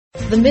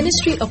The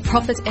ministry of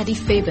Prophet Eddie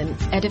Fabian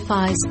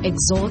edifies,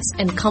 exhorts,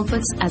 and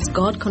comforts as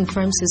God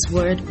confirms His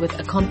word with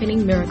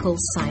accompanying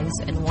miracles, signs,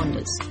 and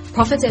wonders.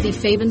 Prophet Eddie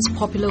Fabian's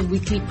popular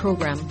weekly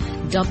program,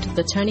 dubbed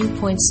the Turning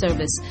Point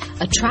Service,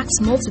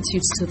 attracts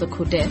multitudes to the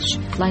Kodesh,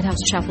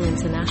 Lighthouse Chapel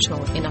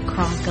International in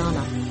Accra,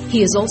 Ghana.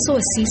 He is also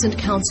a seasoned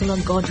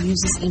counselor God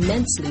uses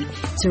immensely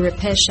to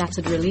repair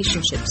shattered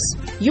relationships.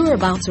 You are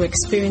about to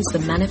experience the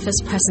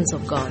manifest presence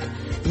of God.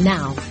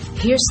 Now,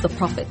 here's the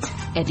Prophet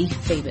Eddie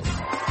Fabian.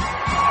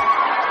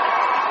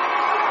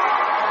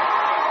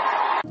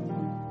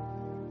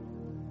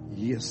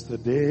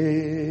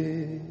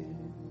 Yesterday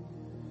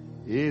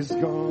is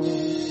gone.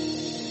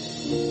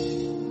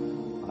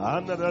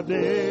 Another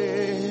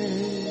day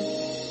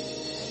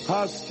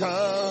has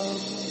come.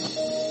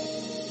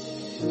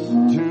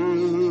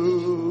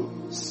 Do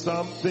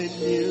something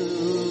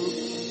new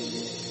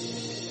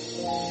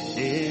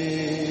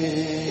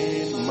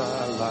in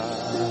my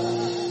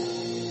life.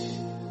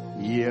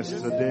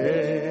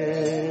 Yesterday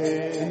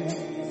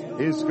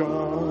is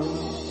gone.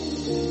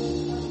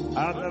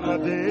 Another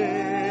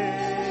day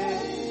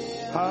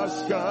has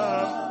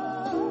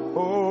come.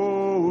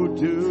 Oh,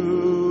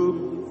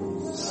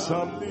 do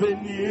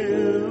something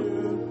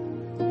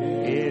new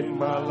in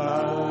my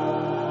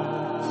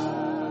life.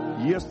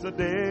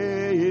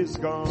 Yesterday is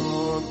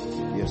gone.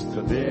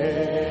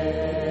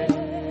 Yesterday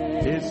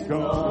is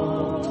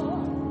gone.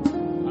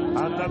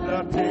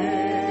 Another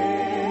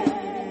day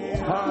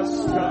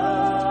has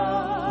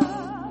come.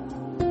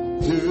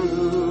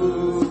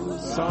 Do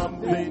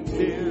something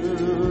new.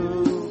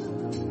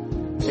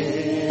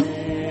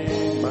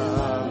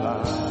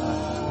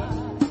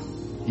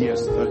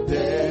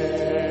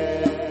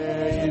 Yesterday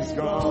is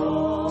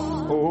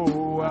gone.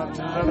 Oh,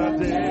 another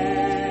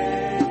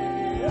day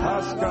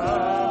has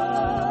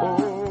come.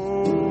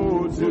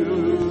 Oh, do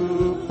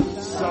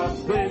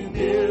something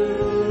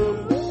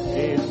new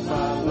in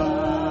my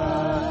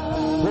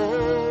life.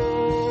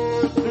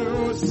 Oh,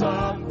 do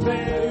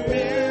something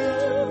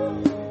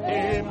new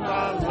in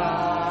my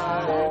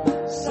life.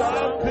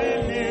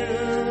 Something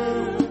new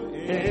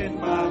in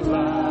my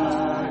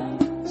life.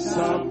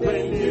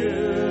 Something new.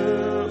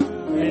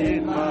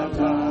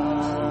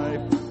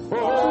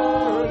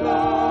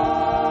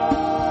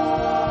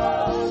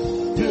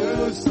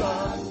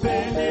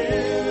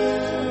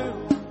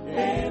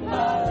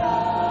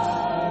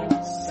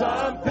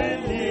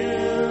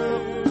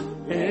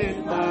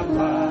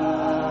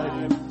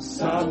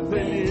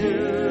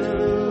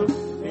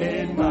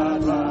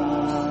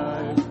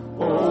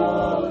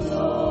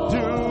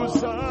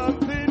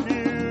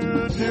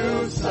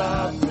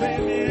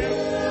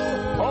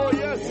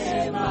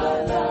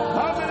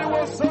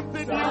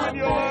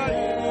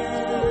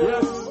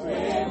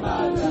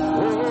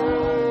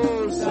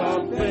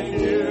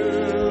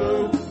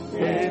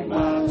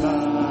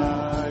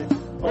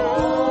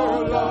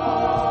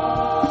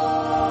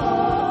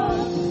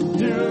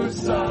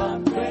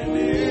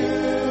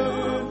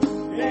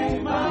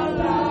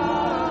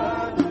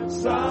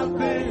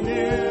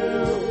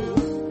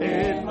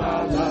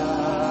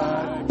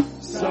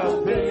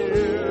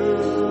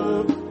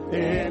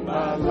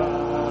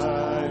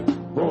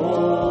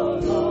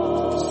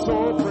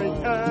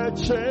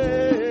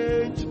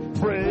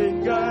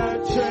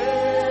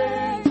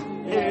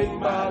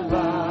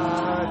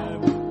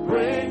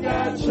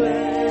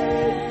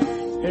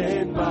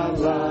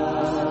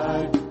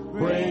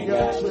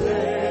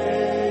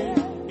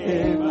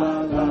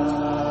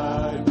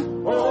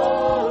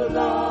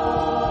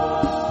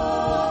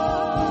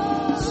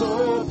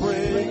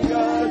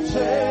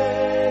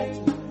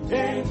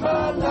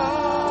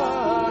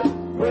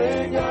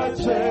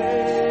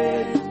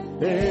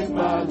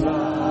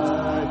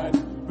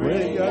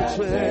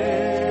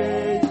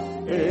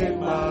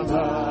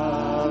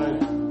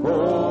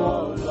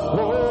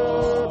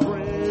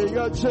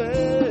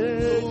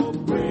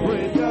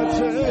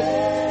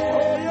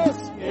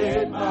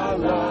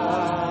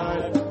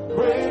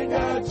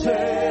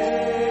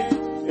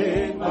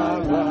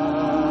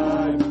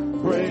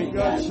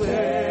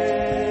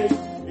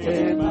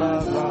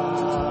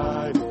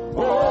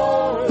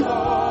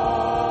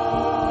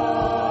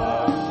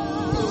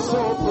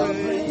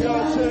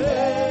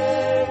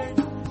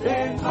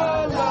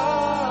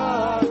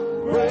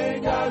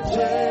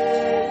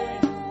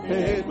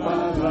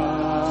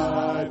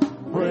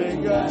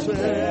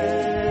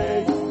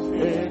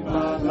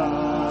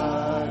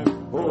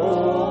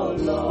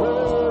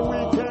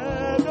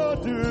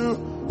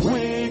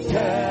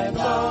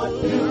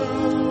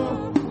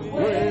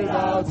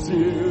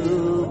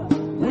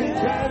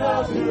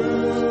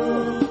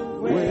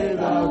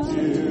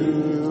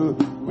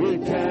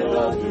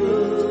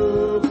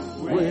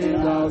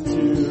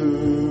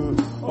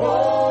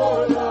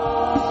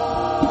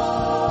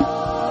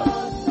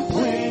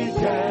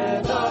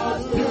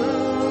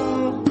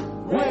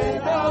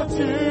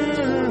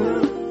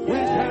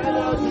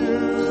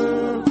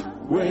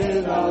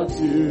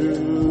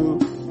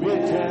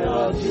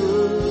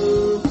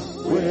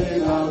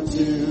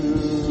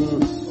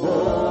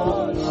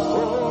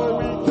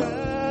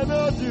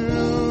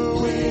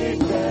 We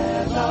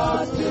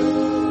cannot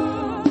do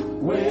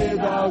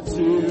without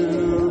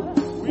you.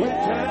 We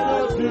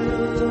cannot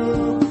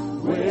do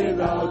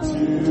without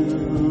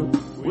you.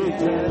 We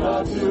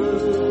cannot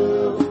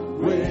do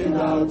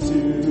without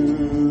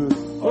you.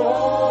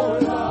 Oh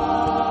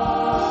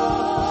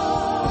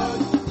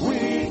Lord,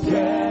 we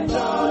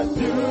cannot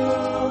do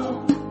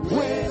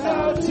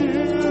without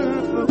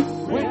you.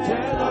 We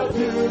cannot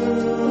do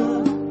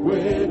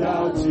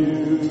without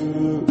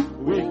you.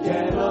 We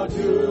cannot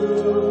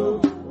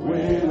do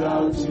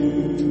without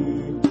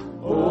you.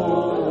 Oh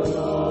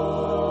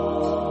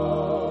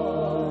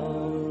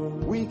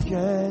Lord, we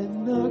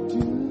cannot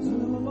do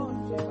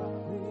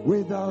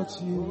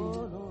without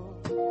you.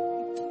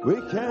 We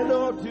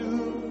cannot do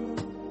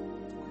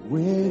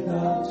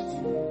without you.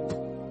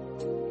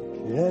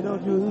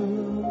 Cannot do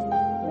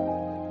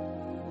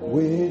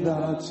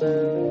without you.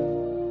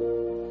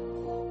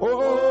 Oh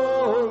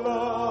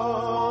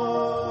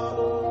Lord,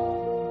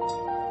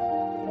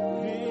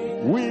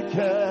 we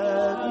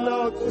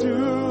cannot do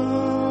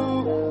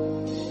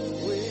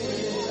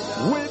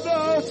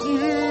without you.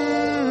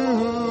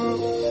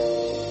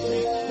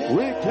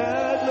 We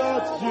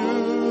cannot do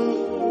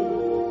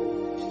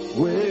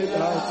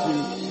without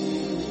you.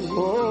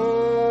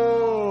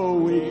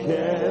 Oh, we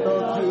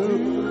cannot do.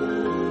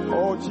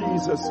 Oh,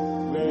 Jesus.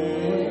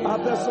 Are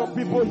there some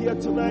people here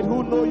tonight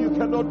who know you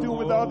cannot do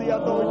without the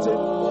anointing?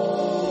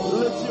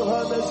 Lift your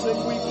hand and say,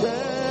 we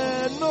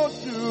cannot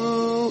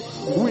do.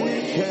 We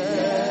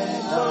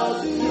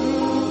cannot do.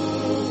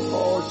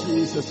 Oh,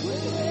 Jesus.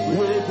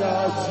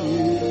 Without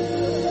you.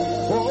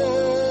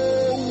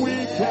 Oh, we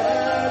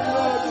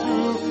cannot do.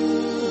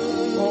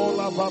 Oh,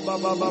 la ba ba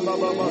ba ba ba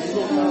ba ba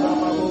sundara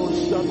ba bo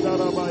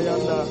shandara ba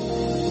yanda.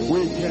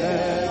 We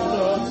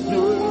cannot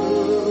do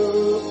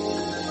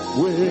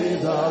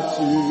without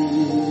you.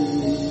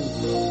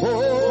 Oh,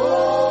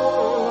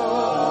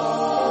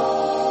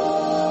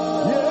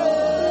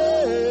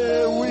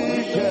 yeah, we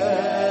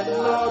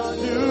cannot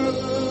do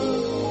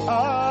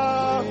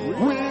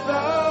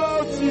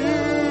without you.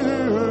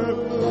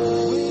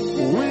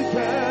 We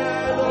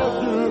cannot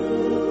do,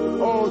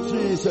 oh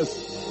Jesus,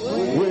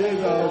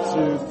 without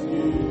you.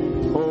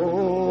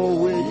 Oh,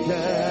 we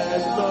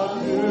cannot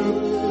do,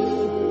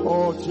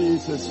 oh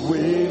Jesus,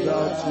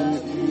 without you.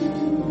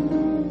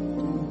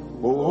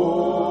 Oh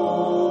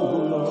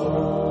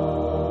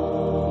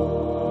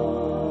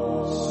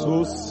Lord,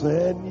 so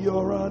send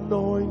your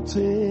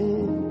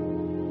anointing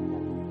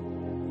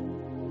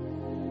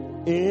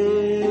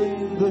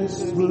in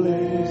this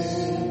place.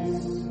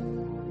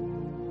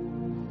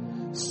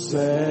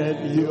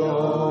 Send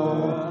your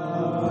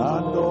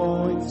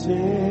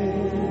anointing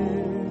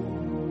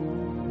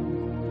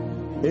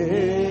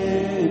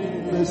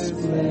in this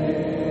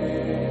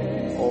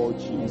place. Oh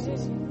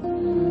Jesus,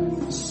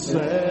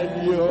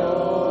 send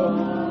your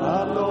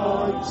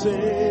anointing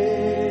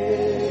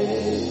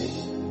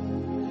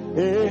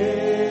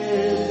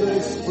in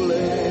this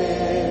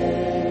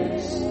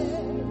place.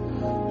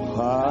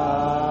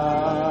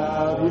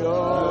 Have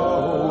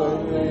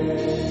your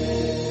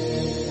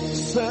way.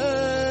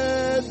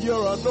 Send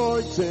your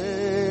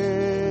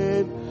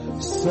anointing.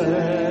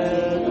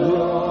 Send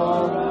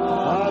your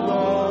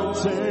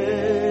anointing.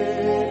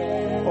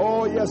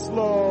 Oh yes,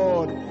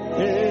 Lord,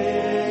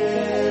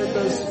 in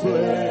this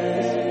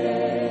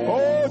place.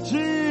 Oh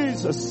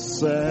Jesus,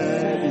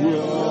 send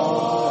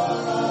your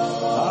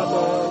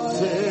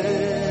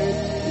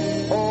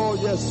anointing. Oh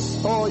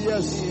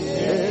yes,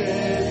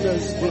 in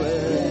this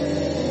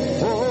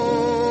place.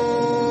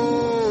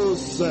 Oh,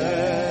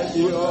 send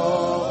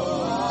your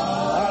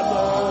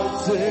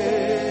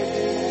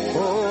anointing.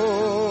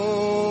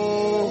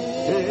 Oh,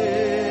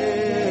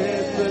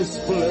 in this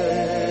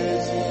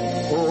place.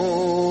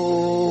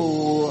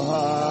 Oh,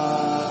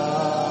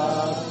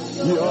 have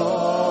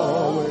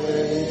your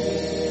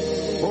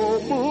way. Oh,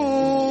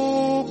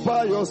 move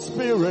by your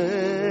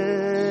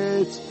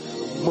Spirit.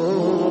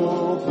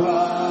 Move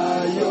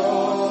by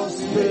your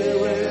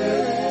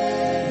Spirit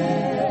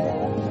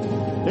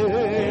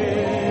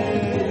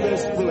in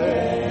this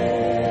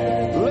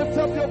place. Lift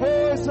up your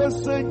voice and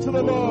sing to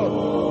the Lord.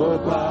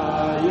 Move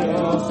by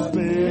your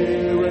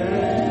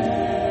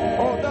Spirit.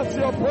 Oh, that's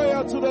your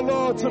prayer to the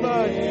Lord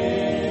tonight.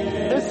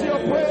 It's your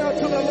prayer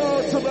to the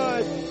Lord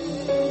tonight.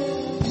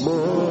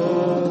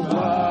 Move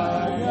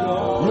by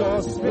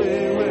your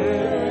Spirit.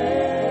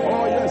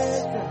 Oh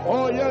yes,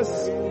 oh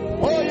yes,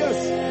 oh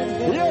yes.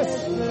 Yes,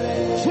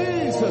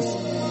 Jesus.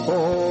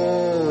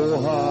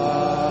 Oh,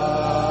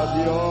 have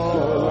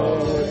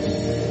your way.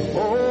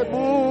 Oh,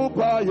 move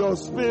by your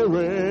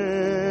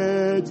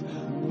Spirit.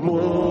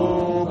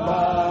 Move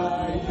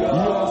by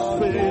your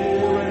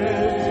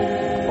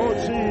Spirit. Oh,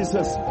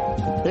 Jesus.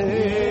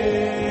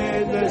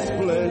 In this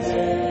place.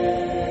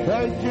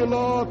 Thank you,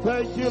 Lord.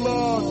 Thank you,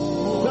 Lord.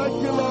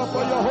 Thank you, Lord,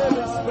 for your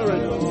Holy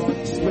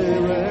Spirit.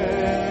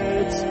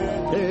 Spirit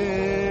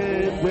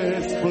in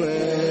this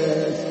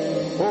place.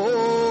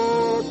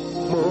 Oh,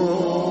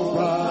 move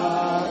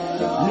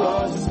by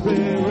your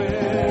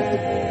Spirit.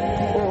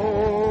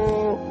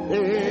 Oh,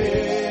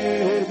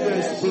 in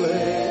this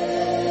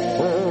place.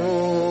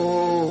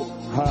 Oh,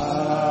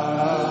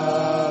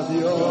 have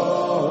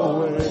your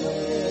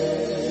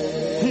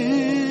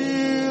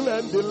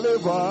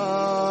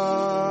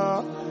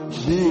deliver,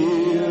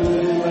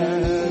 heal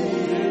and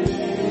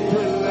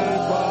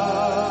deliver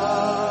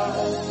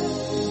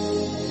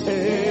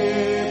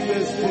in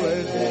this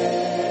place.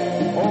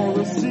 Oh,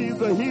 receive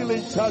the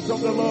healing touch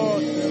of the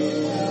Lord,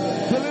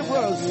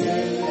 deliverance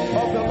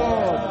of the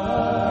Lord.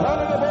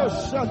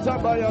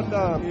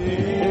 In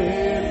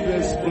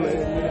this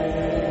place.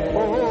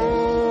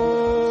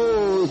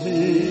 Oh,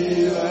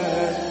 heal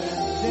and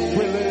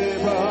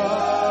deliver.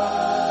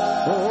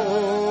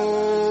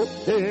 Oh,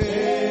 in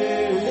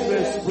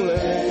this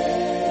place.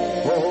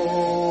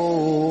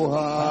 Oh,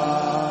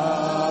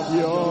 have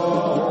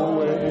your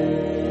way.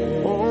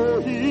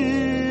 Oh,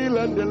 heal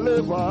and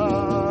deliver.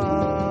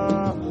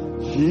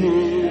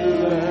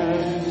 Heal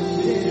and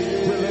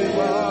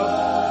deliver.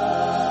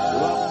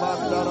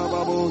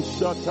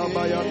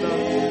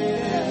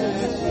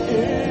 In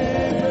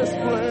this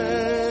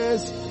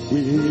place,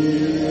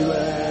 heal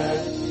and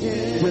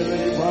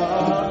deliver.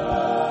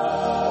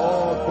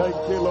 Oh, thank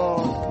you,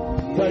 Lord.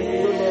 Thank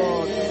you,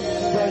 Lord.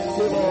 Thank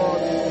you,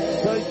 Lord.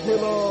 Thank you,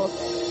 Lord.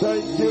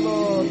 Thank you,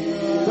 Lord.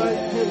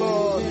 Thank you,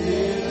 Lord.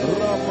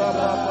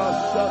 Rabba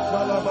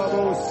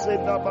Shakalababo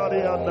Sina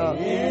Mariana.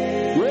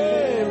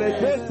 Really,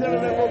 get the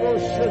Lebo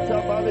Sheta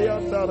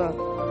Mariana.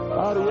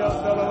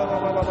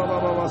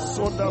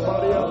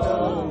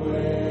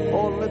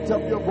 Oh, lift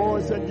up your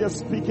voice and just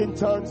speak in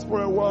tongues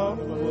for a while.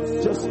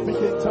 Just speak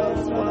in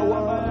tongues for a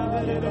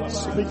while.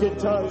 Speak in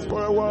tongues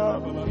for a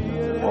while.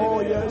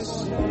 Oh,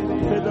 yes.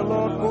 May the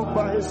Lord move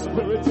by His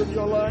Spirit in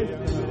your life.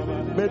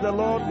 May the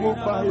Lord move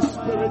by His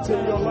Spirit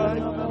in your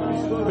life.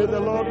 May the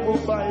Lord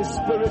move by His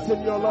Spirit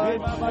in your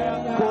life.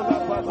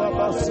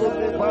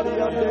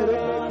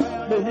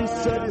 May He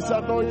send His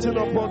anointing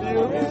upon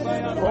you.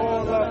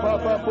 Oh, la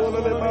baba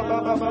bolele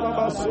baba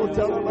baba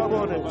sota la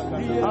babone.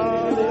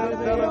 Ali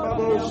andala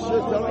babo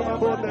sheta la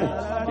babone.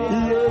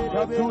 Iye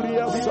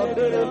katuria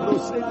sadere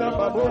brosina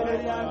babone.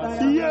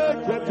 Iye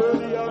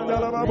katuria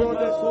andala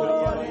babone.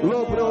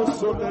 Lobro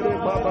sondere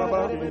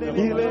baba.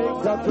 Ile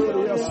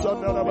katuria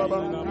sadala baba.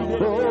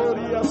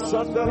 Oria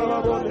sadala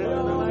babone.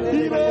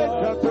 Ile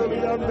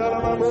katuria andala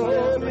babone.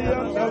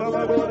 Andala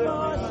babone.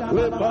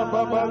 Le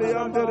baba bali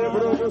andere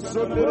brogo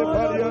sondere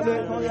bariane.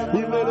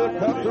 Ile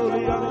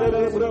katuria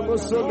andere brogo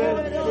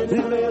sondere.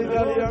 Ile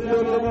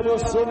andere brogo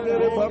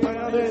sondere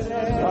babayane.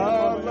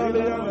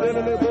 Amali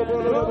andere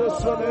brogo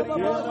sondere.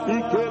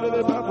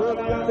 Ikele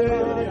baboliane.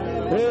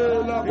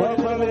 Ela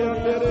babali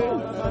andere.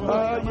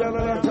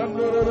 Ayala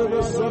kandoro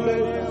brogo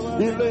sondere.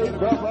 Ile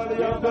babali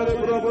andere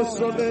brogo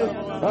sondere.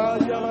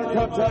 Ayala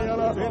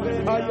katayala.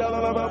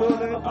 Ayala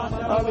babone.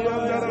 Ali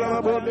andere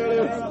babone.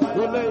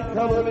 Ile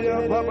kalulia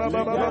baba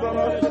baba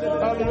baba.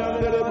 Ali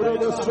andere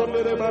brogo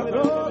sondere ba.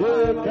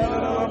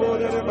 Kala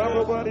babone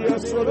baba baria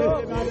sondere.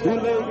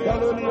 Ile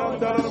kalulia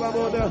andere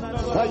babone.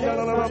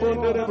 Ayala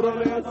babone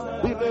brone.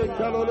 Ile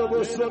kalolo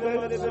bosone.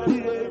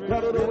 Ile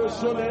kalolo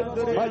bosone.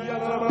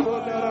 Ayala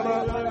babone raba.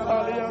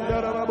 Ali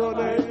andere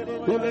babone.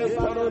 Ile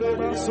kalolo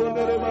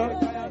bosone ba.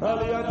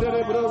 Ali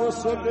andere brogo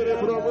sondere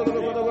brogo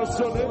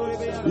bosone.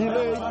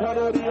 Ile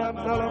kalulia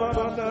andere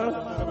babone.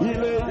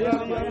 Ile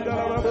yali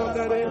andere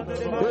babone.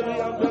 Ile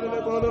andere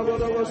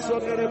brogo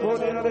sondere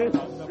boniare.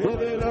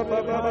 Ile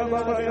baba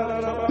baba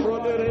yala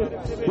babone.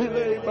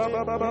 Ile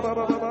baba baba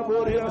baba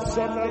boria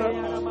sanara.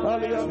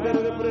 Ali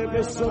andere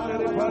breve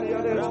sondere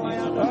bariare.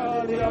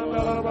 Ali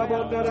andere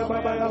babone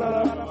baba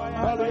yala.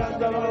 Ali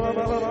andere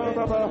baba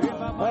baba.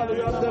 Ali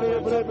andere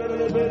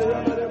breve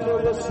andere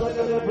brogo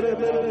sondere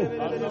breve.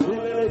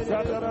 Ile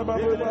kadara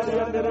baba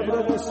bariare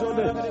brogo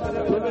sondere.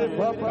 Ile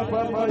baba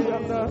baba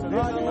yala.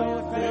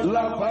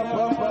 La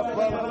baba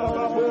baba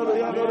baba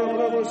boria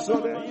brogo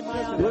sondere.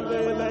 Ile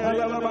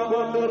yala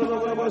babone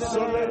brogo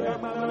sondere.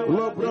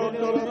 Lo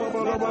brondo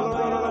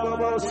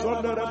baba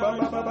sondere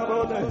baba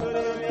babone.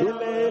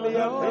 Ile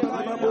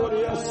baba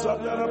boria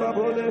sondere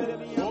babone.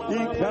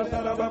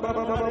 Ikandara baba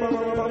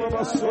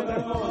baba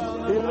sondere.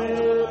 Ile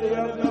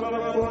baba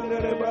babone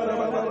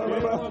baba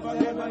baba.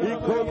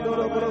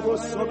 Ikondoro brogo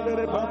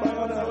sondere baba.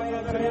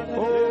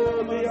 Oh,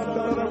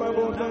 liandara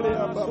babone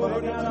baba.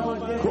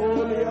 Oh,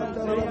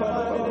 liandara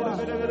baba.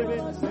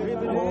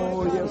 Oh,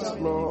 yes,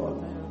 Lord.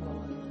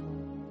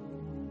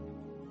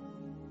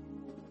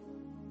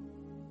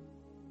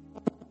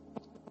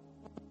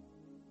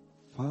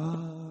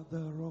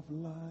 Father of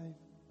life,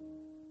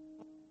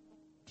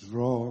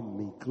 draw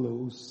me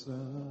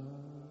closer.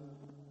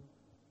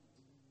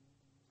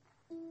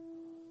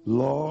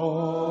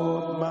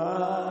 Lord,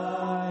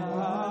 my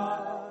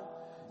heart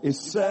is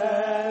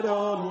set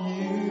on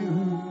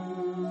you.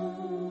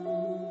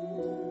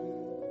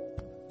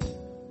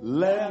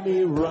 Let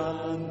me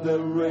run the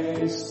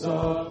race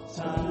of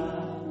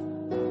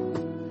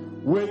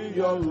time with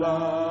your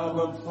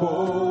love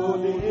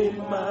unfolding in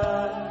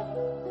mine.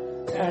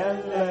 And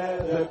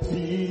let the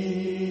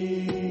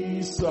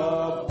peace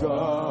of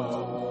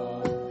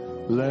God,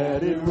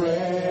 let it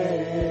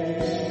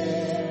reign.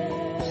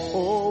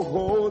 Oh,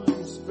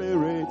 Holy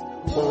Spirit,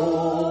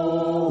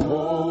 oh,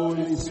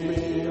 Holy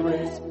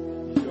Spirit,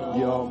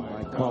 you're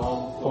my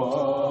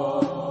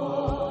comfort.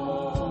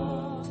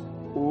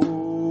 Oh,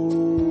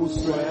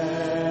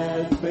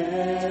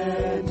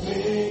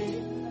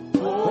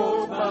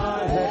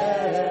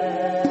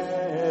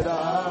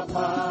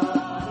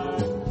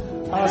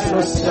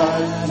 pastor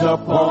stands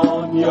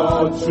upon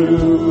your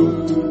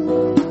truth,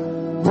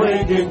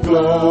 bringing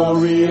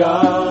glory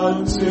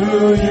unto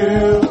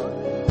you,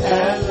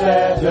 and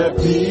let the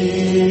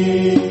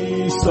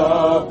peace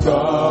of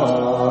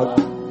God,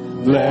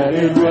 let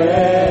it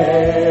reign.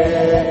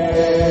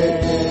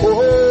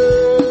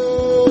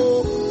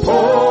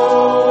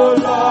 Oh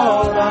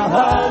Lord, I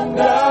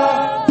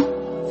hunger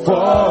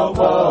for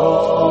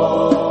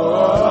more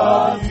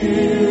of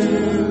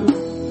you.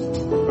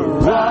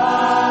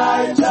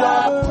 Rise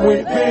up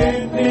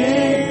within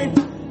me,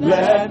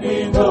 let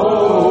me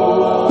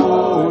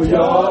know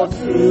your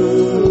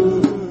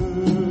truth.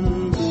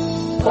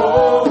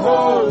 Oh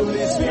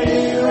Holy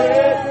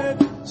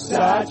Spirit,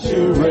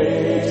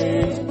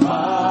 saturate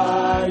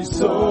my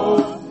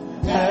soul,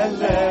 and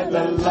let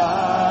the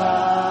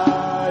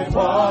life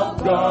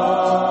of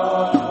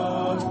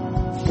God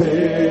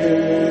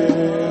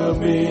fill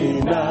me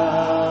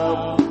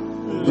now.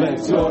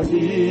 Let your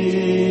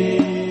healing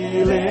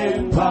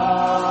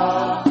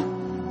power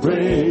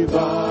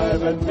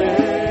revive and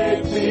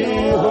make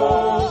me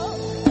whole,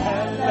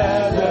 and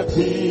let the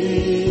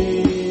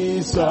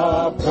peace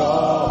of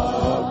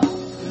God,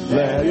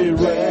 let it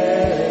reign.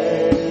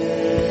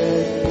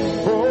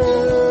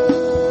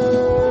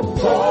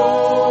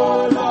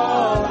 Oh Lord, I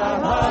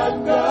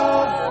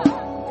hunger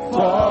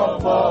for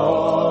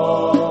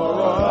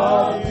more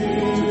of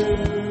you.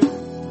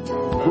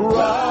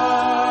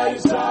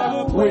 Rise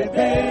up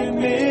within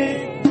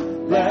me,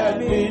 let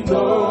me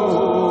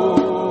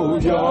know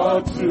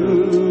your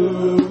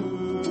truth.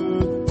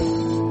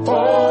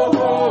 Oh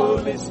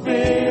Holy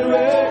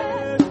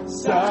Spirit,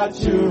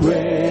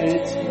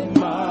 saturate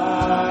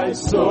my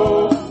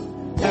soul,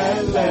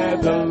 and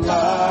let the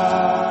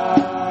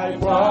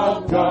life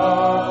of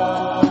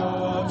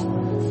God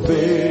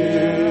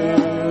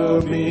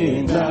fill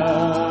me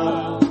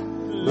now.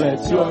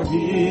 Let your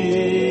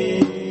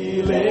healing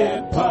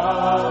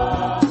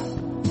power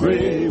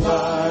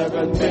revive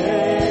and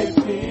make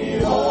me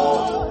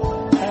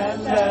whole,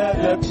 and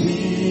let the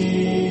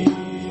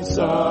peace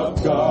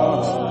of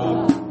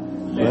God,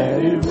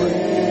 let it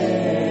reign.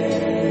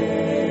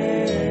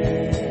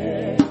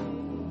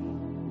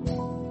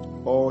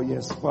 Oh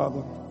yes,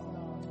 Father.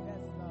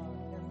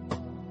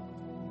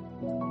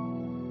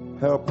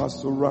 Help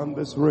us to run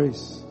this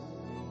race.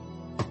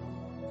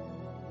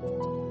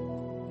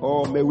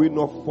 Oh, may we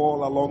not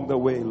fall along the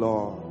way,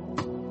 Lord.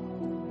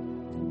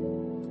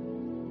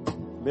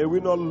 May we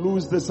not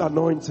lose this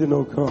anointing,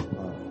 oh God.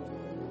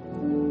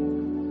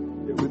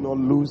 May we not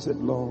lose it,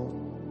 Lord.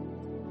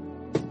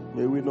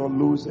 May we not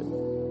lose it.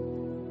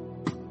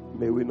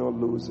 May we not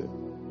lose it.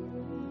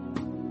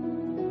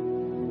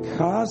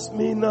 Cast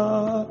me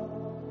not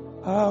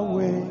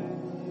away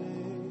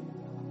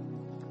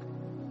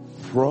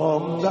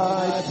from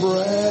thy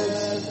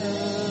presence,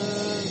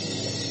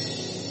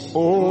 O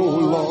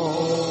Lord,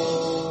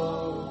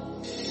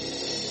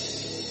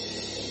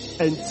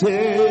 and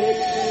take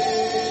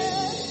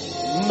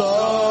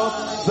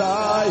not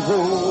thy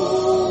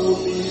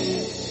Holy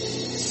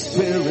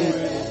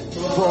Spirit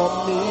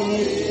from me.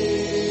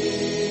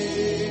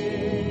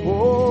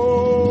 Oh,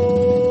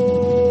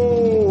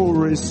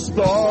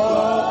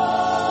 restore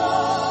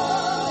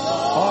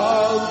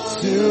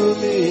unto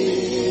me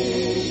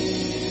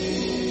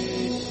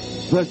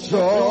the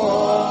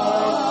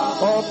joy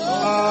of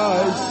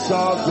thy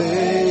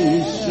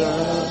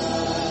salvation,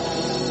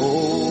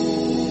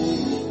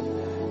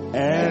 oh,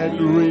 and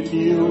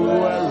renew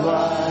a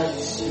right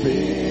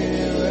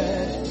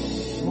spirit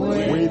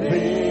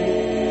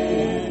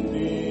within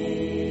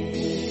me.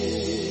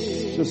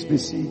 Just be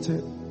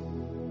seated.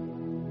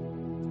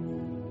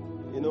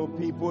 You know,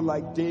 people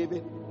like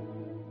David.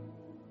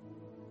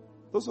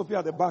 Those of you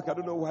at the back, I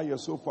don't know why you're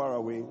so far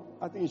away.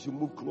 I think you should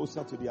move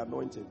closer to the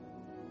anointing.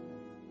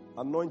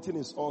 Anointing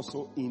is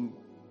also in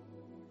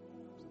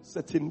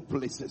certain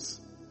places,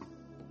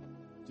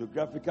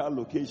 geographical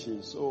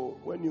locations. So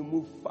when you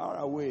move far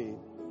away,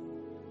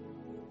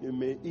 you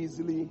may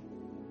easily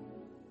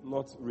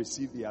not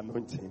receive the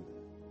anointing.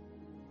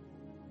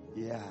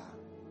 Yeah.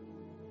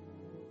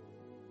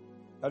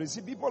 And you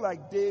see, people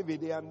like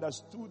David, they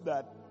understood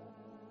that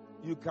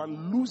you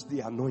can lose the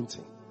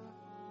anointing.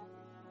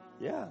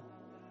 Yeah.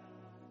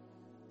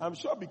 I'm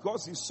sure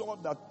because he saw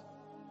that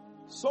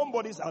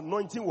somebody's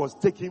anointing was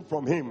taken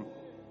from him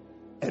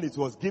and it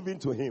was given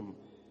to him,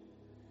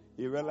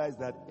 he realized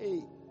that,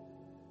 hey,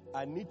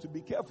 I need to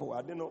be careful.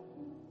 I don't know.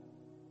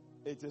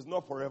 It is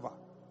not forever.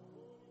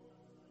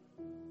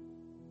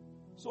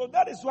 So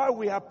that is why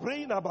we are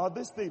praying about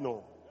this thing,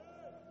 no?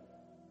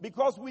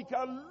 Because we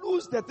can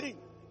lose the thing.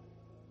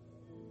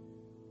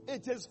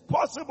 It is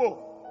possible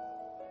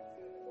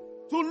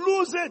to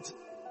lose it.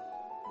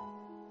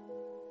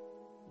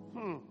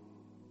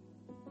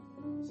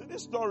 See,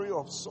 this story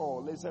of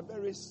Saul is a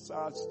very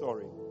sad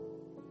story.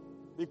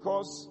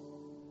 Because,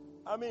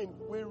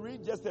 we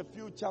read just a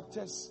few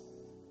chapters.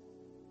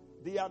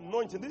 The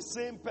anointing, this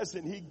same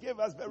person, he gave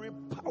us very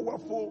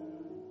powerful,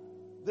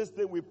 this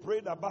thing we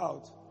prayed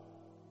about.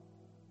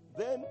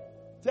 Then,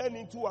 turned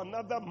into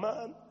another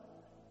man.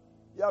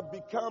 He had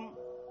become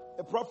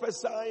a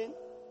prophesying,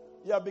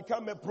 you have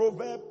become a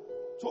proverb,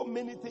 so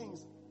many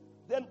things.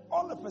 Then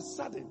all of a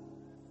sudden,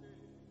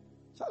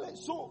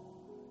 so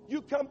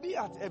you can be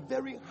at a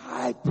very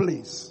high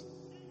place.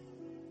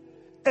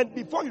 And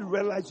before you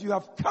realize, you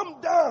have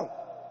come down.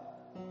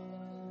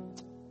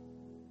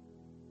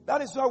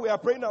 That is why we are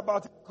praying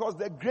about it, because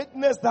the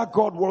greatness that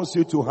God wants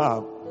you to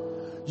have,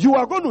 you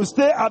are going to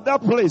stay at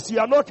that place. You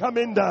are not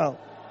coming down.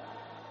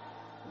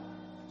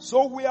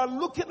 So we are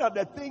looking at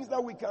the things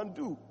that we can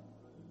do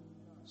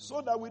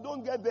so that we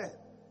don't get there.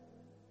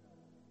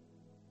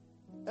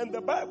 And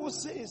the Bible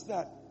says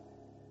that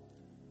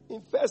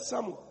in 1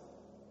 Samuel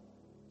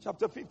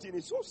chapter 15,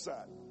 it's so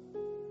sad.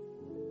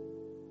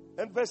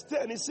 And verse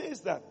 10, it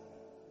says that,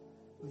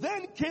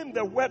 then came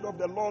the word of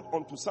the Lord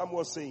unto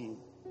Samuel, saying,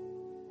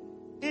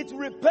 it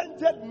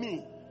repented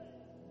me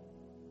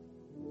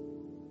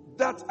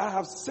that I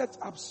have set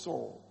up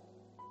Saul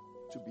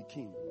to be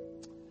king.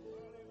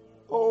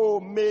 Oh,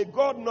 may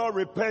God not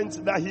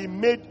repent that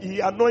he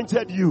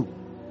anointed you.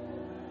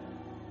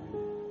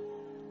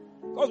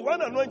 Because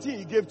one anointing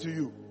he gave to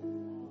you,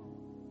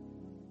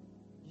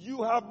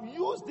 you have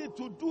used it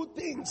to do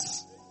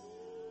things.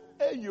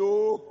 Hey,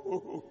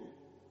 yo.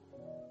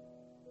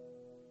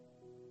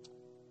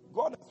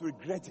 God has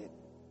regretted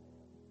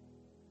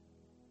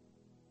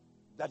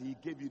that he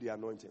gave you the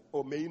anointing.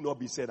 Or may it not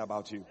be said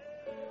about you.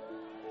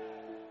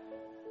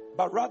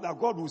 But rather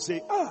God will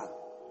say,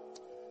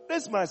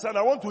 this my son,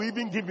 I want to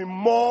even give him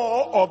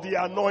more of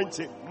the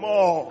anointing.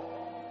 More.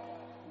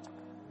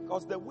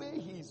 Because the way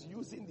he's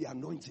using the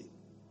anointing,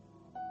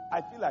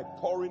 I feel like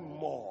pouring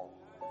more.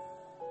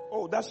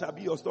 Oh, that shall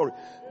be your story.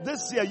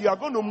 This year you are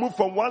going to move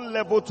from one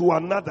level to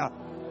another.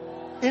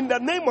 In the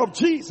name of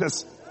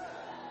Jesus.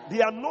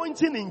 The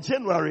anointing in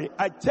January,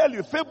 I tell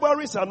you,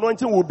 February's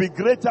anointing will be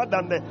greater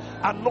than the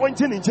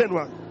anointing in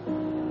January.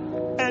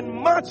 And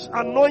March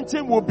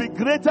anointing will be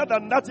greater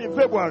than that in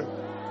February.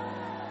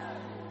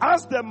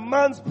 As the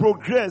months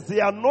progress,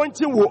 the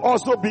anointing will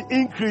also be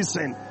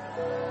increasing.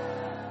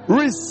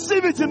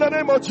 Receive it in the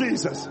name of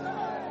Jesus.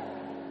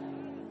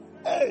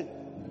 Hey.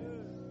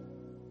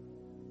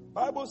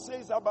 Bible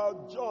says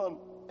about John,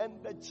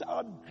 and the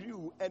child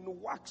grew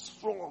and waxed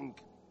strong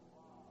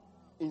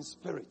in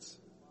spirit.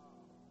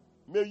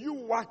 May you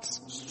wax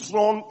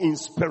strong in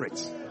spirit.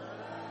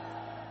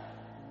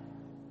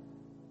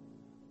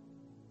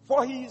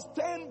 For he is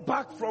turned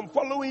back from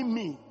following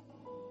me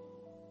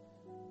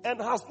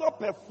and has not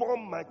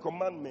performed my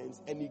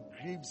commandments. And he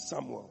grieved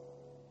Samuel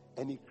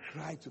and he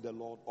cried to the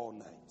Lord all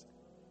night.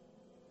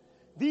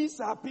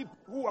 These are people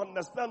who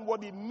understand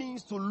what it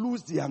means to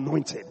lose the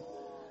anointing.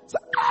 So,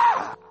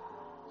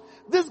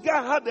 this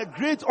guy had a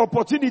great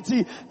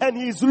opportunity and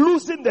he's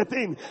losing the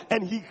thing,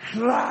 and he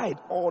cried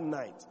all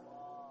night.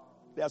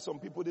 There are some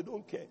people, they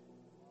don't care.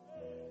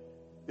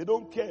 They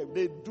don't care.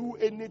 They do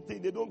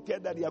anything. They don't care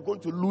that they are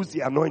going to lose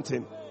the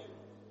anointing.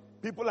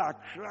 People are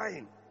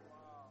crying.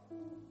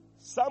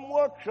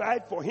 Samuel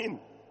cried for him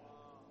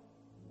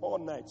all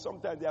night.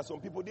 Sometimes there are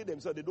some people, they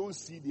themselves, they don't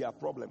see their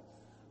problem.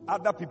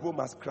 Other people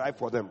must cry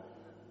for them.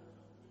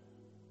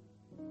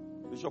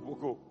 Bishop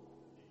Oko.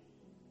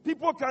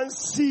 People can't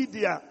see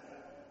their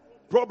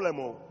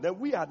problem. Then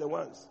we are the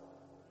ones.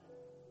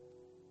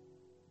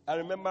 I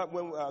remember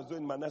when I was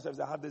doing my night service,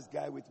 I had this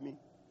guy with me.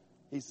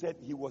 He said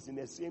he was in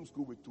the same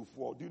school with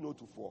Tufor. Do you know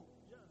Tufor?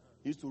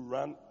 He used to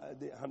run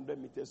the 100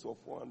 meters or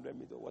 400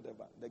 meters or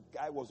whatever. The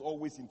guy was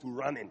always into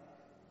running.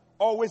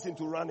 Always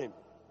into running.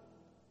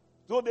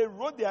 So they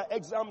wrote their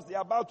exams. They're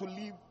about to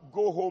leave,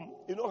 go home.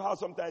 You know how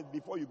sometimes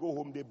before you go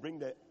home, they bring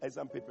the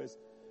exam papers.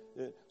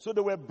 So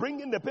they were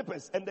bringing the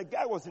papers, and the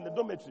guy was in the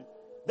dormitory.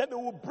 Then they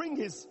would bring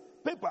his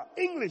paper,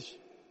 English,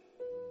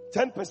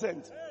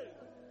 10%.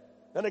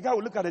 Then the guy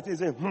would look at it and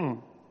say,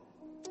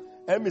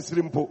 Miss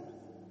Rimpo.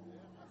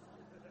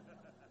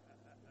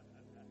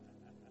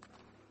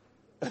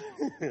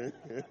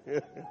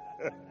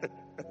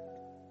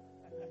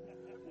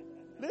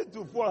 Let's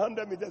do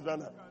 400 meters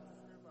runner.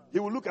 He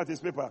will look at his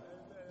paper.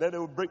 Then they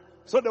will bring.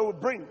 So they will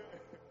bring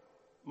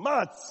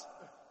maths.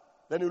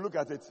 Then you look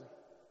at it.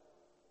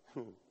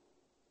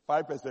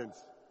 5%.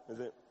 They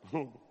say,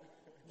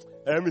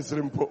 Miss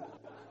Rimpo.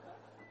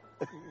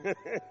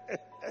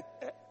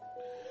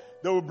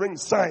 They will bring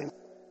science.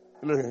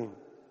 15%.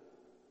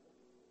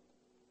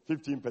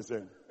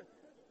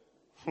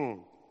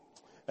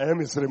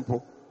 Miss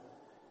Rimpo.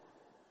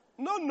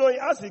 Not knowing,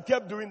 as he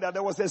kept doing that,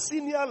 there was a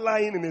senior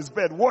lying in his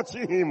bed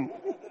watching him.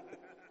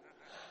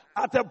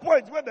 At a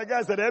point where the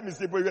guy said, Miss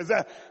Rimpo, he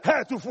said,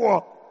 hey, to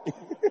four.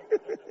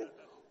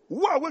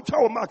 What will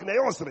tell Mark na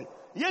yosre?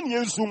 Yen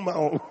yen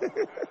summa.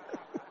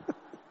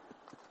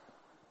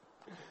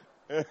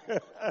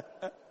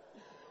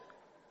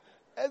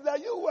 As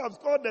that you who have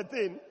scored the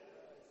thing,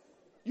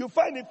 you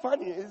find it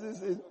funny.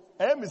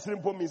 Miss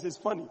Rimpo means it's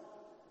funny.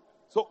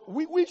 So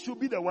we should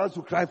be the ones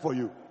who cry for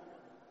you.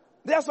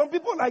 There are some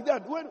people like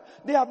that. When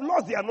they have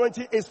lost the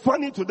anointing, it's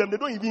funny to them. They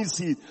don't even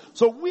see it.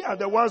 So we are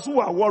the ones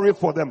who are worried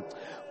for them.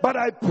 But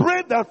I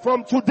pray that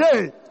from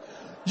today,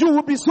 you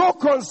will be so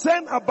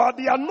concerned about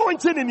the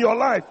anointing in your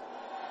life.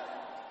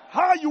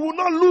 how you will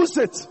not lose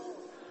it.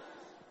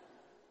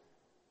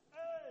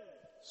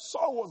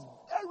 Samuel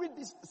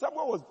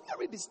was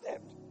very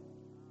disturbed.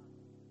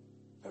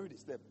 Very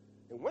disturbed.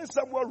 And when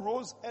Samuel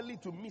rose early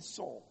to meet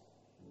Saul,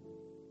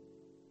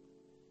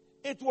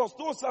 it was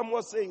told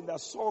Samuel saying that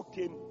Saul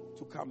came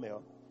to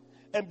Carmel,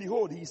 and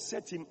behold, he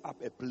set him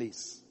up a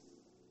place.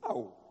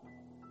 Oh.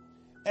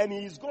 And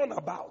he is gone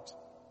about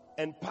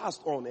and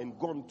passed on and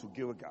gone to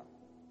Gilgal.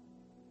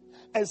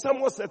 And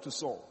Samuel said to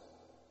Saul,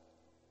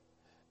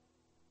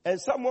 and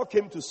Samuel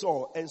came to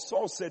Saul, and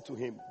Saul said to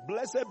him,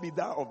 Blessed be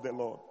thou of the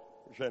Lord.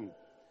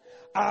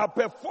 I have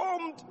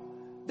performed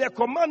the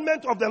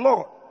commandment of the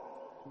Lord.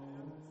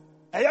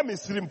 I am a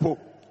simple.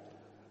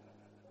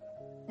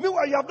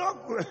 Meanwhile, you have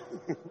not.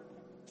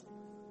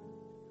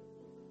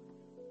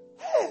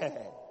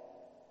 Hey,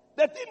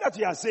 the thing that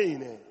you are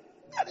saying,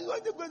 that is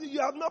what you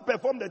have not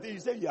performed the thing. You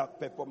say you have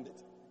performed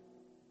it.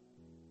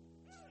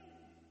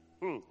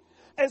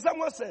 And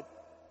someone said,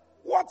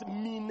 What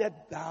meaneth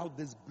thou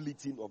this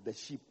bleating of the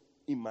sheep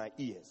in my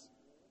ears,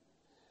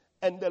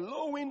 and the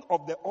lowing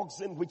of the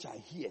oxen which I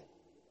hear?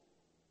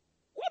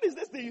 What is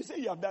this thing? You say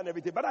you have done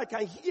everything, but I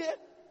can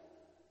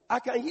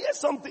hear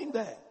something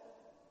there.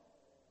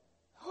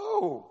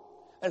 Oh.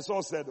 And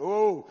Saul said,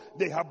 Oh,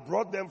 they have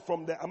brought them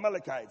from the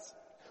Amalekites.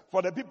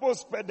 For the people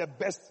spared the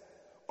best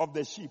of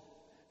the sheep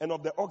and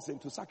of the oxen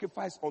to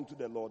sacrifice unto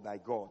the Lord thy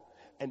God,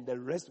 and the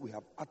rest we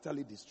have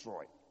utterly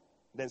destroyed.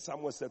 Then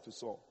Samuel said to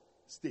Saul,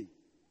 Stay.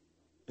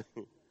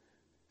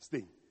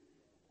 Stay.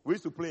 We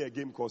used to play a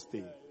game called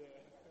Stay.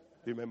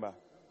 Remember?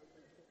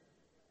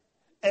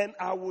 And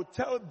I will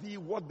tell thee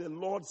what the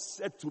Lord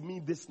said to me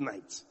this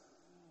night.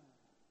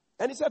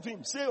 And he said to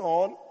him, Say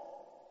on.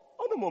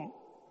 On a moment.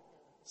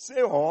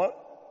 Say on.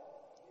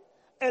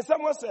 And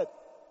someone said,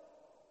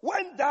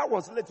 When thou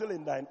was little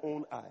in thine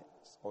own eyes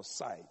or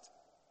sight,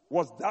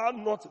 was thou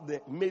not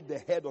made the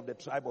head of the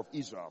tribe of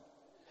Israel?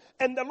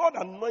 And the Lord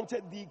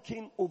anointed thee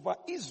king over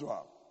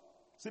Israel.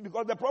 See,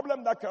 because the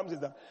problem that comes is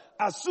that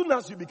as soon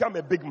as you become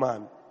a big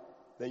man,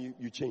 then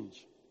you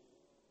change.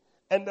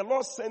 And the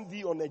Lord sent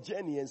thee on a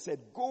journey and said,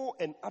 Go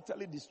and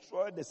utterly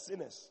destroy the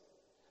sinners,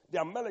 the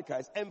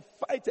Amalekites, and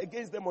fight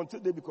against them until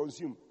they be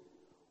consumed.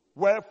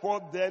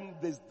 Wherefore then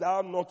didst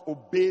thou not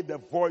obey the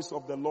voice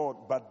of the Lord,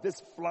 but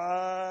didst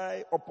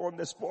fly upon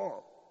the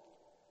spoil?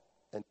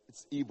 And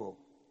it's evil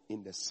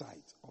in the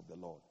sight of the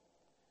Lord.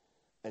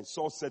 And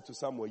Saul said to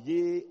Samuel,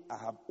 Yea, I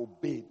have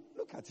obeyed.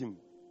 Look at him.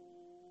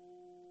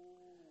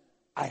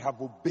 I have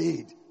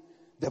obeyed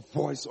the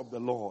voice of the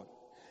Lord,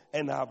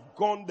 and I have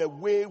gone the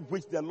way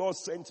which the Lord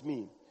sent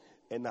me,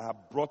 and I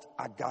have brought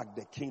Agag,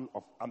 the king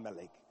of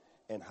Amalek,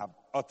 and have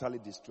utterly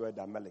destroyed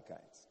the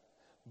Amalekites.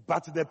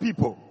 But the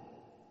people,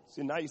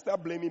 see, now you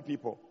start blaming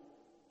people,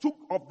 took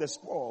of the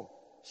spoil,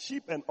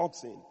 sheep and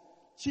oxen,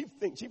 chief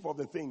of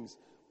the things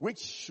which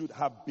should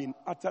have been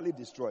utterly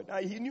destroyed. Now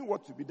he knew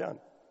what to be done,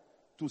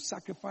 to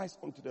sacrifice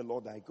unto the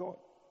Lord thy God.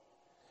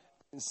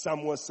 And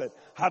Samuel said,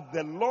 Had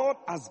the Lord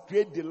as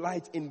great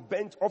delight in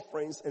burnt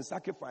offerings and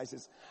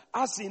sacrifices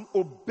as in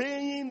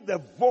obeying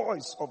the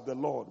voice of the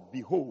Lord?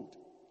 Behold,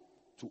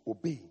 to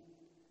obey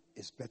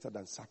is better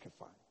than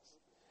sacrifice,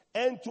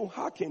 and to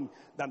hearken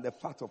than the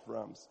fat of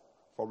rams.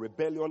 For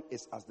rebellion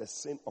is as the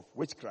sin of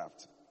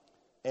witchcraft,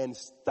 and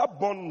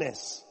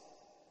stubbornness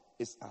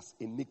is as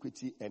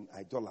iniquity and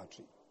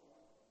idolatry.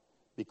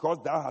 Because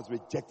thou hast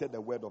rejected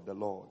the word of the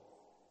Lord,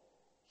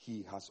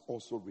 he has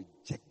also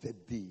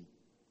rejected thee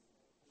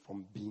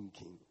from being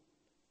king.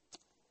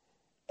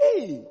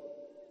 Hey!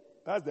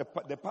 That's the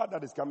part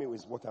that is coming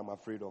is what I'm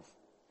afraid of.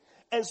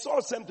 And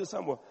Saul said to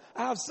Samuel,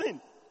 I have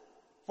sinned,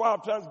 for I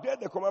have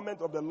transgressed the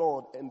commandment of the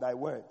Lord and thy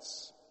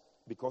words,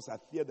 because I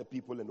fear the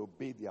people and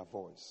obey their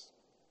voice.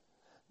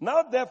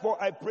 Now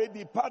therefore I pray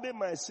thee, pardon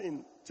my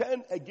sin,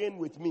 turn again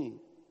with me,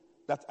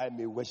 that I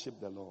may worship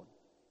the Lord.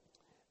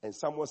 And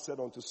Samuel said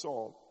unto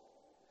Saul,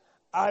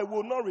 I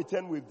will not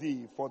return with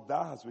thee, for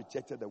thou hast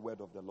rejected the word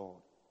of the Lord,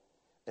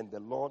 and the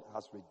Lord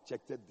has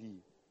rejected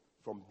thee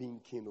from being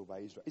king over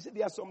Israel. He said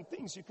there are some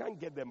things you can't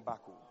get them back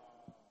on.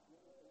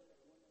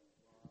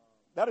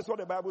 That is what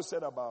the Bible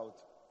said about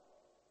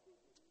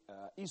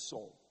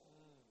Esau.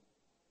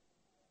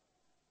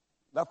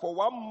 That for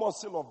one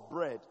morsel of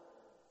bread,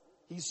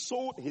 he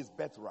sold his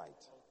birthright,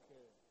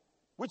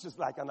 which is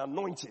like an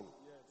anointing.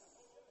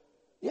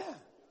 Yeah.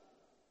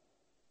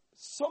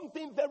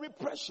 Something very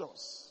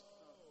precious.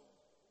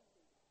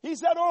 He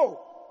said, oh,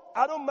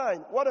 I don't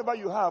mind. Whatever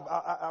you have,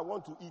 I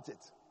want to eat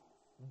it.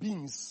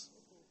 Beans.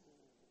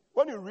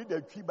 When you read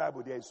the Tree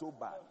Bible, they are so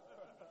bad.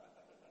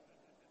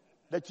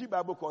 The Tree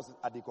Bible calls it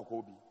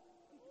Adikokobi.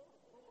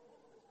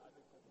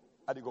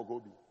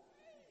 Adikokobi.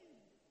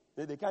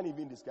 They can't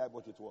even describe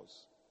what it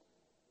was.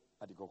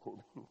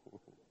 Adikokobi.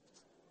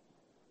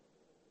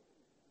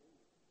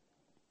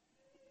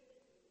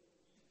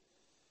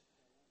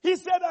 He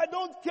said, I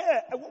don't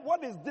care.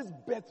 What is this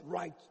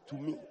birthright to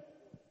me?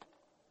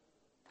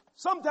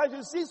 Sometimes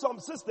you see some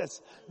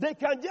sisters, they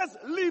can just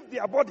leave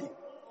their body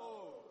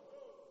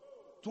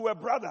to a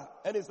brother,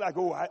 and it's like,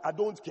 oh, I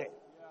don't care.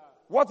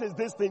 What is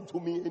this thing to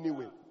me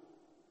anyway?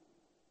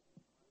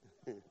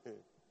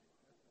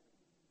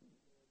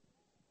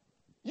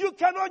 You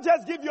cannot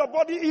just give your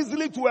body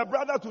easily to a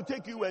brother to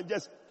take you and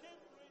just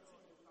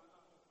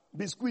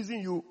be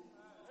squeezing you.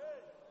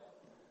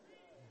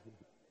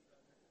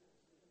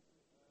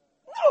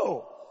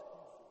 No.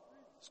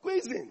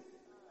 Squeezing.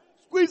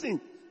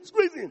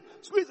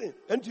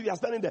 Until you are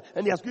standing there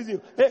and they are squeezing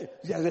you.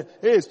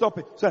 Hey, stop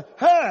it. Say,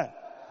 hey,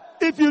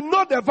 if you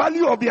know the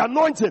value of the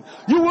anointing,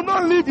 you will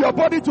not leave your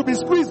body to be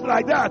squeezed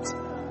like that.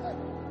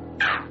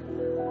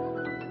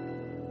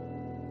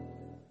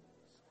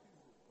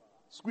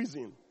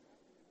 Squeezing.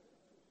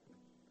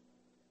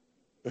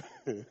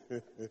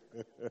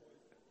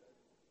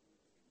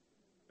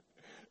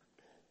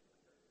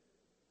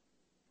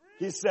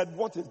 He said,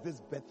 what is this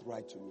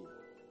birthright to me?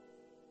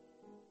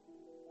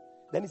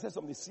 Then he said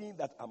something, seeing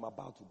that I'm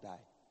about to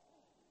die.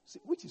 See,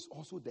 which is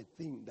also the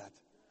thing that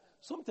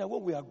sometimes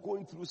when we are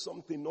going through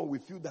something, or we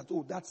feel that,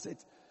 oh, that's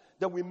it,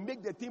 then we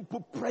make the thing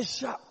put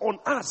pressure on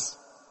us.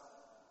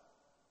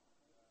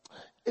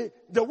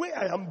 The way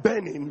I am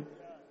burning,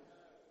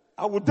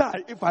 I will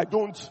die if I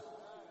don't.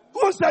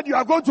 Who said you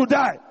are going to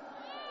die?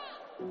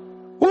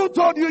 Who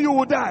told you you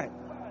will die?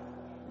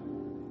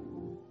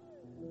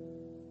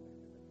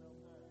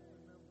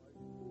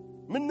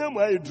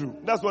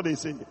 That's what they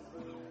say.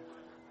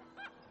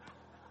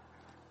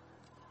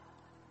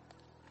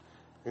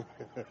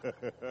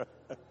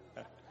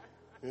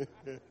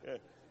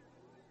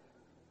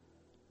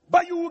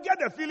 But you will get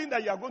the feeling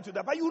that you are going to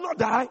die, but you will not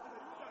die.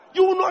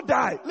 You will not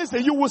die.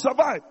 Listen, you will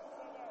survive.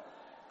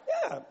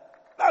 Yeah.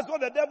 That's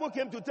what the devil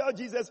came to tell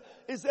Jesus.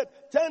 He said,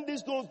 turn these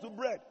stones to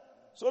bread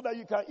so that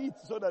you can eat.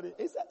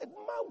 He said,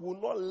 man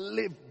will not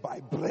live by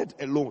bread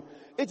alone.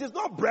 It is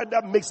not bread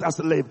that makes us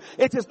live.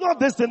 It is not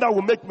this thing that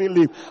will make me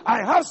live.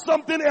 I have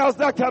something else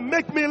that can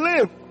make me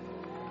live.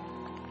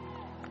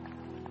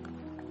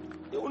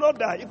 You will not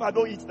die. If I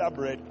don't eat that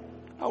bread,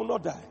 I will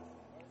not die.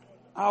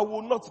 I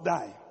will not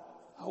die.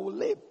 I will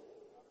live.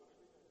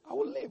 I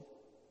will live.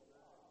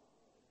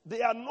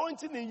 The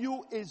anointing in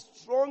you is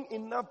strong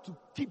enough to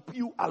keep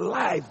you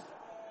alive.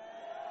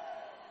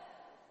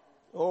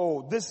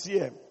 Oh, this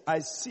year, I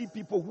see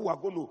people who are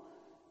going to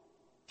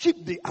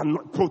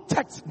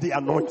protect the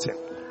anointing.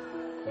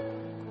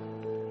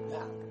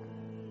 Yeah.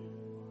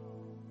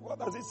 What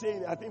does it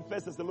say? I think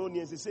 1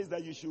 Thessalonians, it says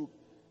that you should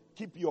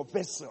keep your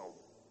vessel.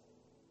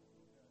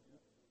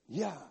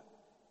 Yeah.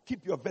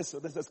 Keep your vessel.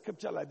 There's a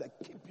scripture like that.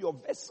 Keep your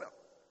vessel.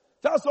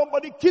 Tell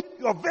somebody, keep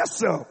your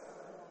vessel.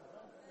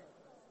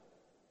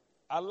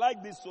 I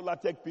like these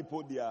Solatech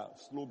people, their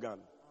slogan.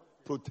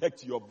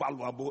 Protect your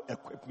valuable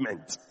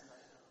equipment.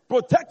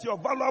 Protect your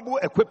valuable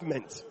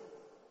equipment.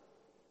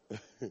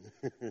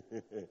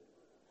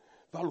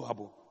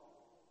 Valuable.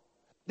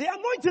 The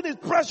anointing is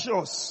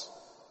precious.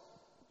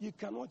 You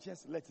cannot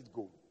just let it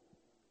go.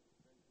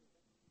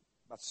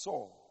 But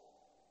Saul,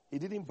 he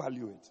didn't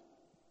value it.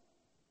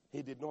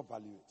 He did not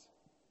value it.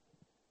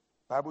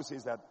 Bible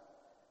says that,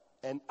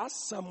 and as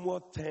Samuel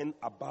turned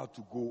about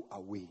to go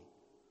away,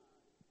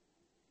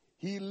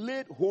 he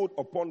laid hold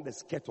upon the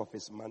skirt of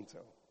his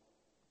mantle,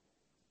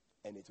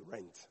 and it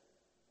rent.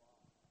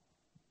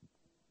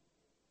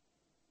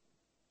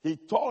 He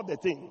tore the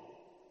thing.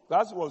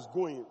 As he was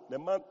going, the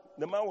man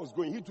was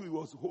going. He too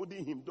was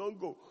holding him. Don't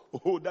go.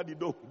 Oh, daddy,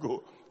 don't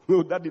go.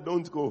 No, daddy,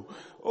 don't go.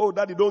 Oh,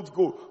 daddy, don't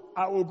go.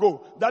 I will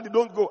go. Daddy,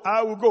 don't go.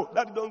 I will go.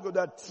 Daddy, don't go.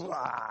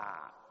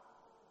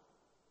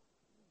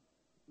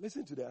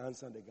 Listen to the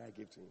answer the guy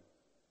gave to him.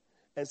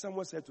 And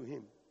someone said to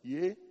him,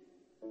 yea,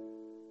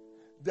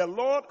 the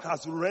Lord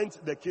has rent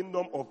the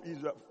kingdom of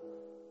Israel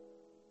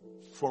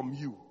from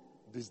you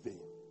this day.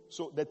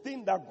 So the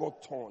thing that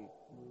got torn,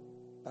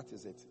 that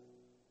is it.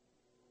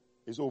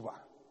 It's over.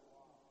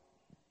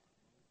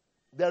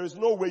 There is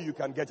no way you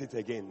can get it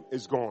again.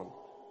 It's gone.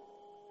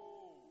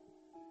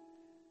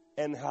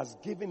 And has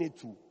given it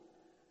to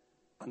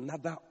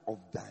another of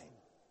thine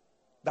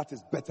that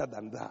is better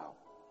than thou.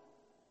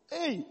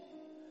 Hey,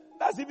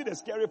 that's even the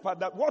scary part,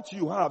 that what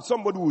you have,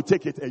 somebody will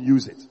take it and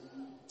use it.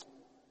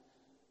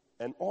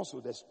 And also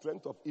the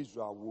strength of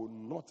Israel will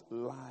not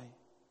lie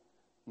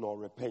nor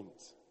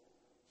repent,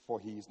 for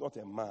he is not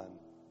a man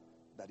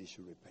that he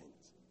should repent.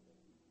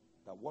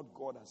 That what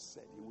God has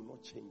said, he will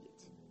not change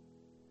it.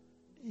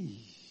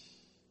 Eesh.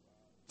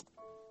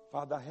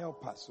 Father,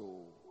 help us,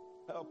 oh.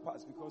 Help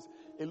us, because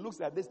it looks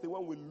like this thing,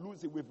 when we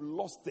lose it, we've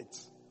lost it.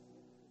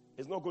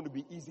 It's not going to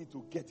be easy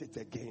to get it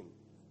again.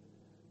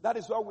 That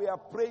is why we are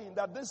praying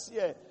that this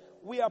year,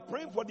 we are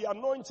praying for the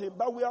anointing,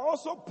 but we are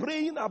also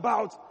praying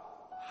about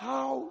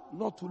how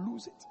not to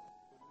lose it.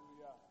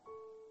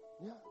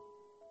 Yeah.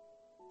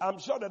 I'm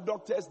sure the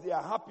doctors, they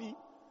are happy.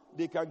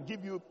 They can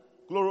give you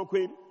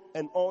chloroquine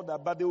and all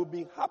that, but they will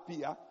be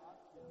happier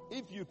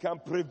if you can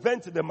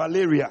prevent the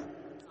malaria.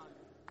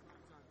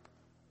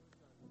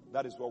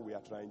 That is what we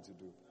are trying to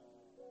do.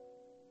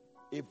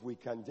 If we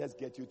can just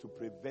get you to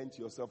prevent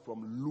yourself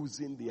from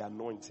losing the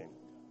anointing.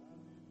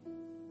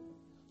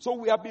 So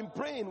we have been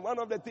praying. One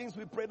of the things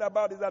we prayed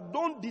about is that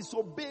don't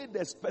disobey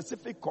the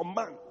specific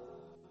command.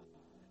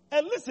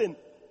 And listen,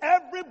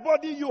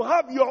 everybody, you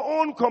have your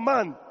own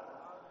command.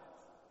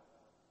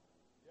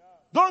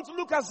 Don't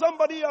look at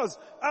somebody else.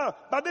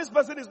 But this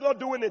person is not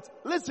doing it.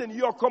 Listen,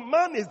 your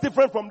command is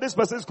different from this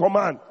person's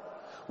command.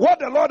 What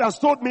the Lord has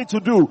told me to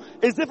do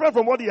is different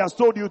from what He has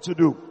told you to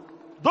do.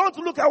 Don't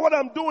look at what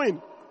I'm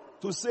doing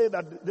to say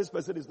that this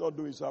person is not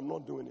doing, so I'm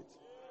not doing it.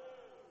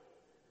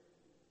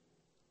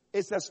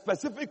 It's a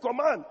specific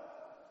command.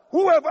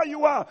 Whoever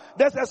you are,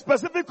 there's a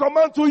specific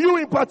command to you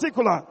in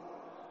particular.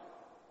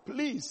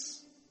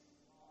 Please.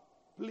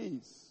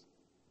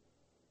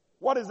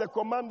 What is the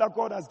command that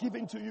God has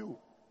given to you?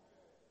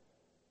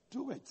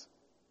 Do it.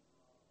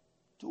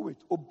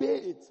 Obey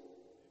it.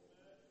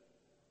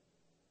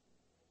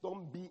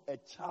 Don't be a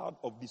child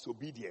of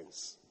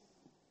disobedience.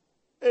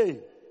 Hey.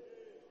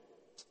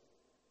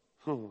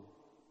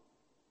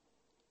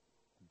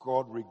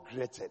 God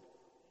regretted.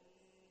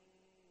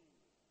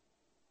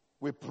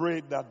 We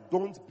pray that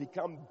don't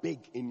become big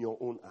in your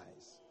own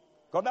eyes.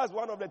 Because that's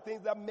one of the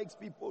things that makes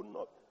people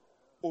not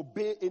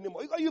obey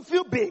anymore. Because you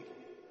feel big.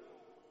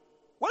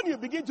 When you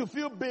begin to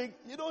feel big,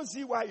 you don't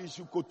see why you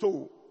should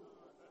koto.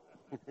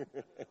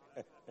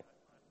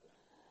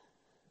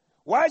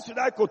 Why should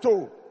I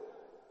koto?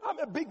 I'm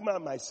a big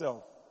man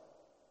myself.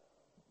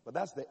 But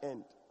that's the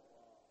end.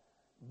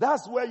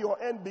 That's where your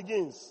end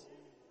begins.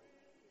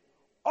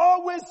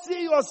 Always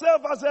see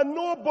yourself as a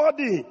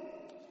nobody.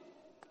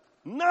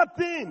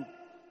 Nothing.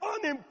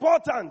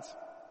 Unimportant.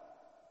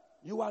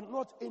 You are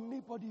not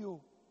anybody. You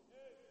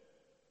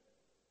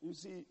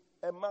see,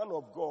 a man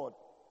of God,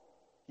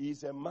 he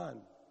is a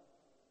man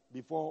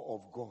before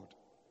of God.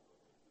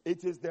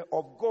 It is the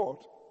of God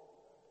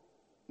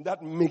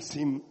that makes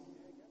him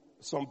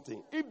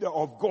something. If the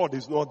of God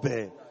is not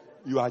there,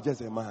 you are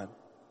just a man.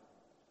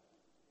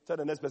 Tell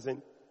the next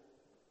person,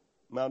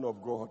 man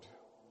of God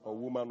or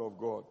woman of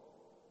God.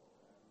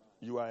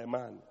 You are a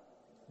man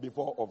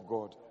before of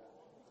God.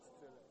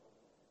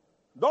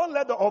 Don't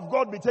let the of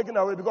God be taken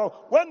away, because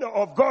when the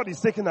of God is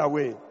taken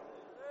away,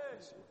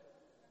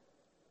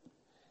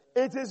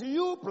 it is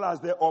you plus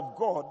the of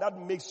God that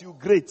makes you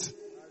great.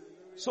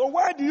 So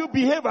why do you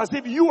behave as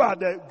if you are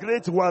the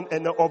great one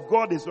and the of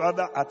God is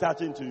rather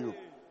attaching to you?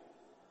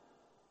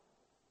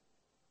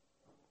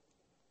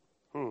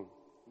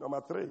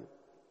 Number 3.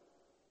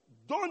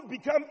 Don't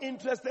become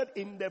interested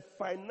in the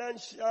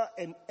financial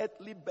and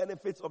earthly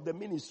benefits of the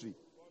ministry.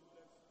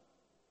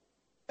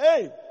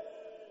 Hey,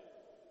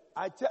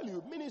 I tell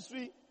you,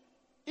 ministry,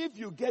 if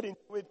you get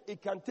into it,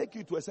 it can take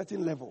you to a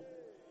certain level.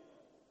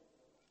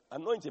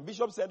 Anointing.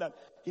 Bishop said that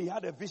he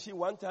had a vision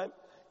one time.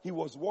 He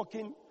was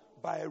walking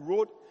by a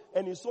road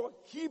and he saw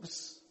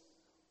heaps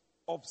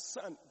of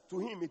sand. To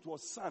him, it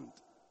was sand.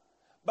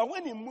 But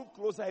when he moved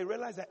closer, he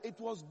realized that it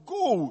was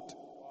gold.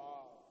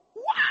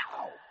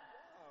 Wow!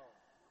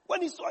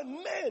 When he saw,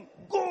 man,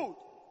 gold.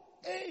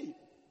 Hey,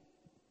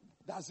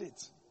 that's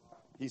it.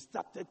 He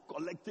started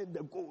collecting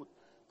the gold.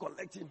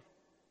 Collecting.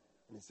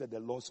 And he said, the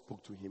Lord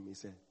spoke to him. He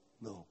said,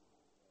 no.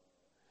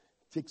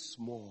 Take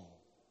small.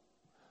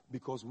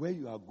 Because where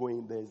you are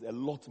going, there's a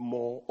lot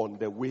more on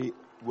the way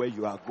where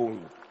you are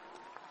going.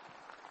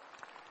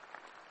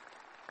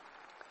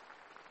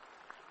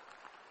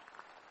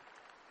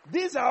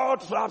 These are all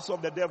traps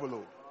of the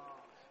devil.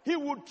 He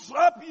would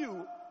trap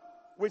you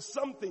with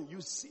something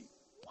you see.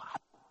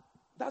 What?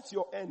 That's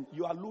your end.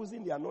 You are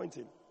losing the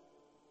anointing.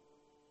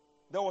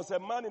 There was a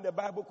man in the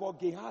Bible called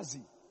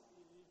Gehazi.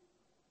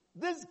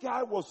 This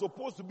guy was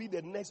supposed to be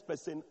the next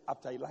person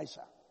after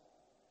Elisha.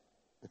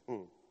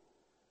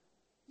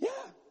 Yeah.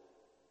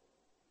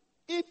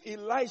 If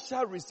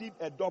Elisha received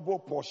a double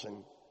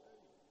portion,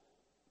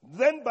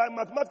 then by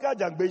mathematical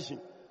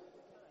calculation,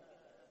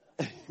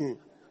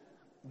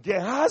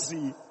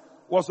 Gehazi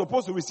was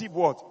supposed to receive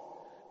what?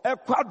 A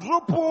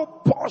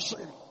quadruple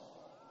portion.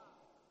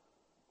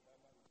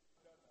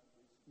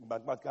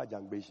 Mathematical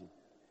calculation.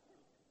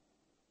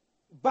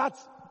 But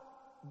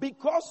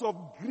because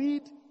of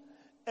greed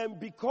and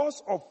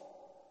because of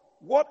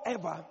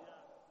whatever,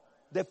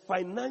 the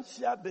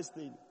financial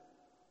destiny,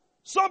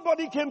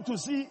 somebody came to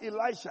see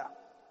Elisha,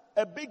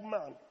 a big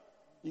man.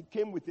 He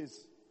came with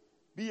his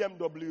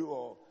BMW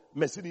or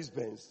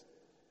Mercedes-Benz.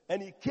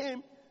 And he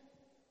came,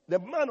 the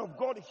man of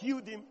God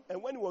healed him.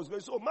 And when he was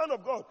going, so man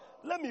of God,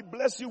 let me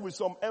bless you with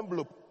some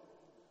envelope.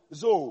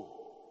 So,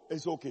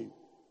 it's okay.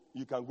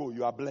 You can go.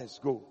 You are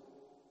blessed. Go.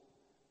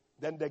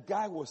 Then the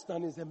guy was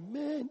standing and said,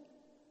 man,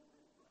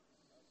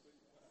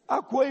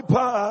 akwai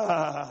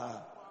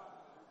pa.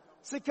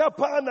 Sika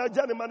pa na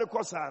jani mane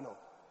kosano.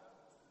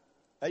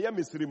 Aya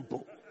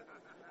misrimpo.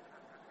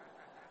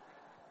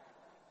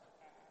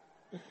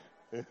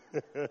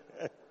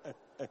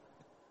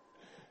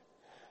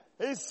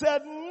 He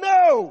said,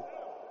 no,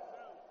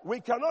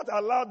 we cannot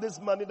allow this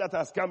money that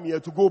has come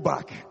here to go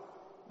back.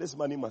 This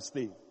money must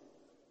stay.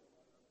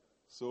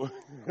 So,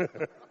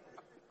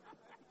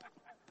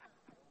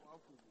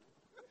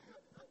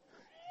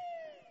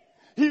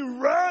 he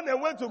ran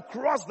and went to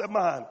cross the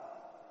man.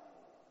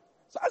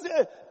 So I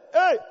said,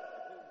 hey,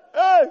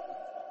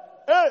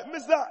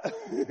 mister.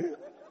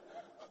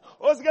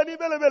 Osgani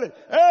bele.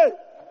 Hey.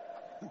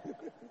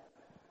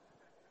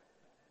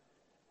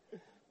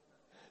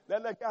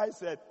 Then the guy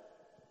said,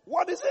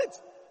 What is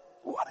it?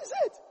 What is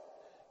it?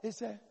 He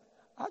said,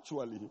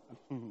 actually,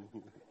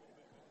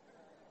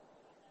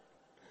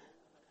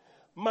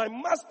 my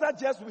master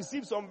just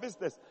received some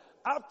visitors.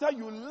 After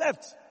you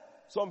left,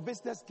 some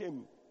visitors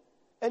came.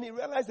 And he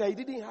realized that he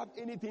didn't have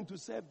anything to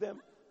serve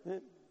them.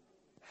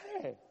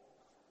 Hey.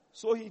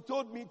 So he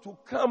told me to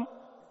come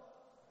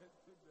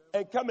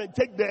and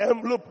take the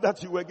envelope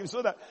that you were given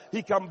so that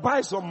he can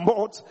buy some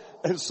malt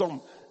and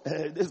some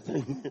this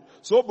thing.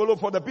 So below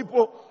for the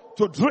people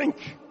to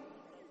drink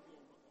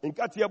in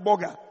Katia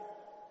Boga.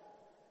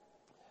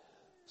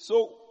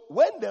 So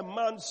when the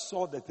man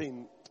saw the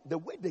thing, the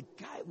way the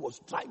guy was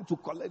trying to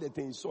collect the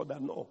thing, he saw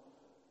that no,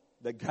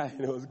 the guy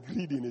was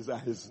greed in his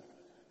eyes.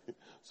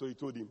 So he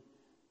told him,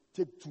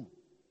 take 2,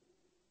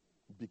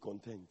 be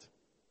content.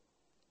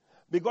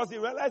 Because he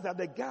realized that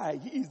the guy,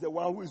 he is the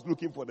one who is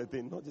looking for the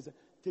thing. Not just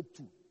take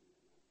 2,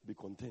 be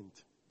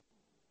content.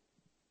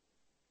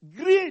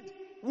 Greed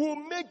will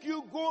make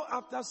you go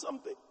after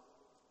something.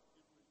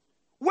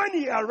 When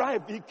he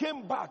arrived, he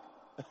came back.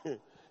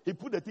 He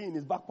put the thing in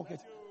his back pocket.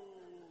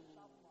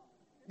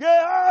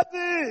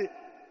 Gehazi!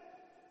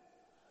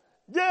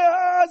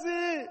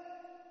 Gehazi!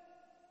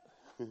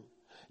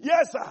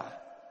 Yes, sir.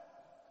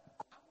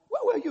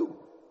 Where were you?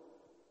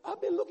 I've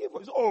been looking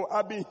for you. Oh,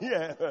 I've been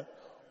here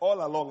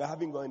all along. I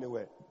haven't gone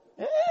anywhere.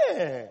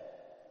 Hey.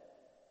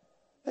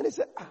 And he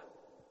said,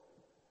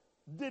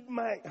 did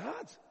my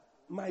heart,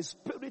 my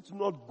spirit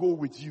not go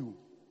with you?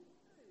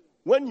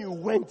 When you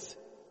went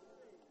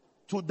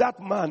to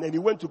that man and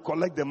you went to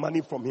collect the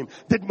money from him,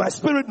 did my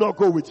spirit not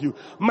go with you?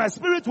 My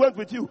spirit went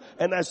with you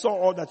and I saw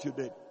all that you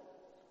did.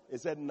 He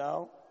said,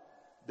 now,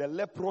 the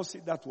leprosy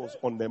that was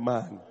on the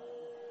man,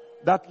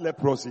 that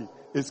leprosy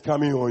is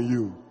coming on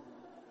you.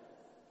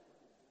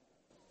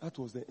 That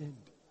was the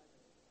end.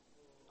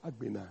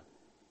 Agbena.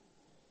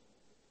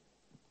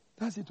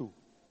 That's it all.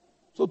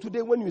 So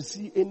today when you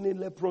see any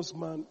leprous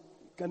man,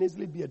 can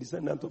easily be a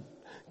descendant of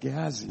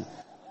Gehazi.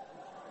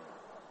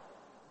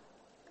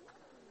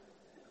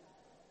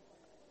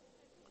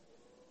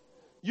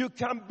 You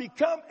can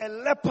become a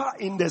leper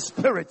in the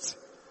spirit.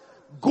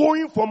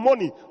 Going for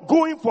money,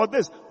 going for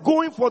this,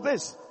 going for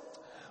this.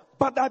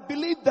 But I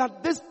believe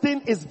that this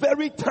thing is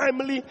very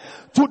timely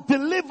to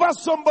deliver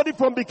somebody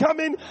from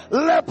becoming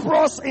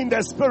leprous in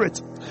the spirit.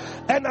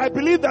 And I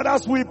believe that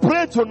as we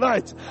pray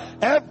tonight,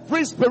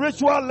 every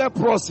spiritual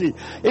leprosy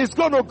is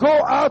going to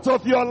go out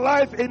of your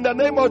life in the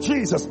name of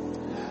Jesus.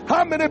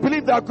 How many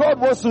believe that God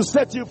wants to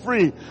set you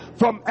free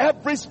from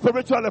every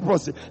spiritual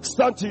leprosy?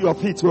 Stand to your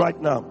feet right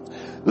now.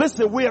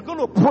 Listen, we are going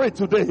to pray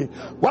today.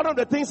 One of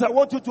the things I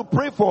want you to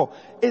pray for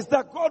is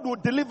that God will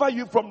deliver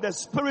you from the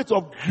spirit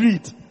of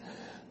greed.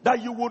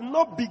 That you will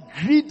not be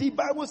greedy.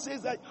 Bible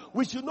says that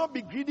we should not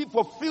be greedy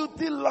for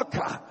filthy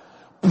lucre.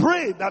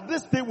 Pray that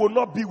this thing will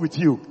not be with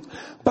you.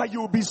 But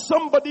you will be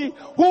somebody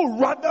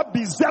who rather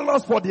be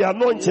zealous for the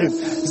anointing,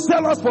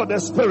 zealous for the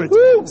spirit,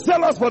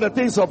 zealous for the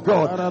things of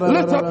God.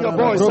 Lift up your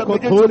voice and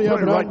begin to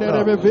pray right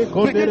now.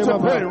 Begin to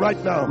pray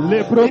right now. In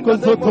the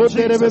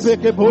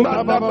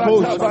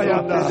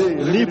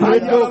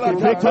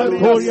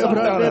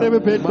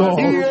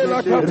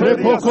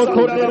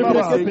name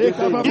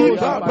of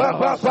Jesus.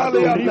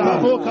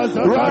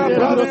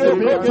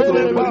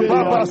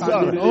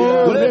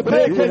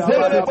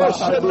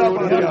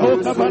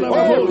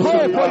 Oh,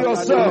 pray for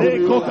yourself.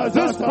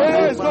 This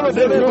prayer is going to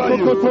deliver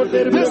you.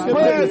 This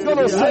prayer is going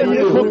to save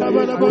you.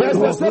 There's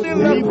a certain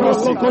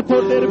leprosy that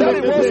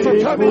wants to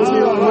come into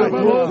your life,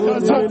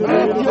 to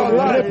end your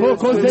life,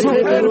 to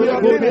end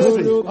your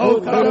ministry.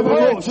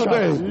 Pray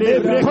today.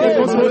 Pray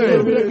today.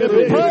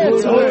 Pray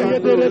today.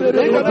 In the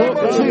name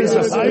of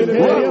Jesus.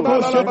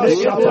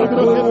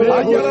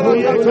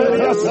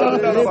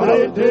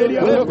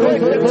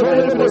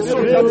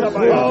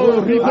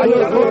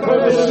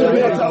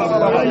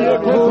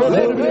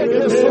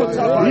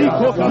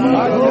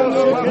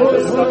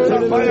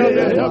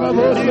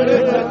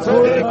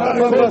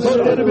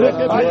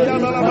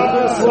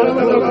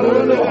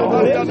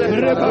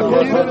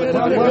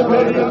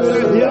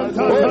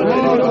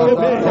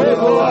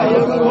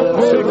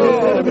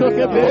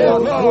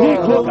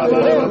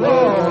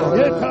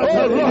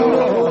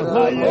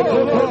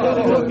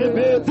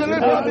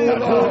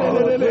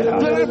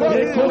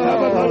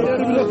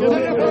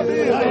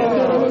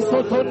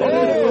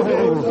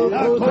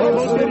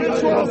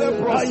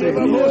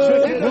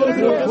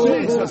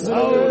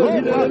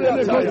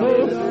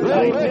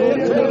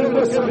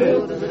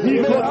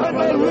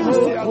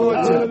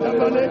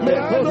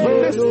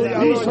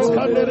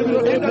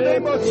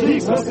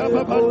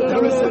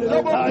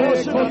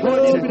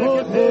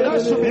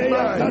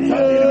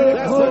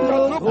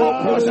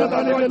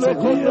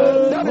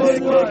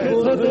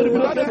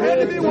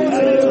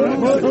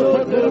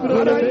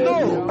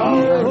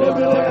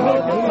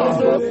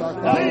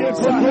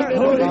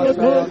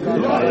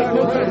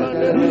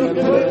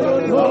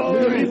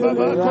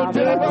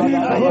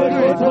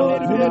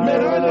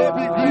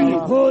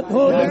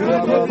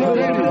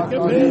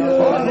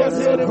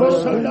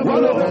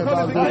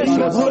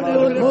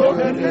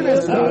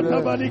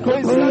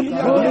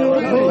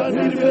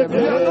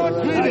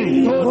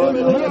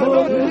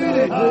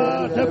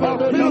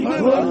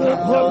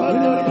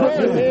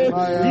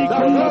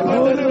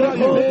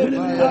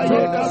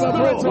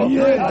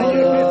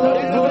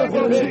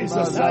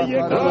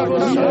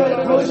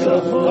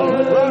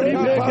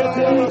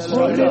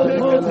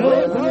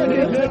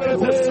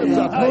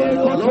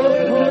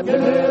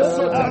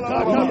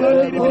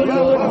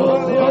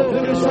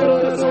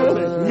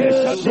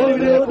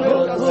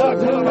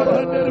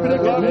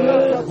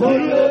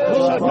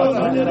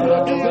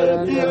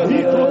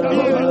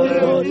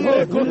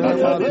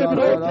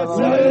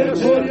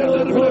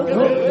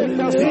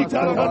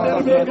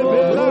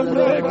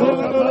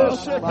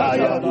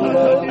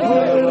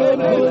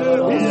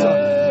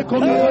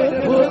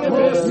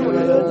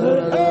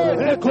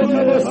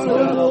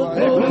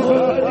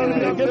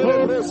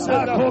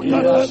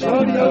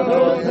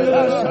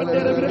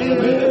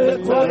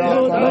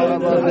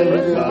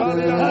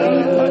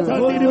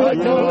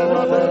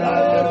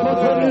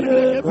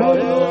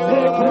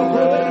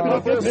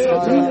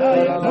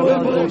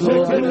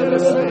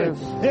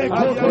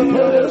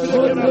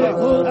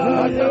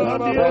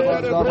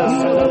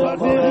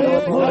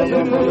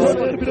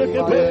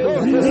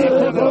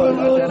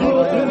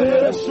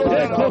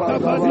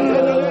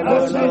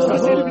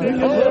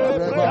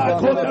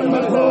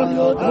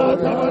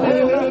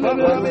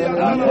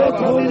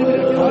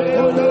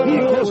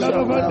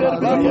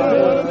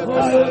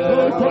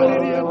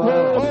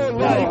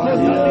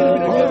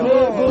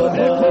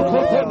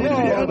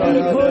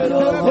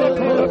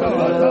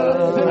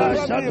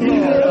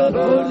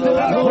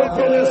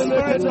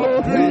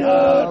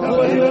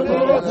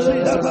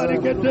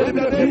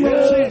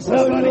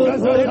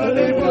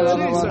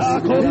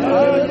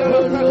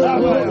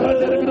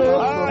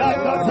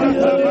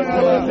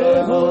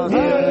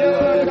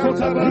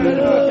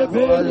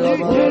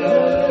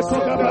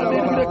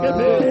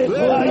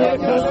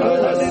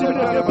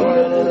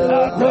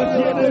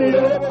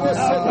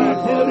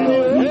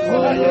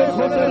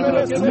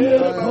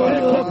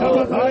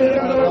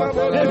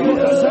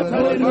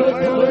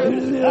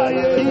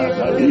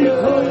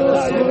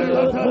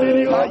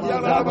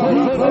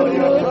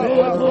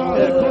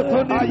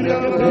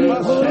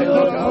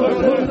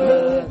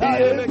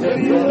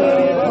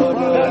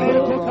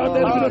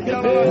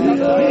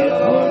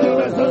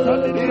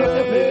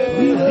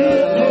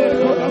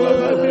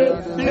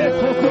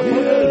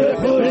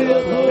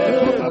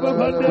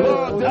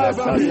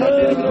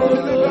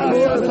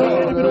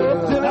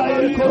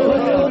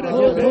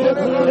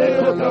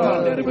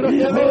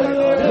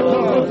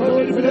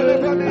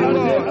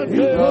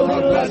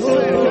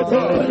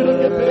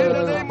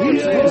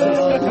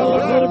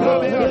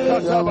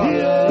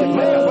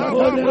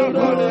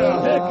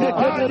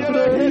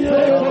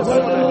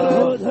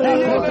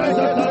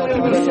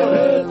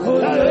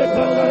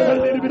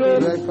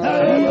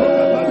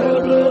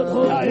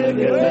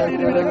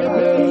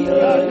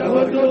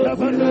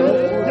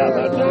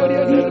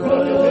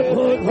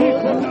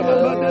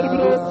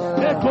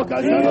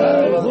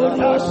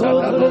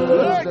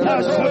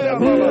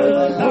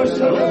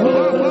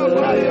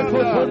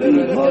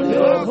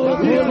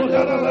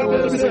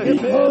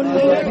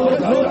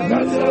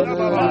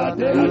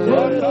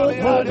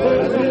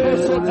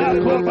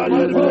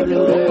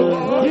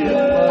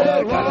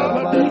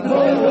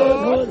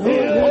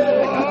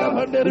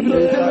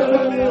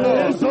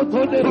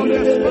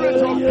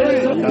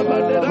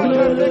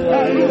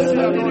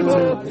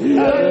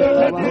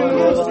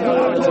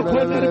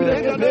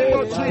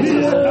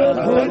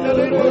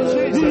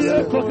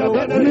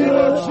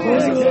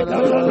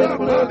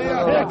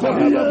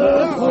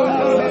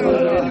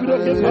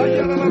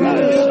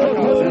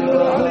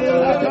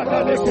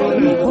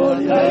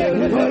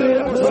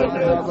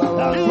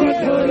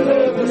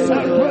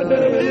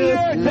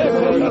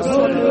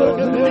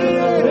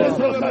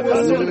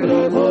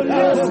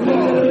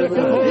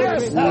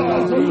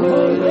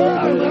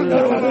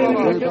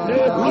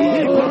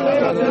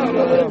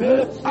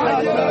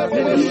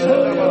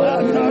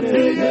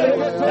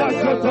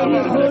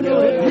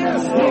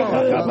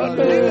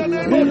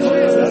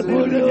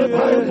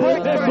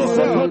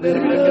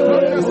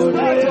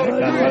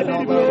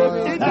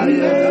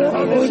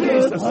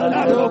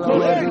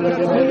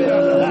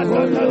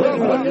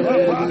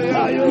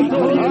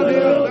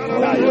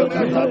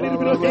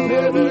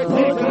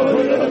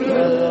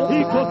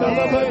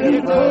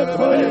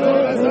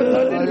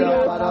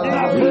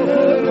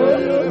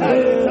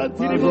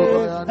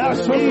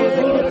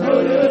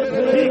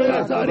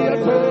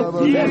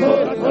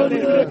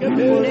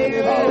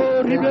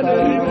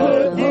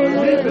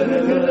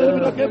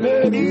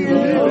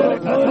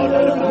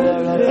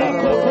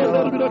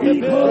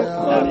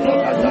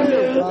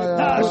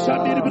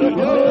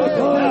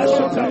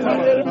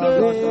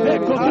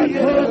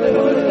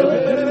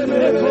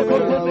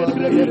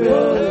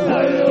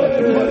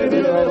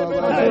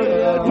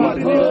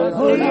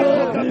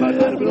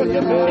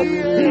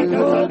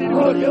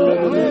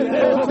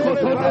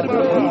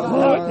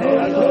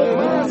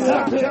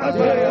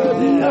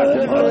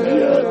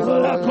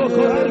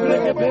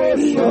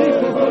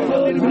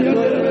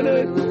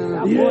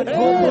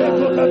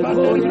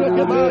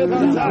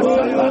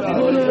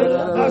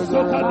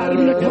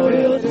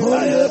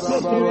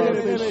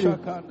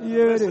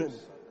 Listen,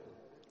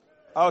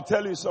 I'll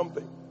tell you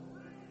something.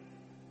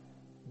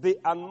 The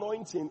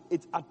anointing,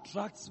 it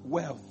attracts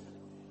wealth.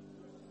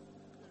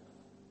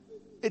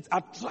 It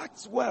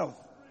attracts wealth.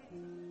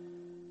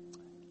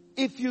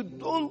 If you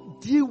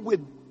don't deal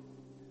with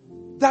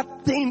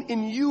that thing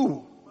in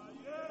you,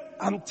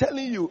 I'm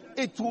telling you,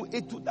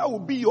 that will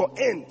be your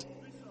end.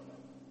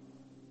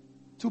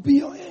 To be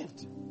your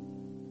end.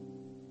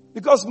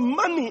 Because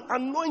money,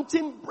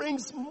 anointing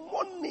brings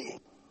money.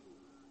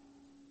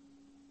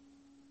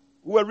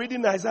 We were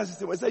reading Isaiah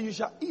 61. It said, you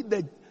shall eat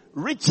the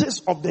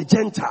riches of the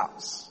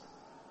Gentiles.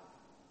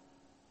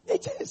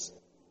 It is.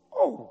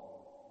 Oh,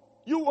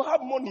 you will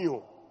have money.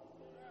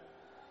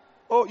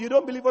 Oh, you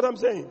don't believe what I'm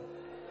saying?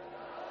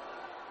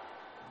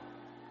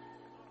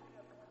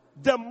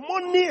 The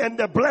money and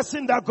the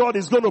blessing that God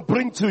is going to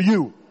bring to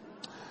you,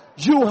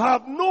 you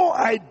have no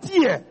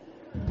idea.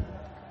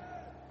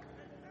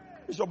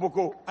 Bishop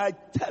Boko, I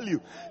tell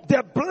you,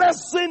 the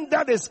blessing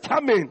that is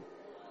coming.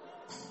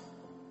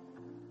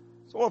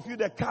 Some of you,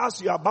 the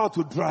cars you are about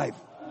to drive,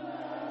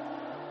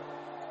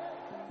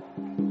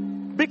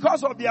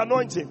 because of the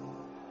anointing.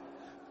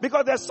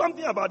 Because there's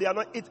something about the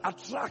anointing. It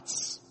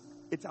attracts.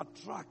 It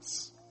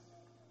attracts.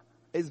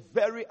 It's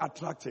very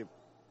attractive.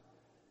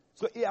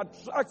 So it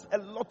attracts a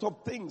lot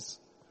of things.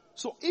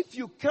 So if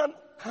you can't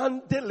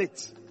handle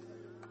it,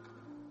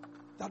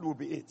 that will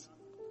be it.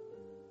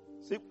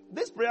 See,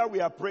 this prayer we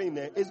are praying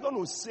there is going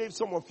to save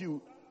some of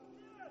you.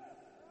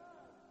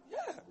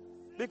 Yeah.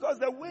 Because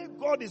the way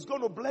God is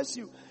going to bless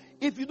you,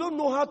 if you don't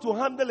know how to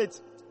handle it,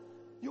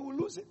 you will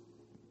lose it.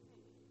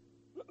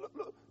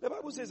 Look. The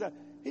Bible says that.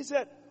 He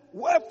said,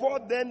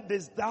 wherefore then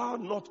didst thou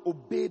not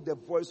obey the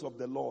voice of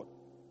the Lord,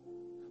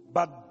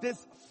 but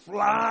didst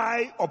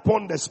fly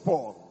upon the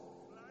spoil?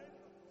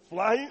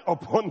 Flying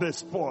upon the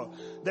spoil.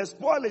 The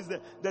spoil is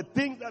the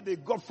thing that they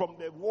got from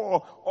the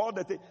war, all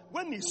the thing.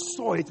 When he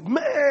saw it,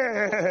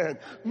 man,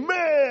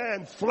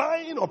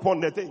 flying upon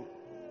the thing.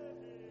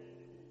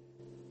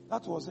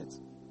 That was it.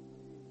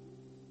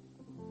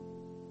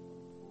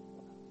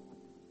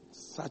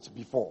 Such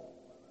before.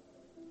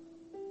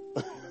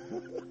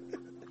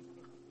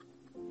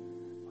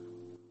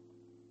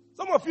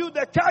 Some of you,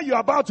 the car you're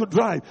about to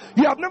drive,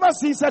 you have never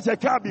seen such a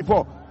car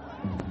before.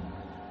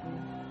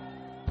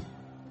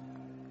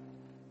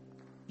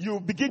 You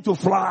begin to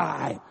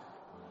fly.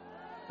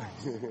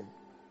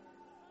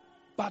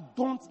 But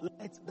don't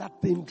let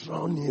that thing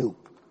drown you.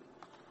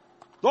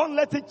 Don't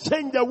let it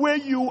change the way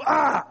you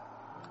are.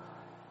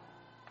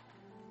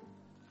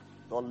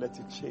 Don't let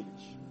it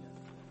change.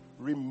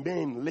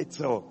 Remain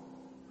little.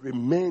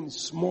 Remain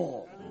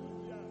small.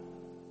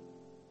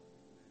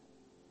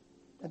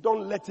 And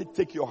don't let it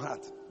take your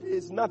heart.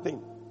 It's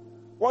nothing.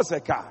 What's a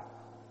car?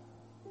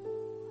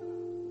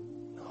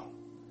 No.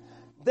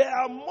 There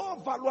are more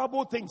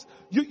valuable things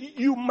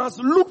you must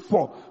look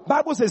for.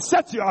 Bible says,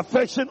 set your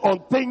affection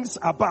on things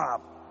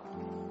above.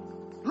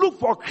 Look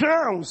for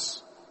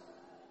crowns.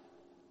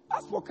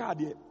 Ask for car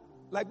there.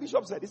 Like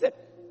Bishop said, he said,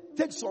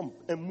 take some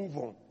and move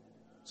on.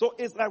 So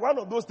it's like one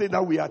of those things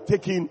that we are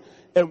taking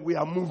and we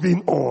are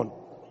moving on.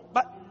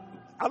 But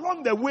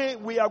along the way,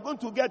 we are going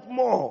to get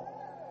more.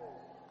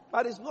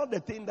 But it's not the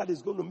thing that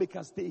is going to make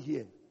us stay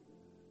here.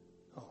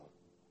 No.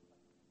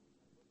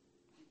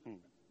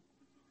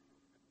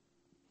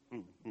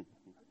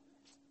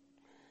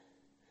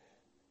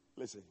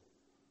 Listen,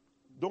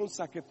 don't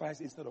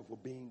sacrifice instead of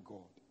obeying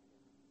God.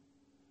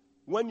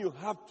 When you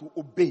have to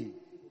obey,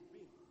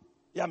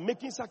 you are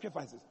making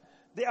sacrifices.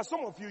 There are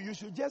some of you, you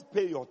should just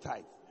pay your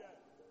tithe.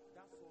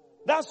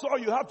 That's all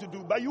you have to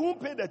do, but you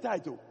won't pay the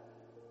tithe.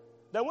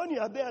 Then when you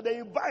are there, then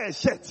you buy a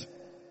shirt.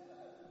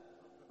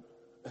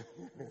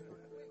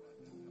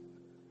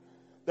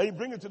 Then you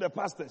bring it to the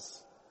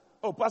pastors.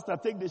 Oh, pastor,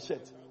 take this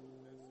shirt.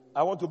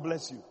 I want to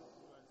bless you.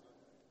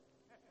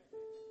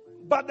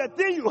 But the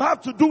thing you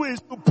have to do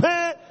is to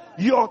pay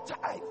your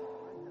tithe.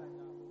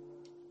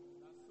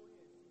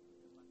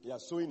 You are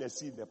sowing a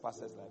seed in the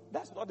pastor's life.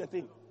 That's not the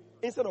thing.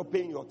 Instead of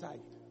paying your tithe.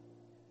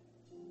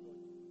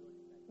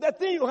 The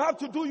thing you have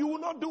to do, you will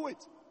not do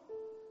it.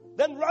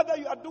 Then rather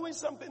you are doing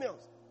something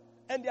else.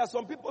 And there are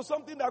some people,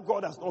 something that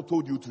God has not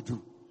told you to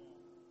do.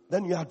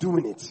 Then you are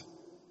doing it.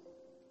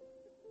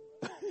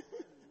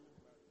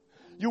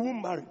 You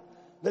won't marry.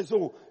 Then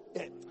so,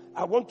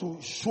 I want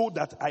to show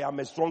that I am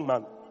a strong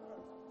man.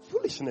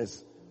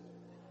 Foolishness.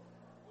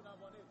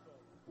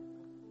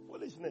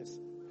 Foolishness.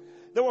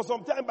 There was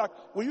some time back,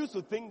 we used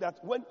to think that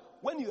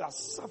when you are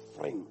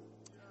suffering,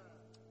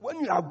 when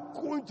you are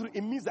going through,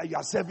 it means that you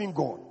are serving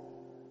God.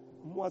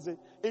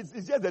 It's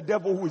just the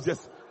devil who is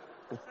just...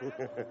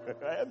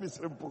 I am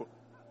simple.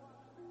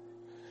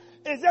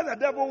 It's just the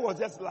devil who was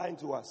just lying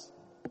to us.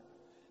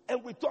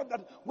 And we thought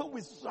that when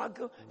we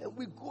struggle and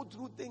we go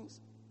through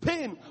things,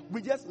 pain,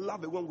 we just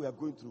love it when we are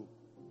going through.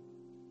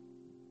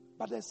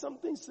 But there's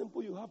something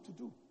simple you have to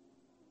do.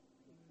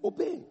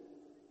 Obey.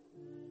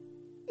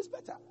 It's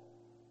better.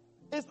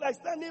 It's like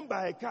standing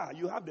by a car.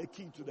 You have the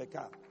key to the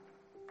car.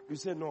 You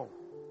say, no,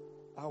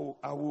 I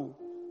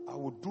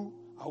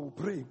will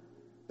pray.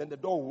 Then the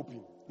door will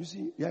open. You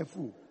see, you're a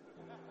fool.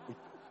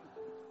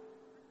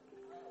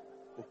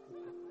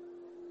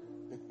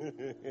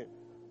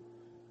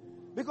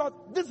 Because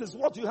this is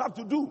what you have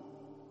to do.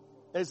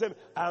 And say,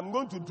 I'm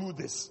going to do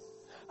this.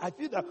 I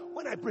feel that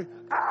when I pray,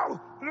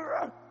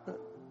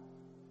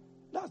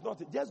 that's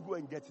not it. Just go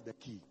and get the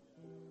key.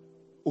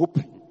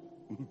 Open.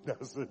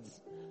 That's it.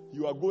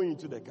 You are going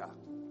into the car.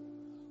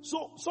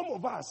 So some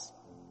of us,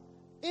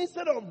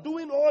 instead of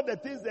doing all the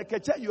things the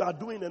keche you are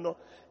doing and all,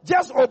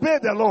 just obey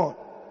the Lord.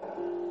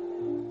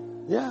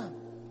 Yeah.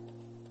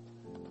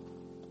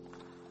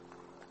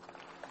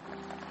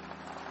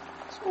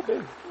 Just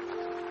obey.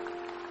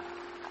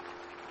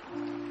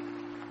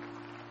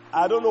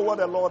 I don't know what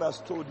the Lord has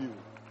told you,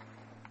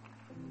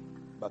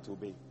 but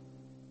obey.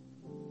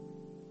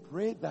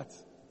 Pray that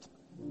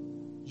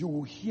you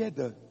will hear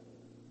the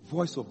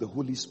voice of the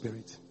Holy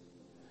Spirit.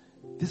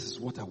 This is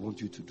what I want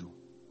you to do.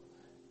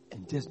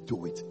 And just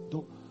do it.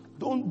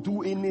 Don't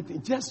do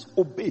anything. Just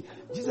obey.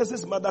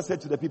 Jesus' mother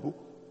said to the people,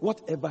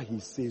 whatever he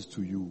says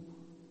to you,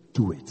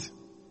 do it.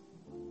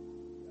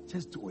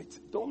 Just do it.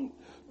 Don't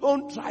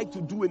try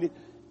to do anything.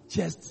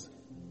 Just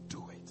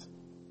do it.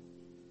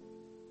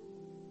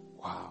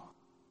 Wow.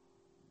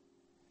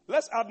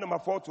 Let's add number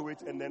 4 to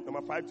it and then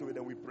number 5 to it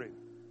and we pray.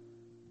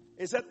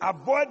 It said,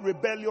 avoid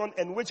rebellion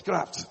and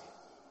witchcraft.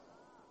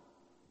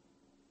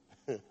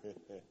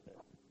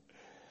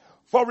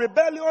 For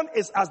rebellion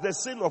is as the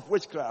sin of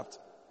witchcraft,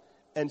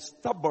 and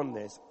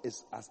stubbornness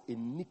is as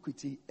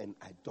iniquity and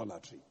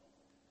idolatry.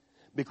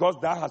 Because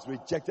thou hast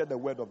rejected the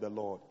word of the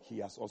Lord, he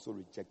has also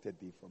rejected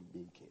thee from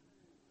being king.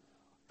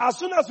 As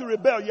soon as you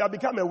rebel, you have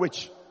become a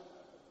witch.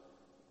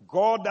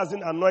 God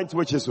doesn't anoint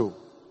witches. So.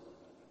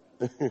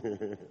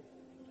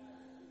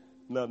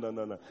 No.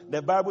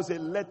 The Bible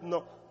says,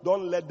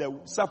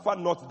 suffer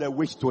not the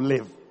witch to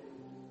live.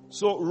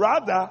 So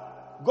rather,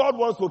 God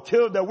wants to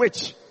kill the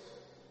witch.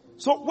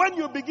 So when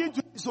you begin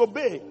to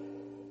disobey,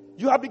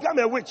 you have become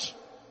a witch.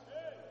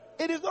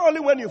 It is not only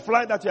when you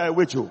fly that you are a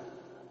witch.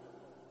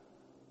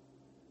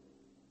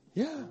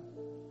 Yeah.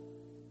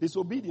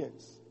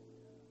 Disobedience.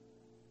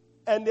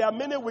 And there are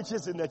many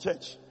witches in the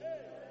church.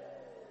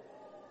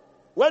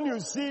 When you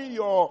see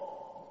your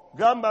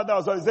grandmother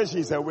or something, say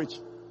she's a witch.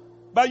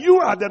 But you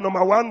are the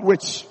number one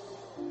witch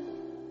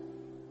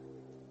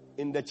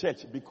in the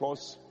church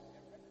because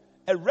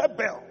a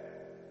rebel.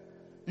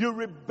 You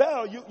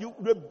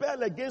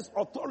rebel against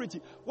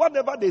authority.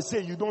 Whatever they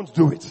say, you don't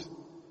do it.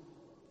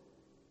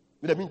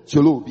 I mean,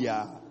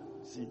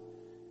 see,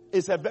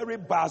 it's a very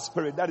bad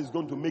spirit that is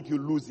going to make you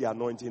lose the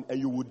anointing and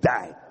you will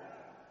die.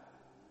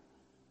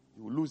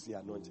 You will lose the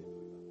anointing.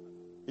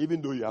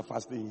 Even though you are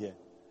fasting here.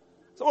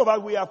 Some of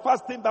us, we are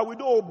fasting, but we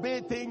don't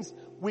obey things.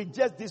 We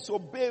just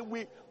disobey.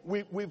 We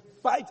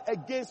fight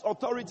against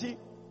authority.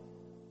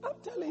 I'm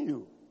telling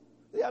you,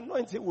 the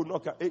anointing will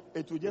not come.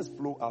 It will just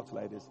flow out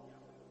like this.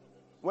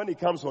 When it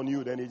comes on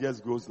you, then it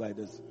just goes like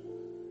this.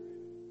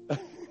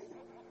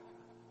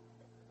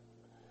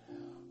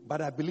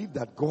 But I believe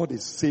that God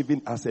is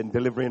saving us and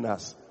delivering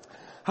us.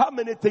 How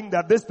many think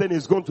that this thing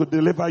is going to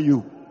deliver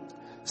you?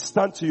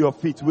 Stand to your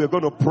feet. We're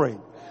going to pray.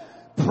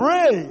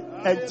 Pray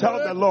and tell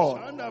the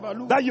Lord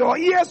that your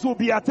ears will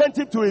be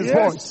attentive to his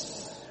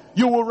voice.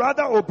 You will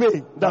rather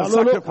obey than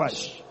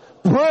sacrifice.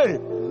 Pray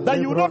that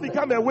you will not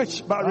become a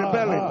witch by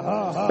rebelling,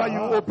 that you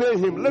obey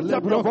him. Lift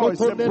up your voice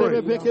and pray.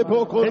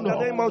 In the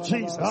name of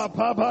Jesus. In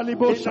the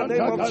name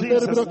of Jesus.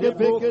 In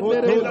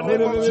the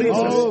name of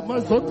Jesus.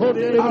 Avoid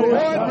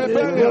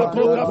rebellion.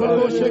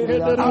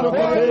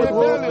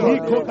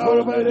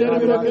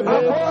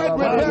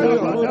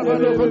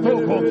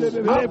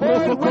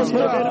 Avoid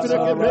witchcraft.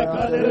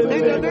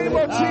 In the name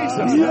of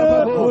Jesus.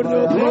 Lord,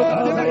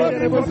 deliver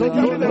me from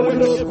becoming a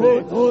witch.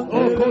 From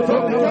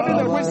becoming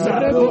a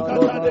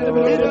wizard. In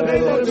the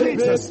name of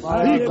Jesus.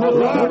 Spiritual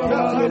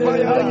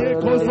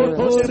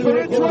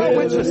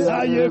witches.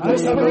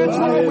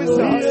 Spiritual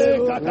wizards.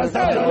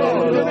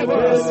 Deliver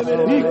us.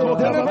 Deliver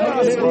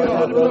us,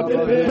 Lord.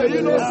 May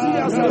you not see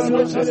us as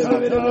witches.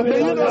 May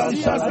you not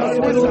see us as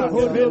wizards.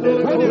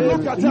 When you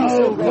look at us,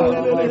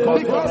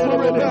 because we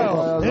rebel,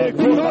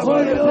 because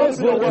we oppose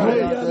your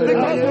word,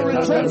 because we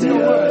reject your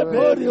word.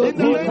 In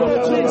the name of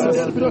Jesus.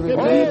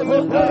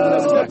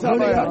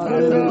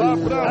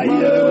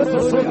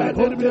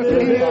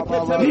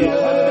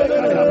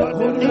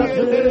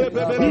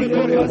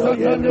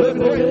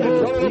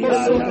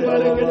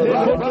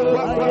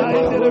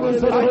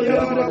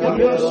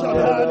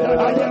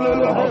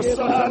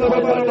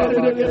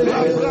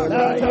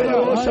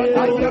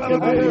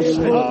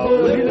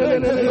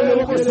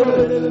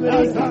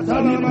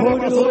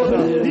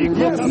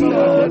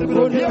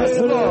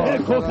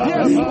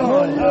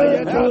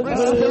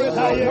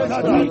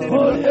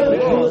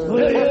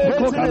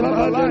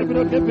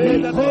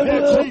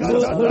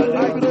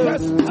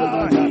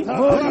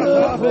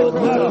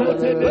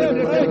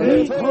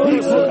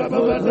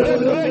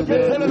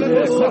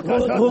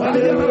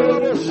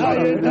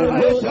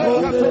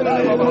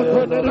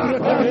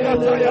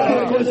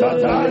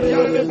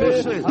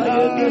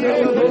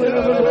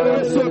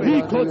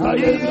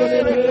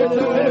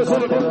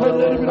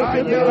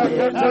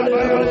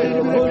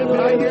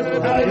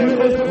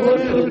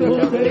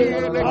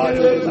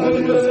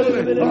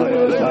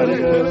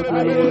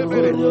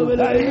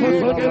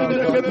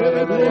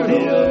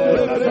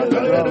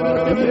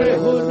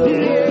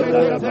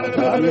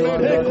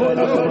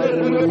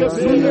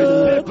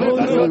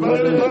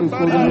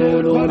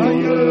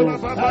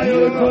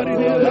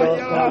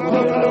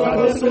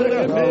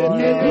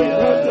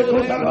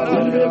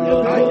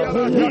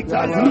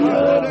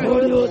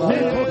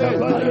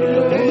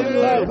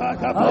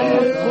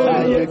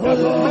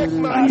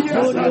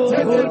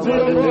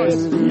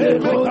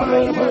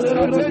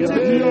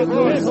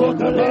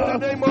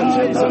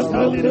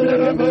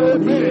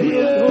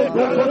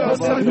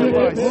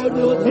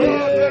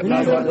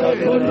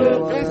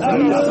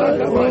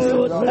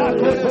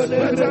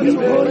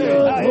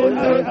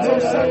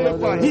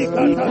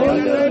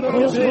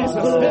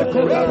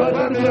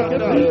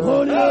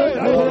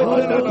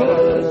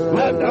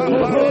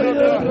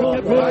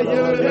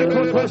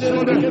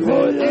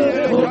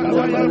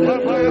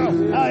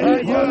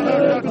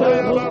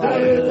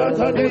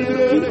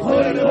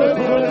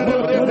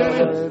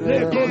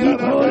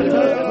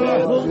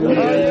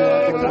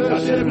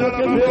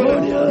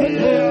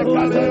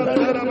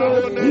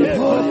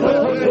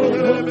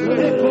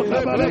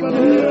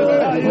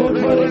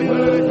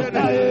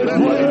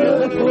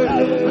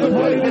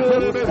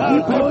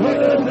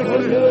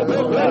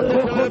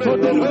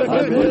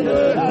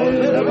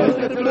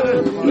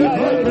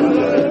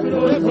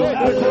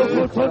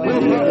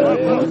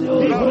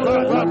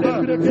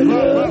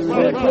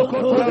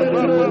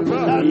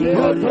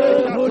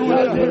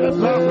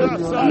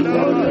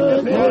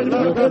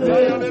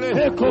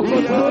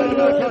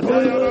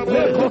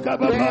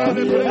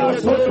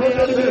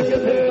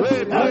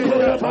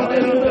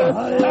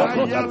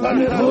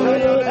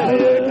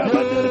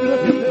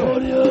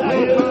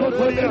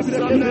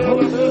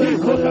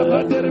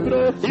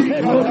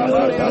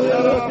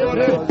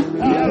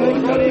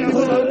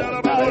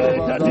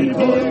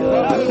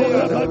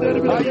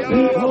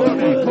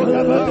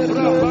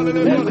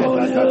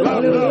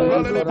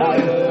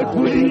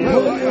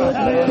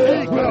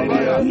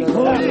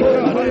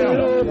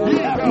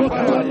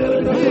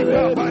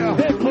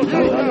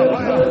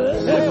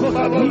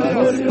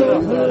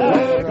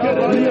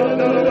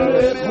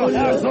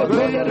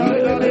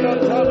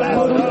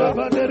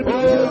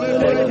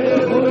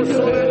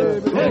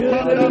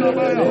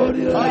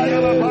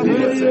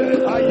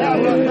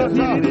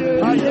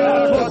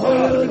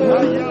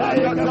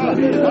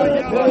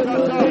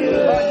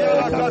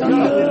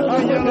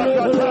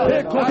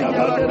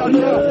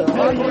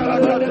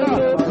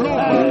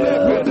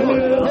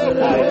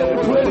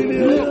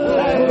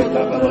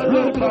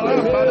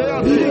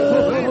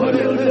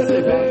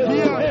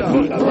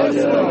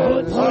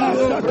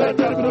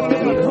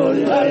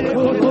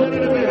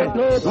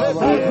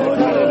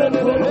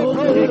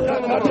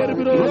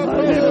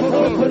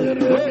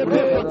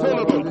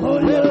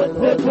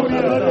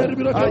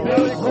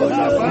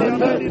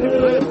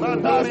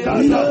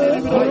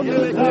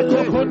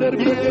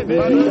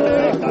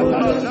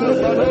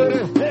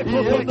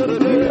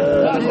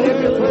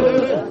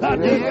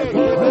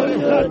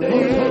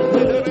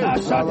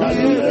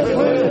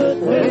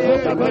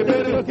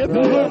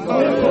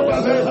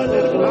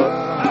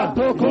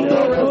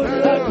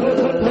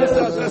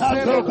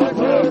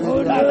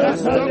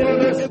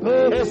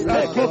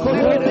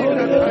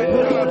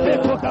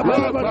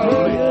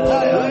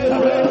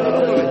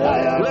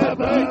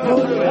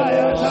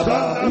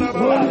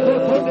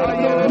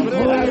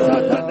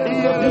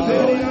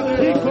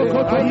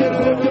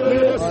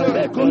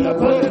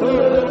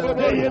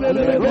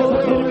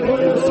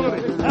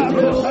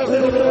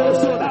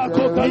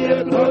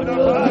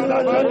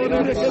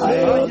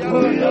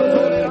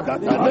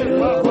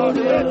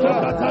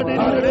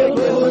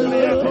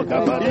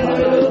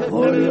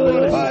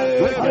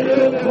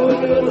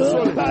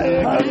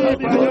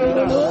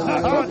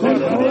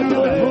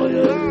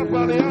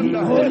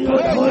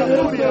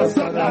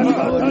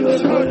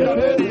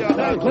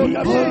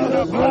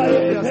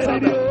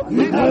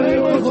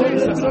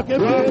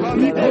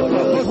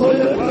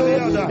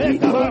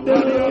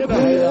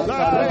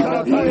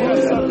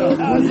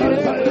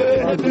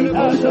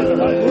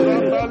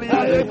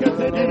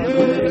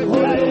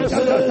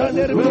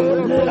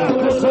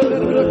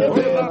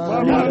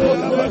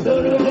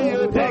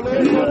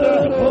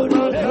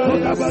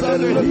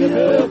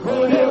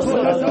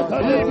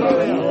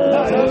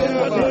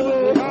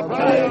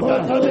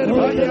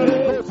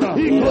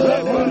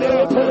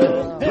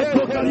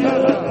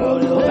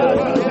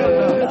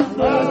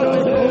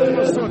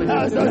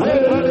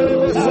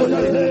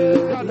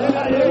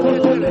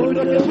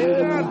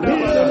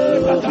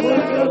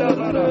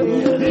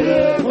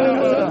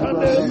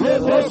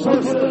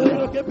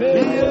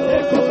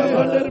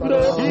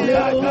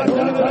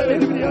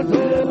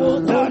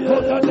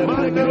 Eko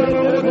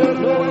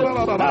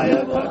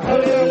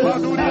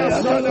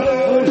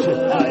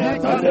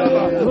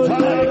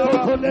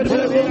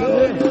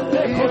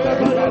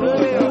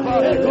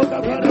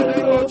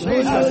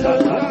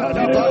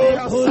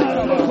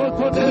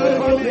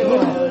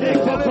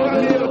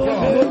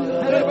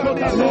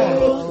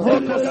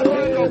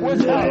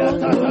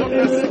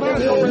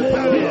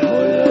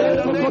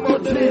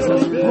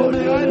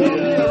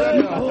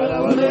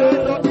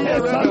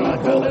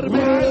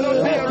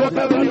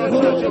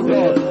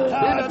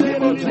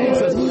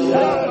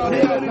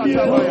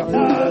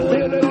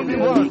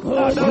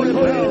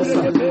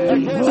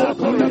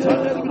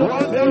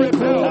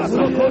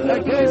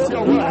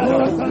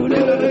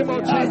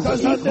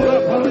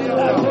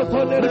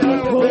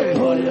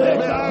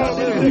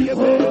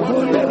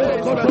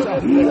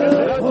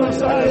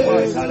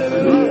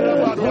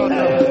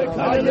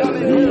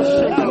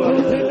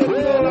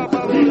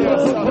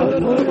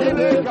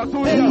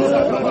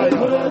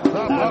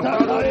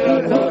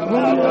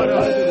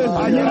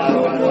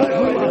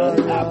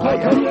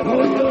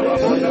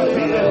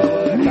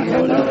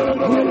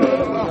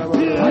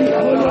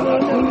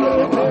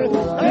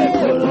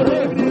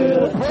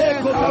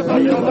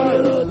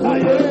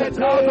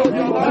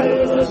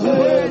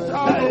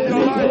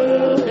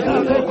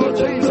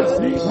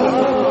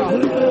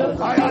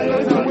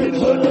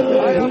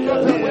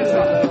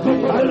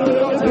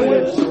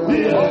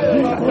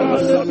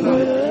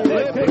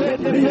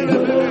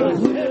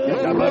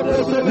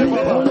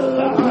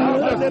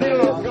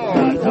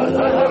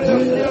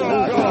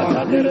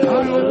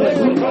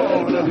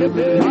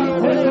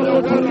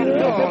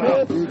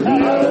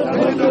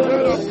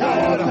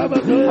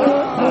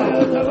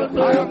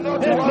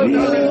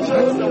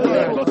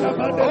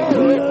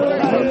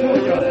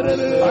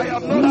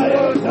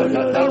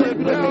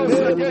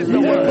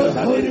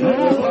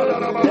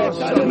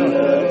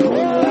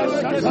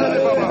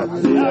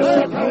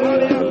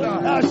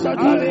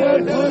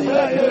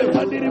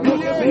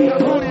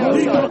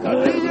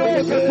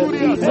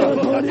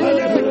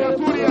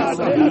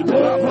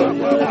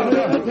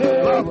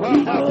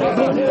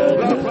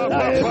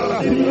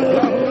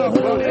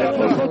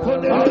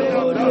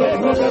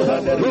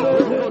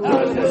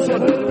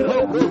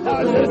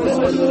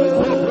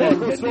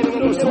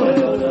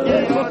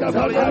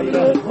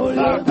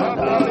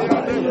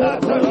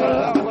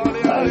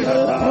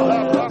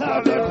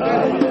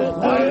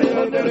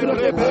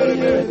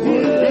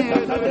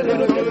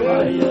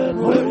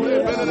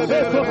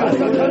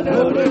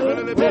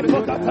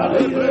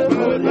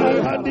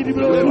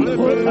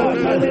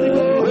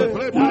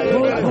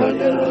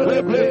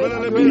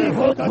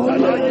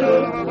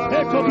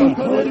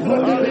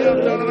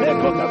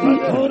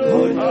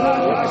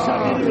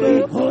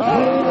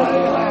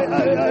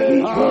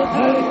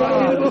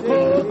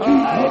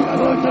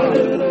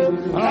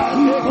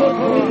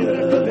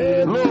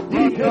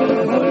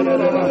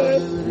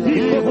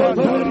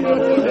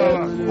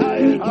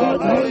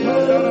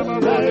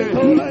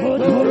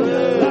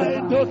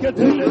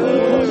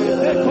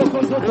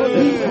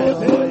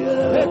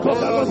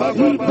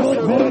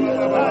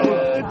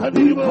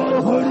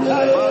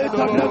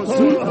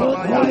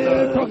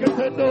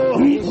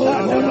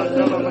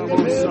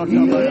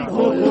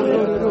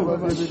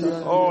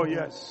Oh,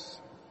 yes.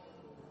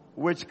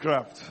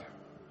 Witchcraft.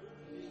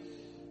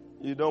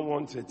 You don't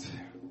want it.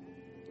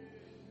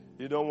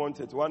 You don't want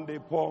it. One day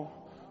Paul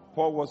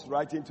was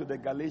writing to the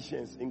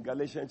Galatians in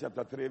Galatians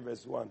chapter 3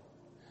 verse 1.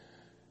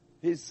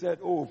 He said,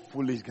 "Oh,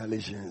 foolish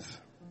Galatians."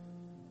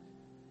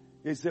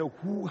 He said,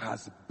 "Who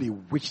has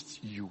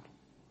bewitched you?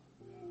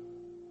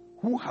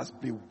 Who has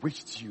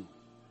bewitched you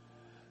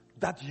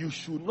that you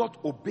should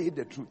not obey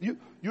the truth?"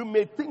 You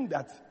may think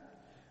that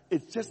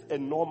it's just a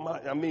normal,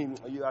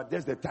 you are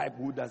just the type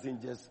who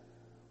doesn't just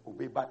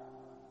obey, but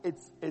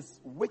it's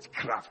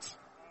witchcraft.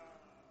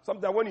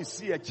 Sometimes when you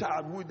see a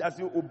child who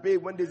doesn't obey,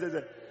 when they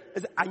say,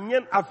 it's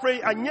anyen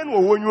afraid anyen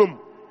wo.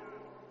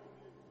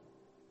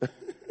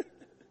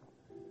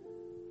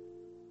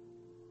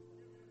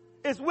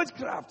 It's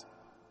witchcraft.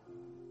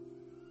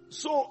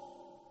 So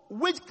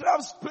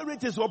witchcraft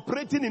spirit is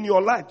operating in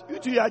your life. You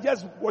two are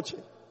just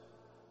watching.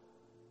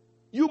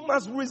 You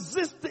must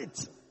resist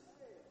it.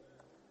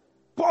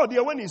 Paul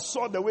there, when he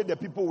saw the way the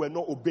people were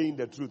not obeying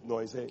the truth,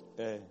 he said,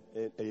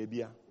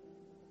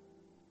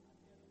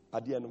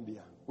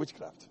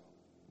 witchcraft.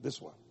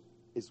 This one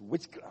is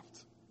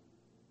witchcraft.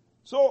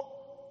 So,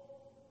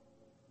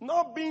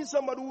 not being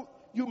somebody who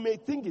you may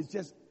think is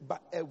just,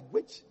 but a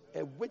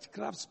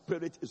witchcraft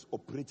spirit is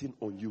operating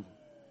on you.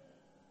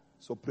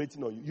 It's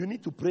operating on you. You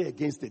need to pray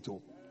against it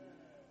all.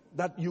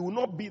 That you will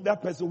not be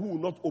that person who will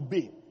not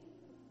obey.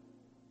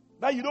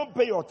 That you don't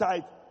pay your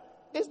tithe.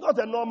 It's not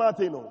a normal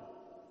thing, no.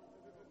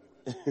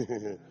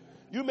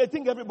 You may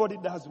think everybody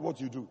does what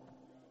you do.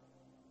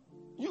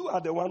 You are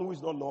the one who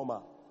is not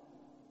normal.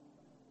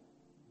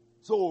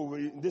 So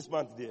this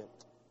month there,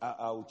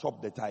 I'll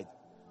chop the tithe.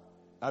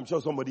 I'm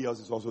sure somebody else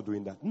is also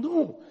doing that.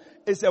 No.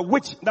 It's a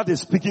witch that is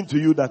speaking to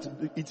you that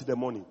eats the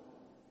money.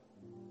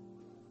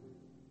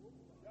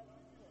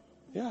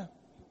 Yeah.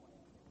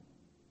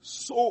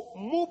 So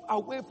move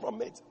away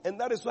from it. And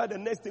that is why the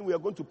next thing we are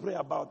going to pray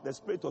about, the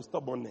spirit of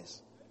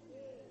stubbornness.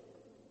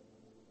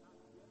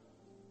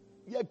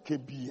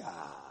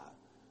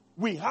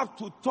 We have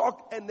to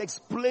talk and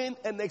explain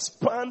and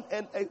expand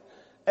and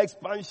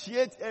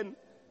expatiate and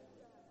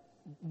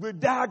with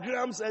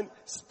diagrams, and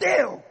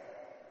still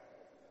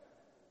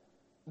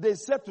they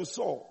said to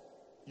Saul,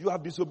 you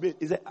have disobeyed.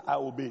 He said, I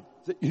obeyed.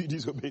 He said, you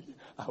disobeyed.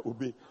 I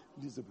obeyed.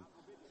 Disobeyed.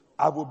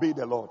 I've obeyed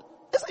the Lord.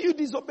 He said, you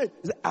disobeyed.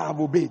 He said, I have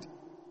obeyed.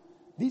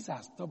 These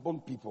are stubborn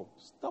people.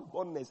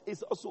 Stubbornness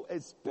is also a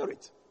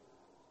spirit.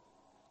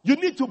 You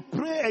need to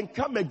pray and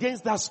come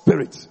against that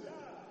spirit.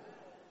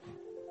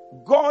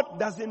 God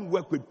doesn't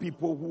work with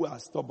people who are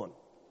stubborn.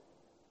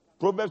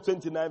 Proverbs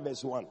 29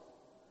 verse 1.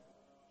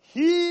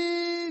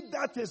 He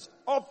that is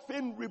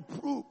often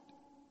reproved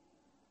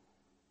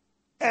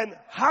and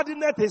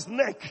hardeneth his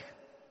neck.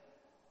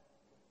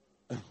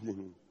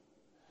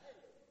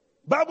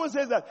 Bible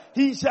says that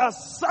he shall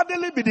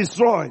suddenly be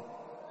destroyed.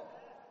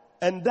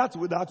 And that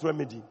without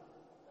remedy.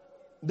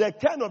 The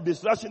kind of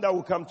destruction that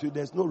will come to you,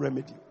 there's no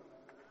remedy.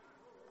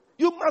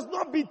 You must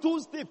not be too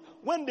stiff.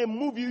 When they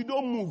move you, you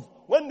don't move.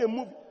 When they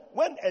move,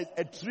 when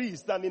a tree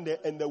is standing there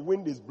and the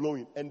wind is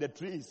blowing and the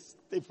tree is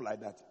stiff like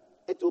that,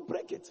 it will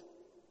break it.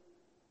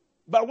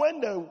 But when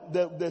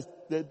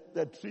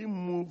the tree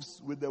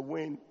moves with the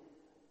wind,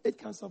 it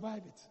can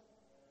survive it.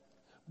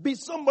 Be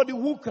somebody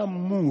who can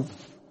move.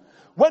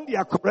 When they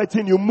are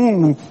correcting you,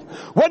 move.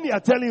 When they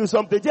are telling you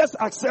something, just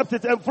accept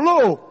it and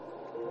flow.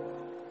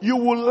 You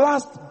will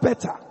last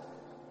better.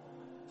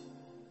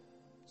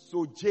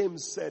 So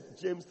James said,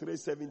 James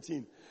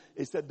 3:17,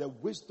 he said the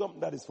wisdom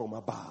that is from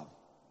above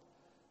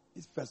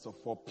is first of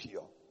all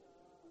pure.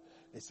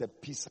 It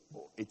said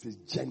peaceable. It is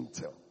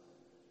gentle.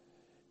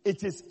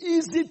 It is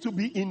easy to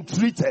be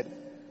entreated.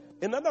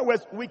 In other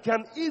words, we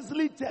can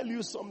easily tell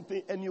you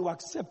something and you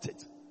accept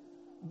it.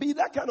 Be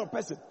that kind of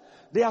person.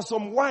 There are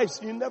some wives,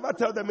 you never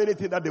tell them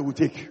anything that they will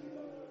take.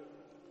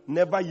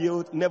 Never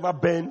yield, never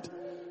bend,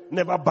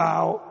 never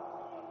bow,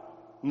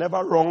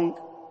 never wrong,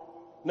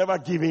 never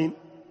give in,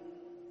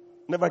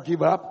 never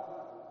give up.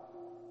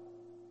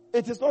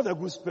 It is not a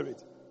good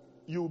spirit.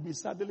 You will be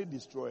suddenly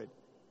destroyed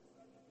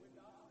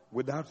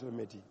without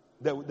remedy.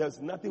 There's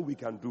nothing we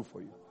can do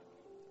for you.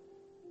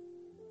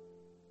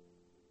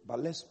 But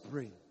let's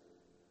pray.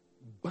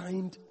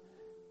 Bind,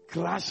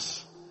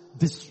 crush,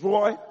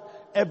 destroy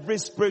every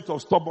spirit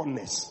of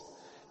stubbornness.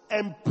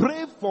 And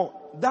pray for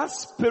that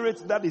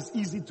spirit that is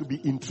easy to be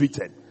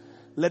entreated.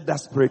 Let that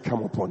spirit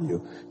come upon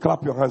you.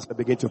 Clap your hands and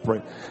begin to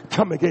pray.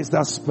 Come against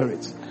that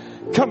spirit.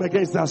 Come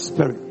against that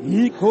spirit.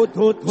 Tonight,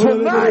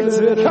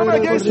 come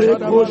against it. In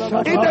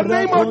the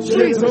name of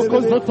Jesus.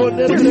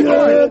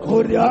 Destroy it.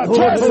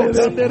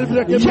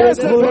 Chase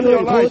it from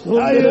your life. In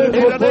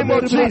the name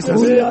of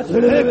Jesus. It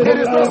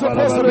is not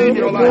supposed to be in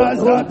your life.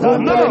 No.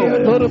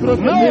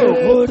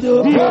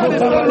 God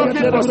is not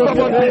looking for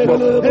stubborn people.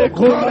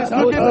 God is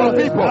looking for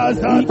people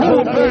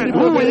who bend,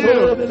 who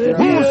yield,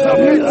 who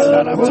submit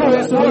to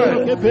His word.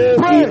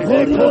 Pray.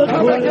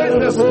 Come against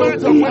the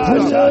spirit of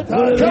witchcraft.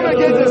 Come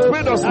against the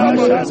spirit of stubbornness.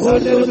 In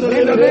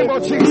the name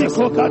of Jesus.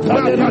 In the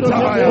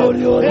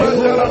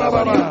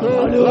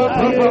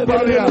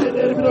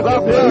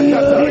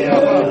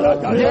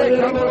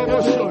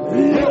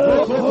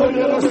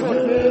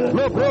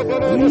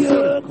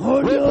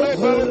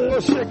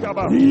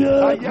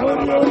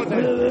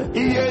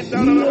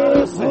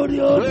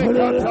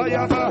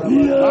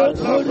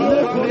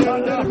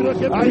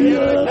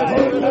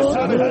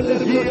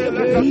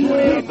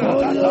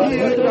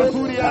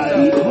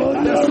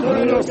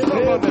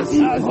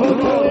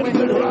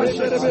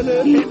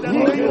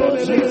name of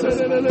Jesus,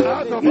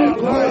 out of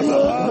our lives,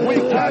 we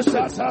cast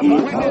it, we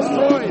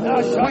destroy it,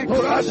 we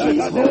crush it.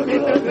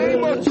 In the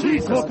name of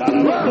Jesus, I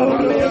don't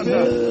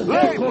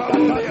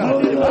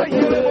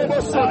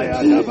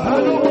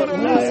want to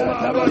lose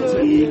my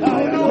anointing. I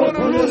don't want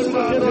to lose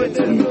my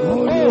anointing. Oh,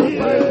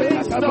 by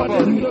being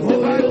stubborn,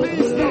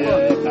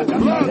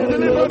 Lord,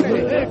 deliver me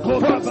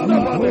from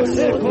stubbornness.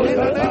 In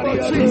the name of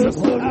Jesus,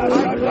 I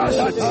crush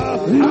it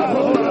out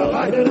of my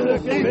life.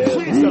 In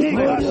Jesus' name,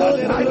 I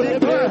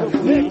declare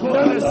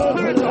that the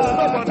spirit of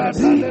stubbornness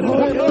will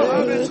not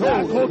have its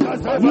hold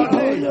over me.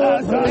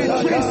 In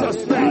Jesus'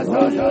 name,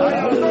 I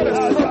am not a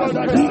stubborn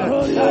Christian.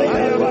 I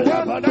am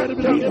one that can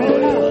be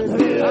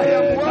moved. I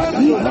am one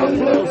that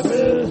flows.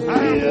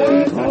 I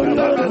am one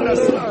that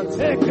understands.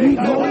 And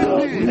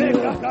with me,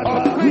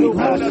 of quick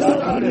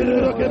understanding.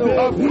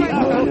 Of quick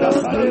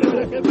understanding.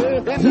 In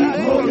the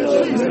name of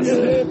Jesus,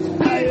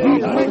 be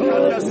of quick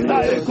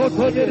understanding.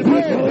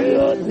 Pray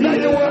that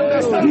you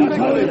understand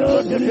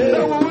quickly.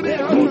 That we wouldn't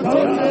have to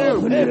talk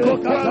to you for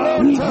a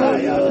long time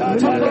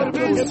to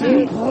convince you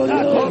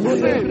of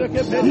sin, to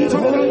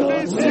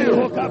convince you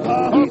of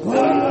family.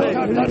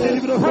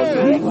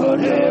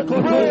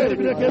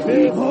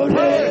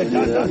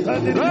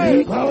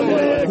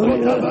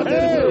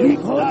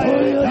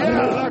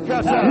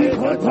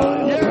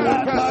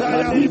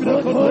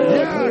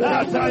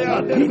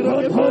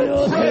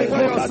 Pray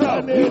for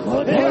yourself.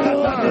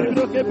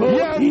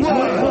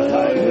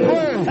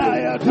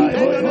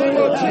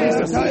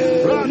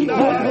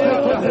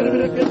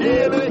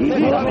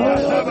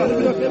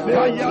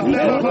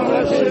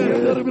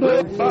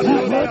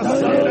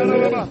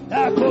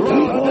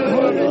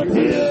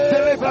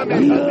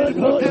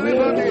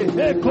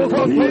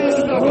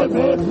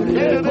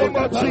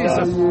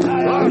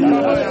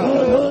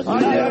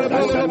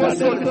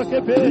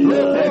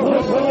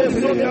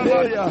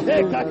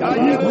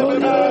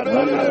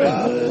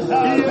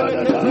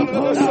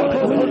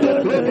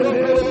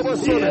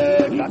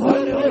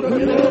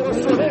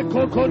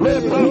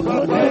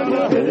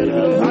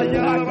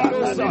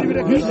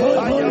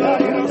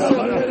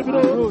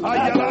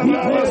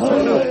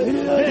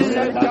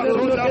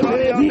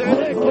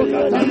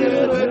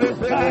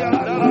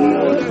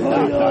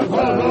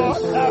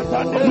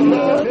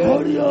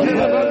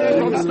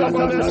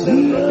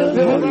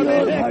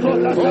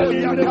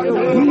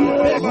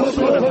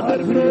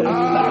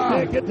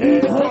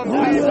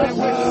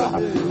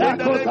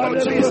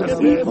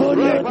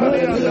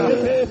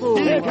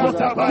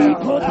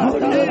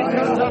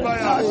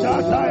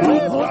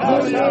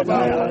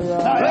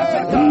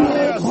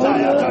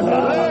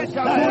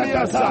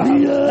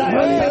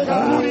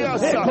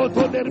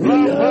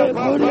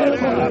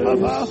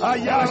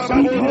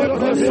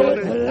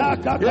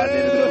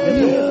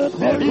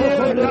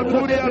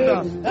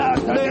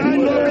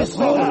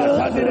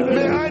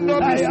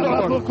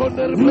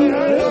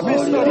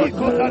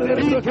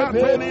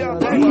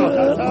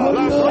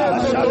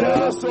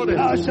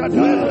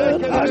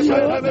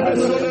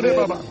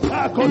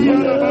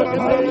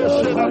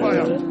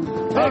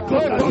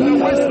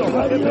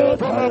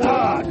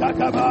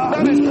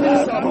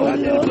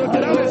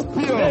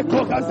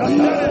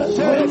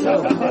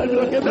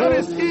 That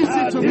is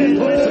easy to be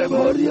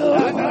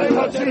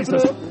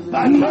Jesus.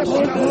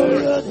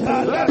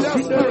 Let that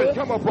spirit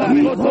come upon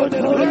me. Let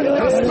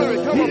that spirit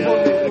come upon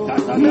me.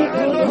 May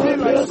I not be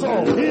like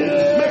Saul.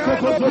 May I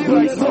not be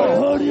like Saul.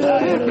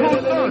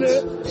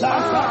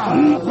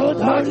 Who could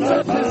not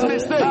accept his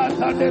mistake? May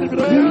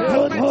I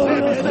not fix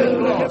his mistake,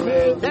 Lord.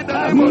 In the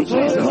name of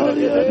Jesus,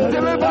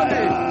 deliver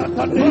me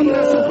from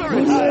the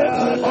spirit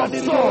of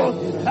Saul,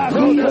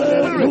 from the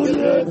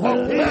spirit of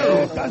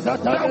Pharaoh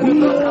that will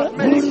not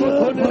admit, that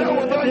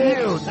will not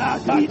yield,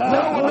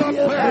 that will not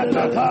bend.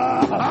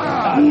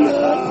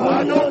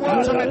 I don't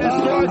want to be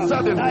destroyed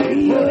suddenly.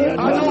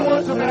 I don't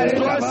want to be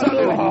destroyed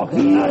suddenly.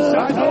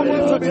 I don't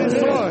want to be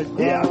destroyed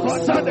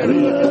suddenly.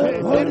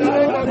 In the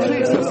name of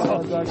Jesus,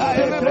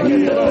 deliver me,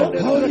 Lord,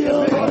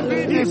 from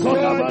being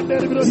destroyed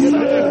suddenly.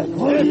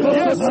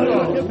 Yes,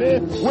 Lord,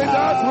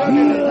 without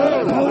running it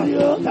down.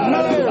 No,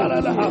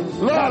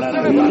 Lord,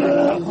 deliver me.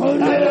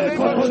 In the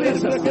name of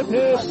Jesus.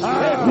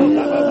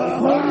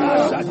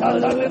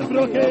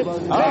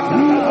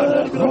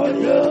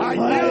 I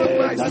yield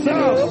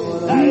myself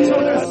to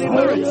the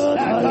Spirit.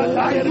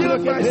 I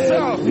yield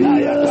myself to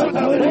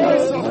the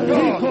voice of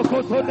God.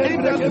 In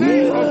the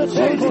name of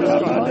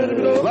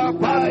Jesus.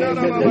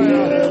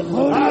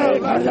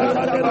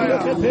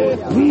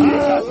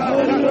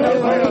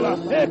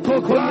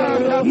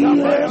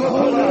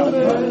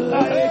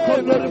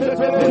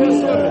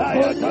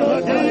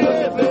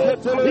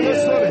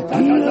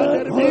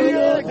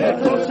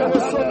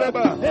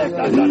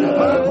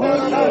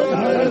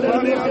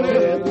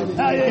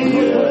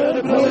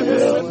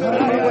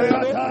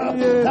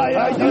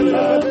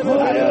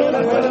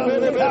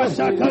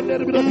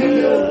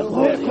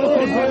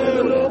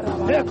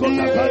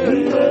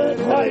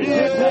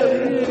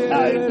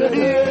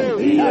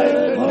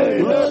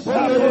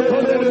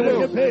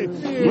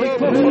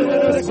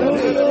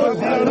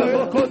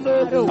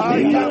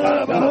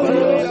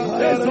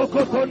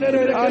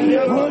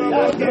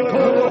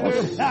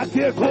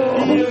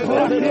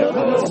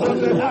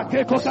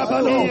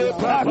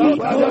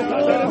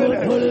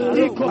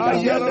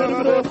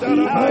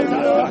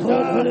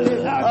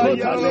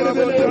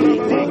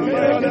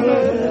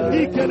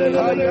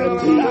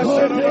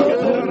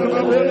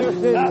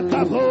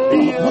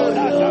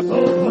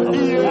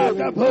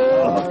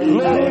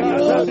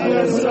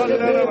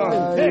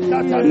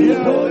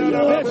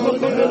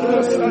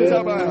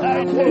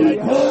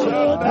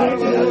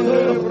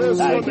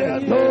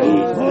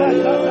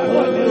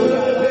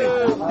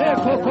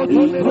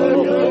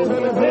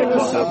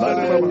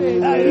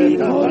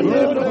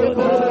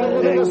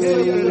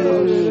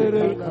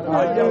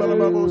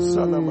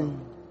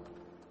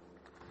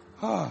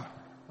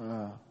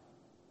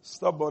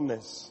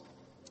 Stubbornness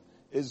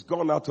is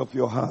gone out of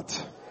your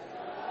heart.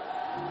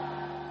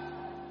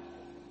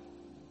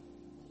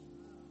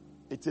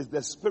 It is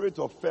the spirit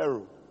of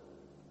Pharaoh.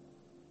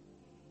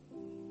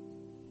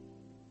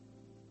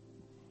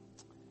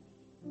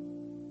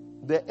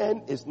 The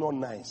end is not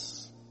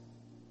nice.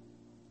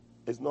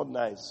 It's not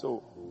nice.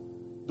 So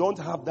don't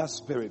have that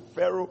spirit.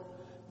 Pharaoh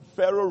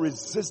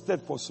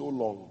resisted for so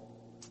long.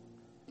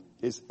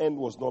 His end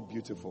was not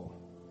beautiful.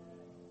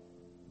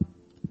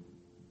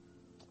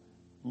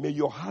 May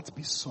your heart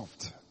be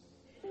soft.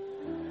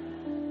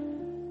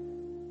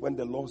 When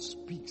the Lord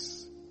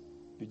speaks,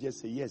 you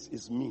just say, yes,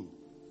 it's me.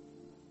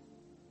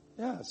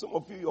 Yeah, some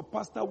of you, your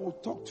pastor will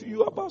talk to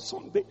you about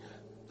something.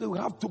 They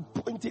will have to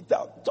point it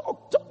out.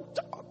 Talk.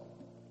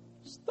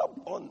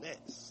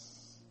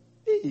 Stubbornness.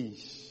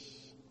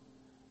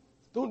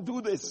 Don't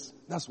do this.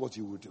 That's what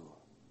you will do.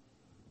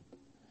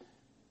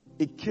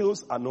 It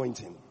kills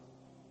anointing.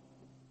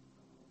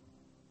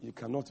 You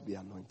cannot be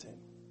anointed.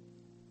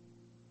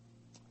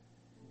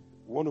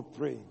 We want to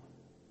pray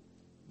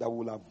that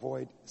we'll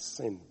avoid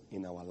sin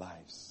in our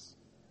lives.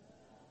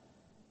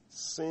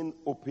 Sin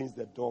opens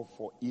the door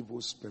for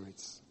evil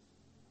spirits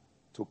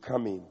to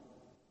come in.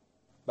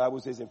 Bible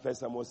says in 1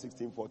 Samuel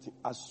 16:14,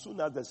 as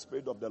soon as the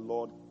Spirit of the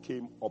Lord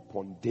came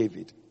upon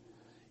David,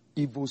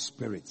 evil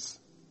spirits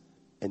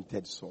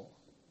entered Saul.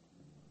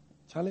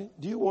 Charlie,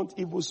 do you want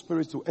evil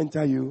spirits to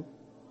enter you?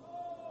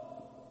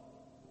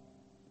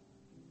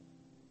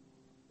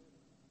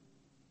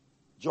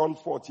 John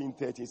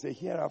 14:30 says,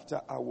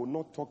 hereafter I will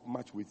not talk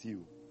much with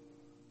you,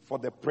 for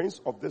the prince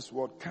of this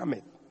world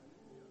cometh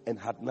and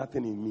had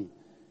nothing in me.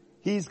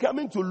 He is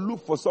coming to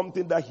look for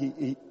something that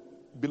he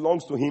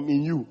belongs to him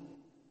in you.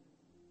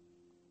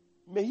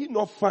 May he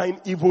not find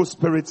evil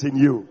spirits in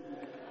you.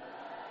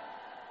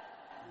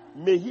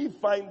 May he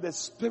find the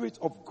Spirit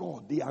of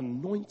God, the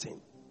anointing.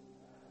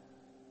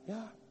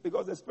 Yeah,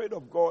 because the Spirit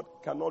of God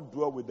cannot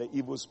dwell with the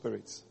evil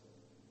spirits.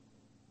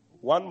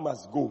 One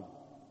must go.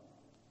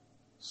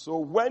 So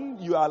when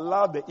you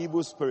allow the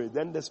evil spirit,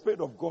 then the Spirit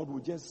of God will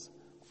just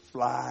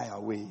fly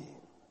away.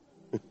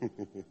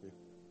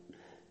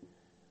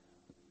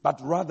 But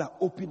rather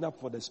open up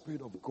for the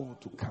Spirit of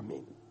God to come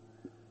in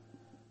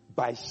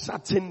by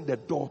shutting the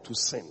door to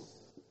sin.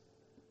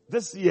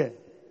 This year,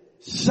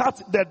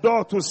 shut the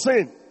door to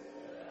sin.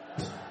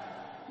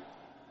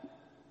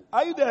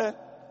 Are you there?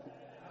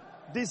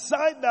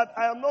 Decide that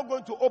I am not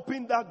going to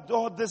open that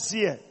door this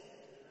year.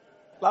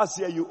 Last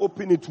year you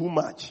opened it too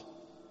much.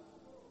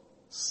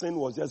 Sin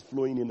was just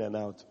flowing in and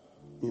out.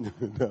 In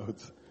and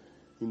out.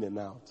 In and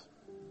out.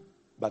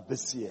 But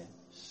this year,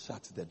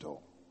 shut the door.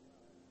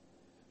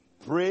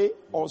 Pray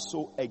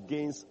also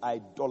against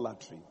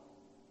idolatry.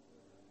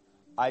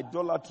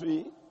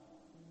 Idolatry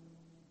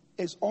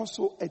is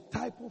also a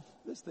type of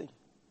this thing.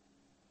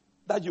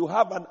 That you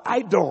have an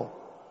idol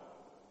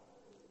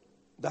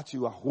that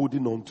you are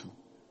holding on to.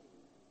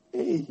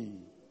 Hey.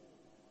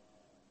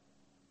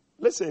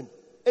 Listen,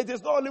 it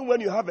is not only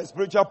when you have a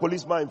spiritual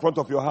policeman in front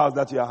of your house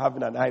that you are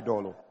having an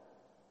idol.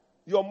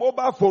 Your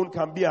mobile phone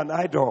can be an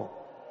idol.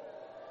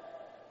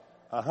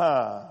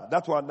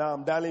 That's why now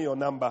I'm dialing your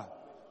number.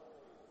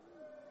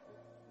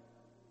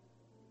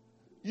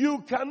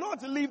 You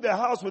cannot leave the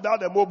house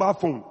without a mobile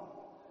phone.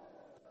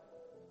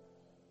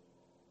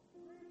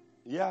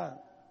 Yeah.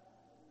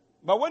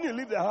 But when you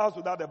leave the house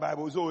without the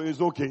Bible, so it's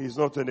okay. It's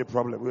not any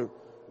problem.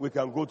 We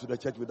can go to the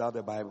church without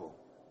the Bible.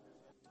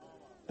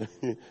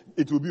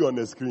 It will be on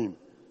the screen.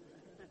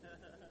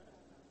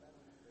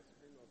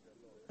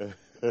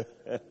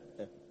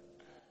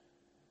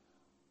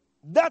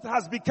 That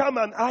has become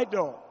an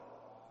idol.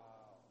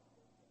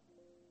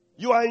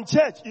 You are in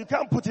church, you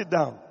can't put it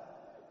down.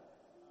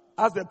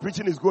 As the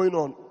preaching is going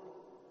on,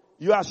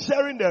 you are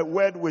sharing the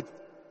word with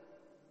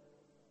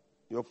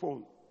your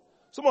phone.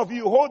 Some of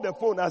you hold the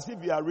phone as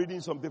if you are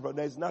reading something, but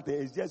there is nothing.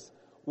 It's just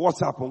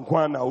WhatsApp on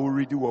Kwana who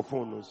read your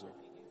phone also.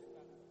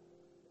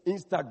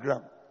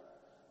 Instagram.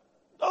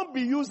 Don't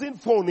be using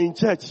phone in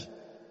church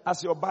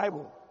as your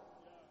Bible.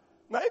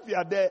 Now if you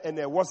are there and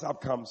a WhatsApp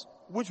comes,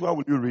 which one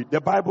will you read?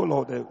 The Bible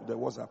or the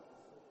WhatsApp?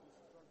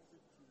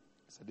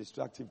 It's a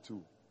distractive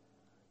tool.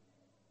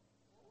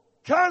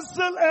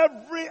 Cancel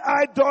every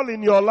idol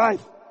in your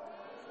life.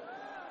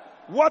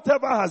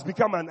 Whatever has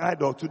become an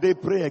idol, today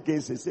pray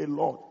against it. Say,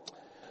 Lord,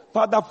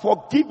 Father,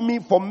 forgive me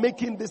for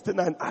making this thing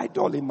an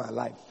idol in my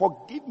life.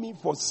 Forgive me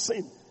for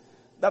sin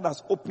that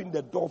has opened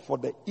the door for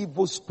the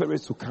evil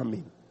spirits to come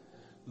in.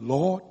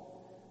 Lord,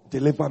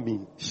 deliver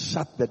me.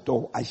 Shut the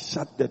door. I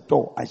shut the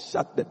door. I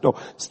shut the door.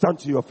 Stand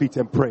to your feet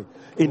and pray.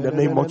 In the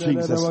name of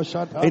Jesus.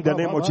 In the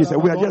name of Jesus.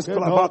 We are just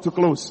about to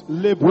close.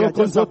 We are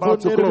just about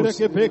to close.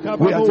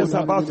 We are just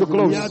about to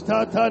close.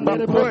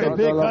 But pray.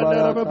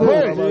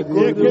 Pray.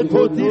 In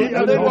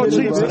the name of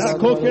Jesus.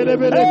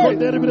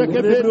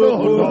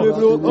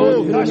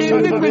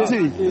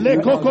 Iniquity.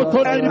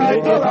 And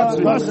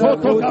idolatry.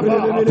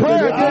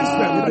 Pray against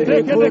them.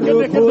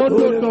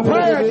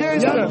 Pray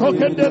against them.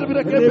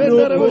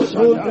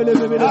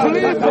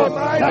 Flee from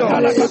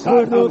idols.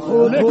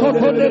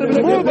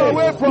 Move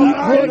away from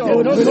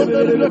idols. In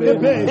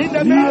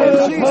the name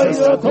of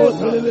Jesus.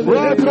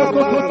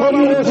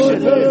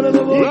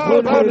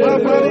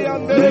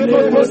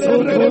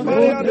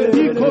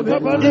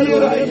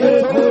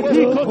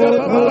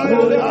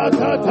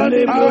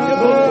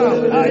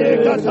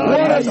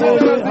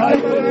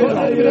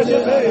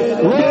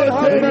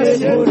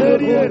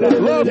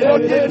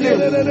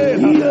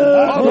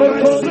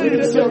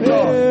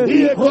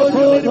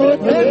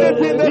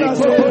 Anything that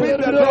has opened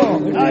the door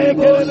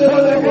for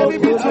the enemy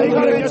to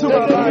come into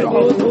our life,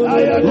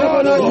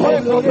 Lord, I pray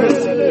for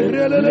mercy.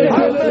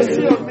 Have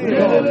mercy on me,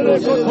 Lord.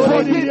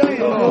 Forgive me,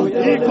 Lord.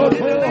 In the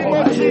name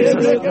of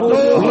Jesus.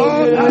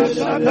 Lord, I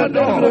shut the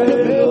door.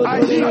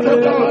 I shut the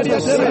door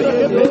to sin.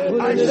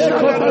 I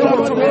shut the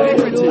door to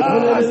iniquity.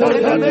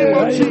 In the name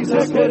of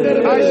Jesus.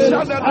 I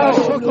shut the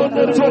door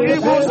to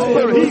evil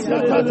spirits.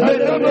 May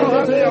they not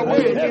have their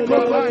way in my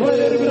life.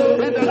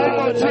 In the name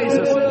of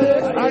Jesus.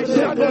 I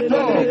shut the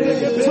door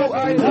to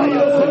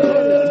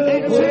idolatry.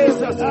 In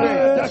Jesus'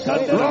 name.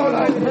 Lord,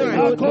 I pray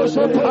that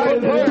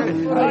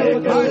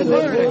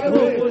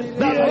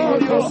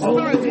Lord, your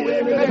spirit will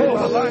invade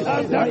my life.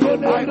 I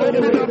open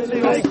up to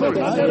your spirit.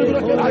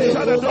 I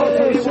shut the door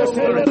to evil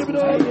spirits.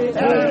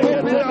 And I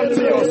open up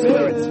to your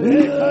spirit.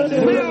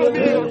 Fill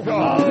me, O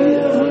God.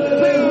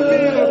 Fill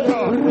me, O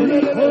God.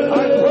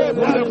 I pray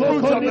for the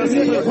fruits of the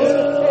spirit,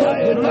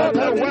 not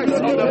the works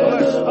of the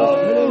flesh,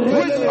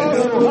 which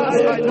also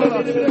has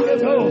idolatry.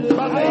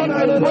 But Lord, I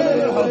pray,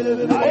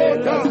 oh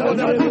God, for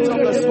the fruits of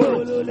the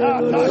spirit.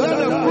 Let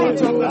the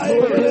fruits of the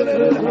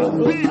spirit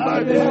be my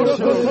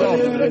portion, O God.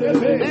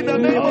 In the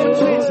name of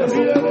Jesus.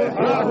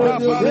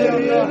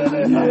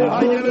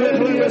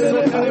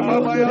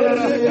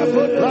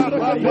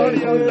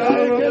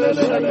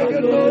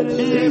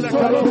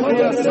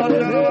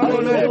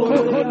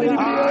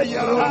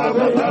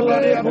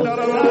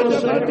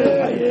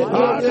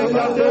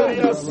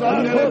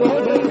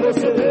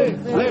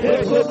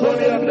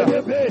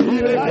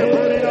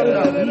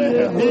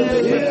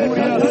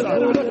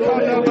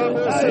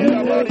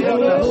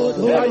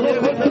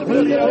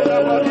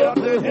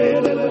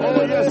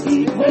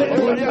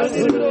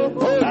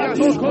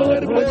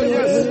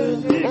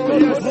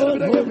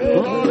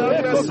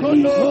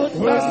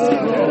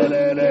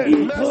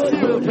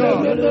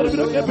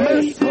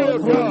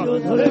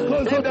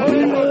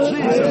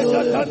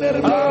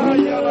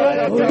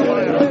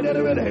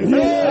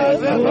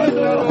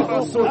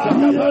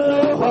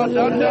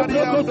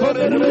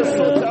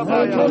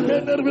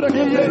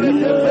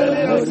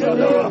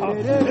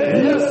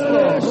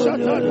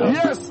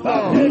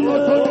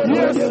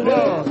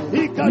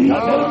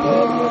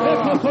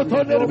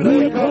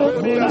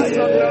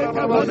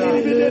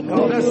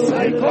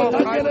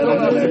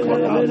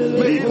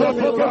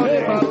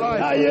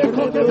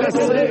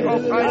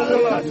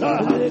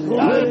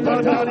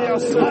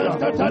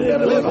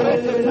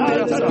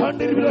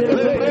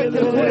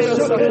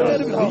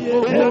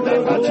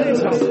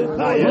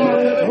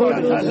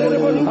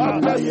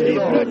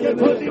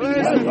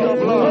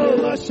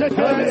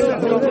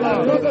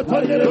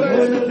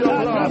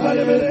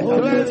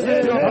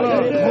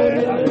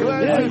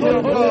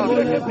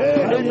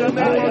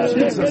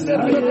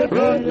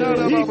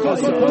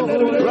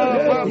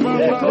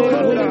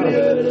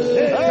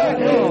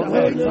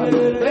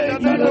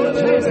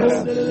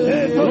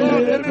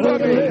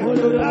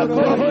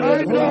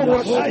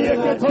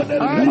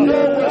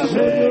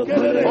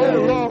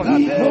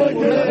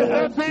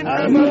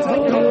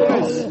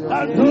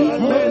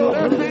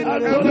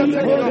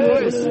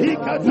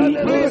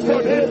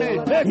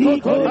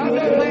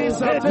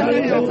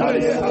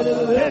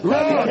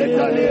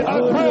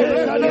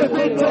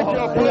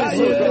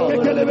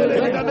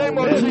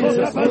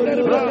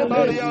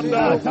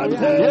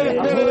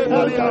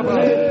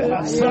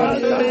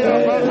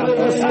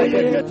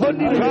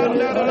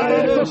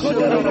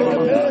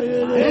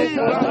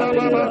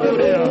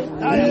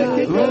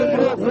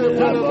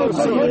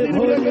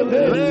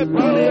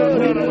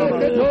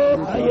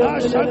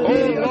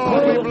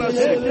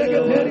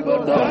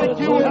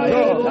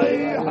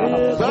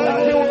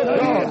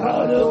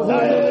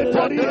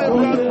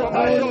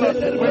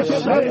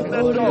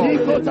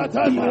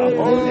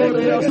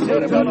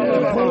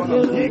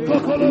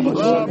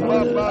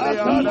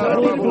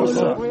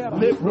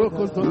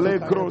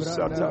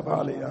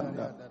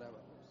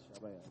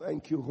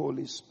 Thank you,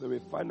 Holy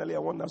Spirit. Finally, I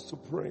want us to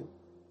pray.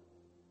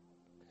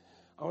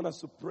 I want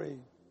us to pray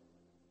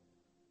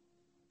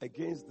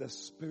against the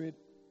spirit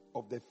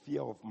of the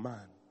fear of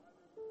man.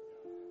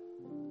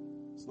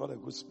 It's not a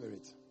good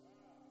spirit.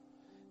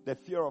 The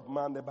fear of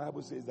man, the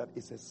Bible says that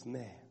it's a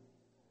snare.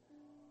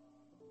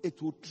 It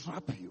will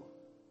trap you.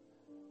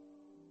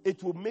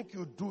 It will make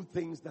you do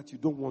things that you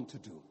don't want to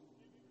do.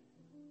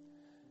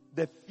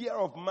 The fear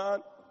of man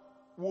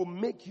will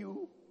make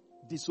you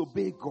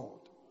disobey God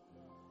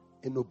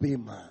and obey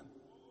man.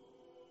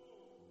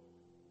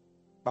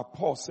 But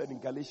Paul said in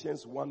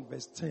Galatians 1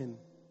 verse 10,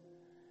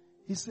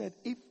 he said,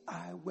 if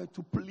I were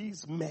to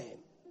please men,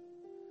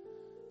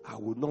 I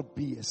would not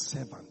be a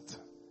servant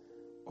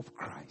of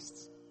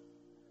Christ.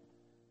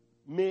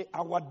 May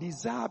our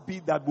desire be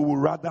that we will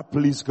rather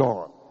please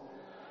God.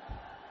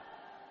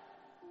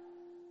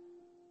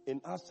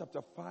 In Acts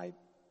chapter 5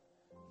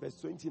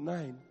 verse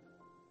 29,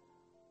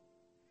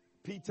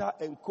 Peter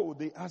and co,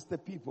 they asked the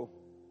people,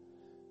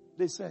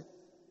 they said,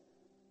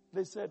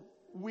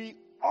 we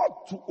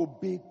ought to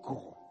obey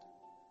God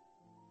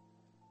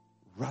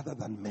rather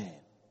than men.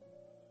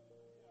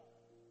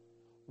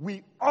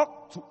 We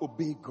ought to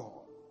obey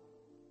God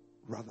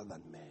rather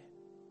than men.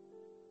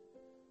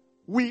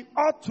 We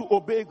ought to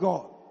obey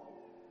God.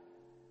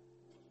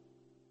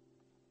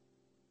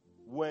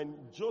 When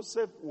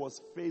Joseph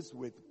was faced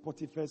with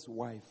Potiphar's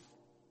wife,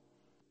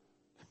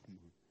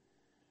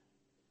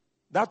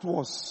 That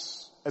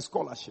was a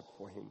scholarship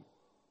for him.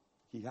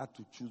 He had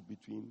to choose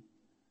between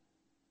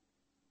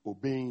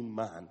obeying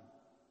man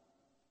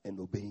and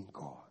obeying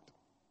God.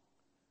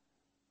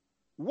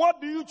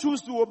 What do you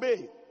choose to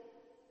obey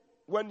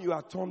when you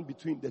are torn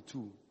between the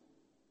two?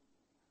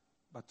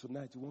 But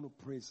tonight you want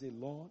to pray, say,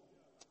 Lord,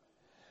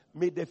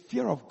 may the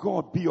fear of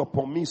God be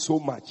upon me so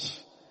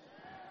much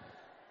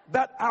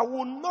that I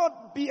will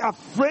not be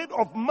afraid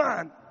of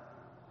man,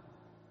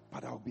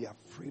 but I'll be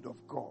afraid of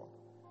God.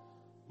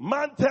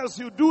 Man tells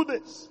you do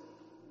this.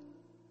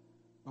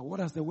 But what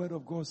does the word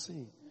of God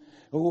say?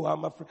 Oh,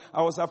 I'm afraid.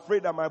 I was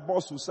afraid that my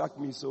boss would sack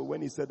me, so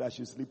when he said I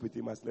should sleep with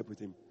him, I slept with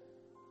him.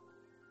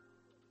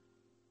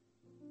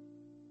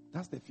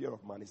 That's the fear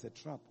of man. It's a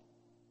trap.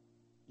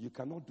 You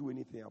cannot do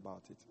anything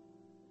about it.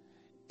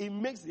 It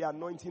makes the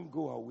anointing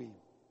go away.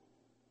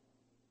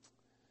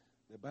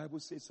 The Bible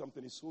says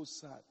something is so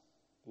sad.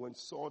 When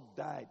Saul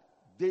died,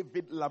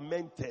 David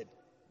lamented.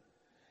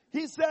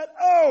 He said,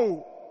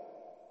 oh,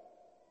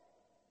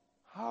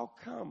 how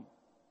come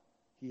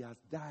he has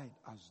died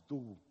as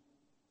though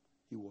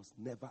he was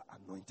never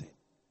anointed?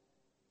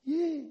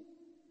 Yeah.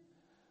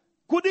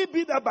 Could it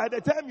be that by the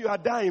time you are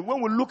dying,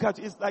 when we look at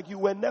it, it's like you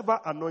were never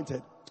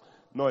anointed?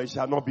 No, it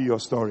shall not be your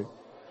story.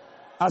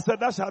 I said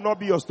that shall not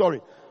be your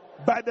story.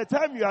 By the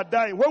time you are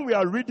dying, when we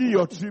are reading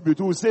your tribute,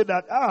 we will say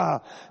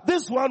that,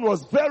 this one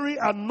was very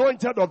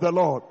anointed of the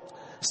Lord.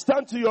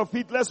 Stand to your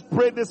feet. Let's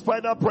pray this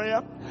final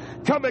prayer.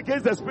 Come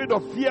against the spirit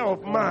of fear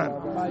of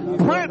man.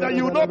 Pray that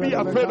you will not be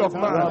afraid of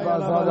man,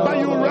 but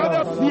you will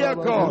rather fear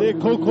God. You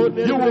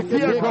will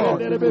fear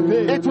God.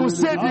 It will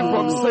save you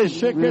from sin.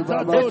 It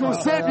will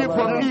save you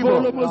from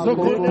evil.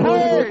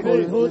 Pray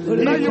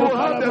that you will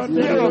have the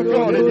fear of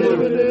God in you.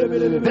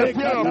 The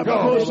fear of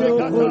God.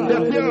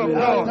 The fear of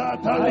God.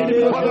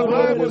 For the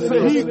Bible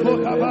says,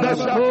 there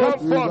shall come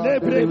forth a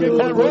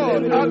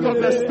rod out of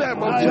the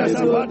stem of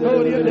Jesse.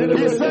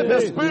 He said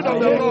the Spirit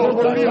of the Lord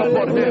will be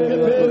upon him.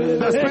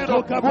 The Spirit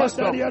of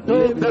wisdom,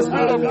 the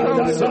Spirit of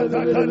counsel,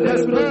 the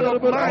Spirit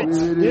of might,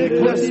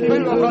 the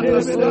Spirit of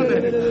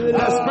understanding,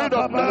 the Spirit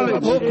of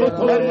knowledge,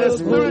 and the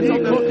Spirit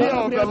of the fear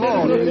of the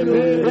Lord.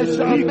 It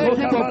shall make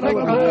him of quick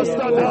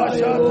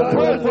understanding.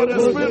 Pray for the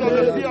Spirit of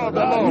the fear of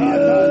the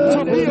Lord to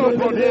be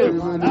upon him.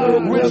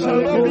 We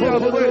shall not be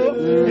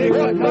afraid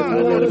what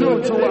man will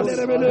do to us.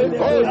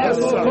 Oh yes,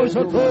 sir.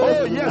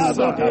 Oh yes,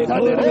 sir. Oh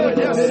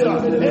yes, sir.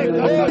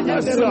 Oh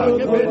yes,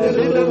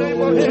 sir. In the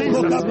name of Jesus,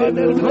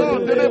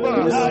 Lord, deliver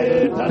us.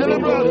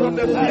 Deliver us from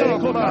the fear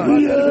of man.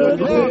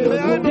 Lord, may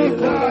I not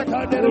die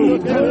the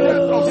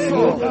death of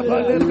Saul.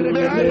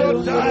 May I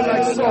not die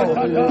like Saul.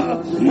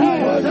 He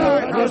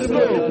died as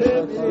though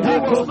he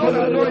was not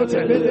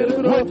anointed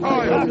with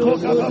oil.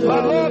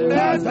 But Lord, may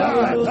I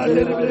die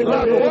like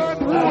one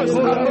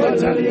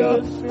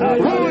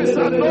who is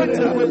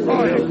anointed with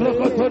oil.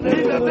 In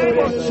the name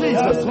of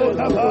Jesus, let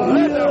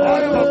the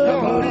oil of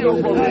God be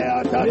upon me.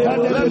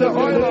 Let the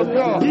oil of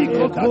God be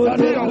upon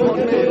me, Lord.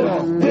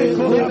 In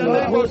the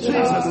name of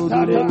Jesus.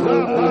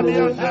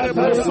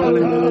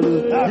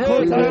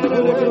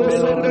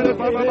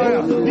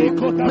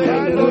 May I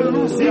not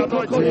lose the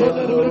anointing. May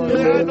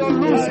I not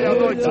lose the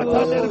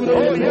anointing.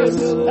 Oh yes.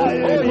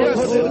 Oh yes.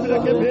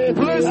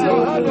 Place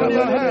your hand on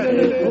your head.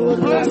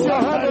 Place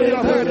your hand on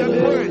your head and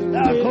pray. In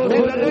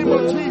the name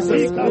of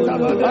Jesus.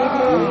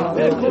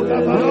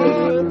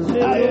 Lord,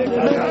 may I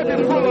be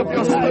full of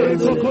your spirit.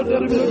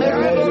 May I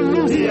not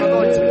lose the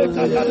anointing. In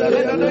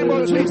the name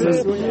of Jesus.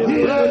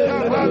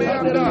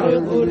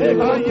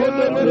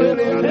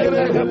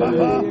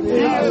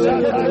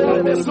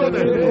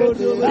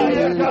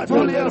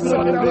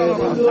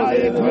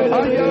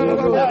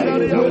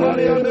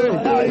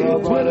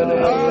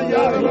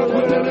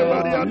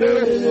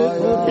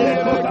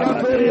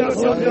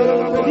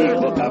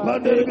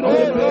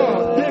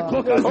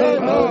 Oh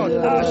Lord,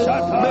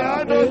 may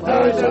I not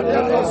die the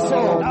death of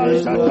Saul.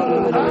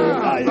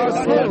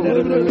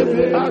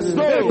 As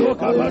though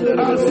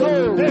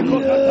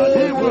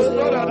he was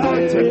not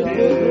anointed.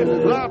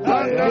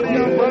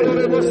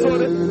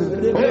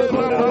 Oh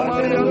Lord,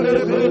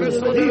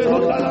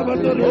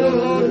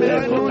 may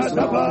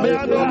I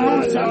not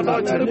lose the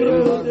anointing.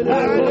 May I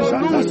not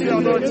lose the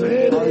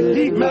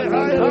anointing. May I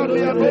have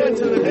the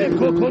anointing.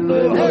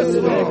 Yes,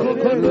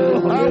 Lord.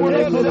 I will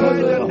not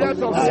die the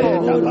death of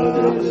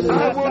Saul. I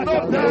will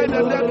not die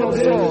the death of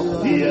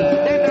Saul. In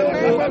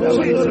the name of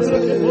Jesus.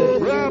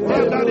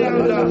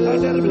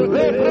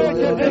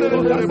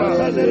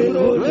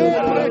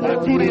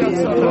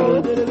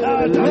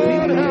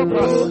 Lord, help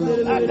us.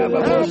 Help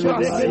us.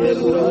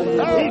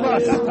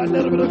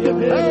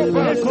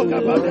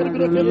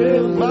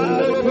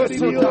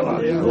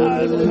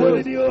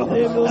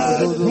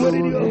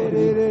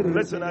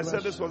 Listen, I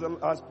said this was the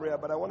last prayer,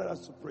 but I wanted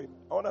us to pray.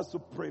 I want us to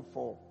pray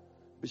for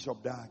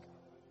Bishop Dag.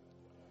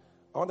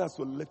 I want us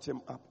to lift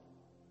him up.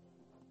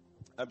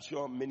 I'm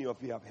sure many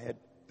of you have heard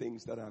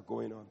things that are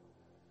going on.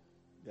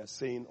 They are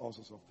saying all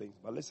sorts of things.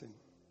 But listen,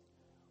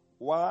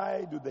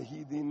 why do the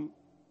heathen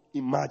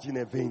imagine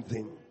a vain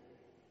thing?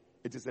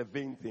 It is a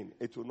vain thing.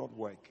 It will not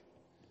work.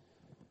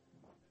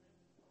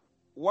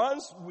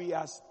 Once we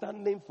are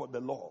standing for the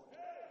Lord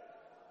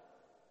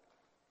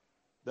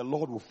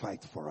will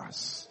fight for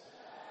us.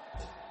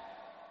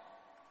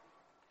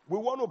 We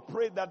want to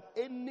pray that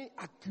any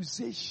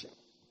accusation,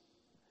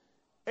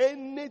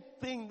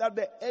 anything that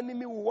the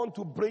enemy will want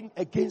to bring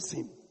against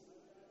him,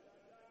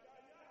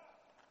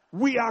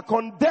 we are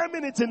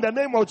condemning it in the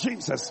name of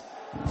Jesus.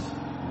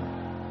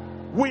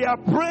 We are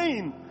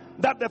praying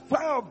that the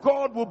fire of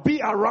God will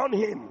be around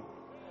him,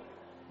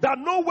 that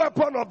no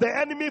weapon of the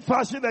enemy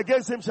fashioned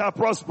against him shall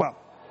prosper.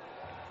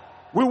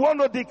 We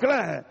want to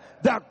declare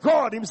that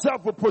God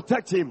himself will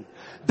protect him.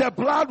 The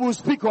blood will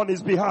speak on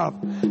his behalf.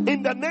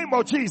 In the name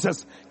of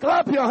Jesus,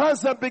 clap your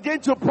hands and begin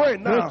to pray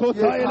now. In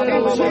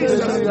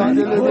Jesus' name.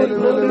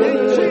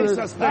 In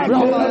Jesus' name.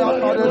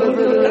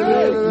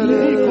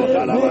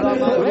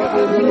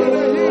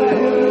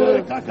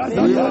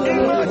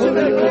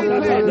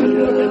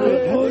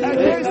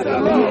 Against the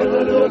Lord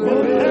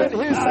and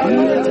his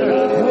anointed.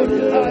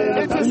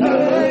 It is a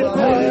very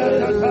prayer.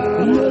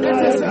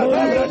 It is a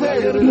very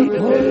prayer.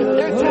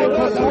 It will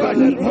not work.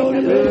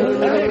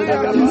 Every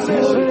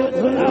accusation,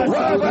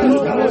 wherever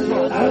it's coming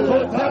from,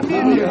 the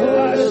media,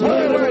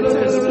 wherever it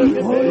is,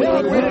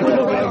 Lord, we pray for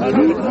your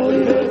coming.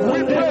 We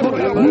pray for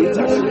your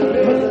protection.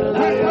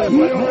 We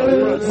pray for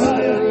your deliverance. In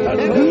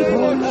the name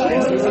of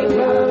Jesus.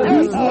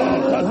 Yes,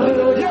 Lord.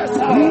 Yes,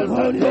 Lord. We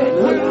lift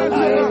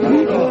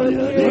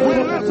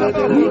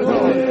him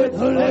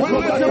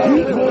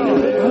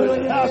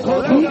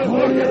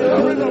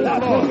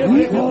up, Lord. We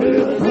lift him up,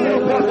 Lord. We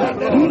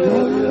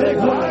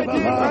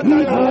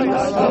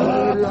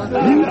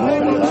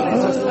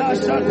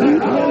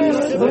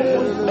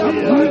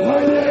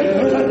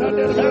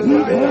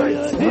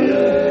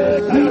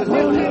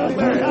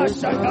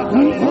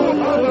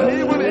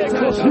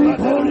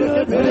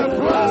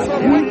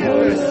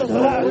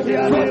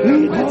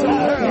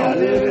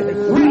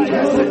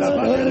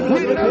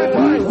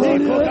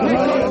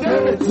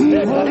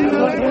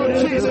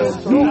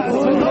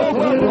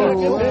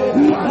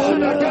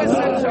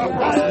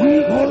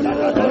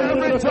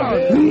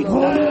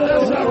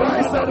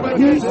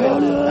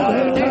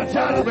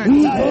lift him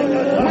up,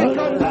 Lord.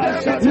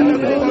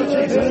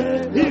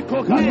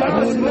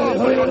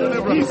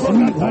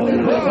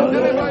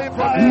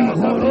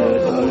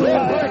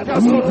 Let the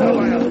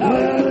glory of the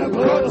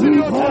Lord be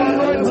upon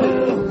the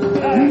Lord.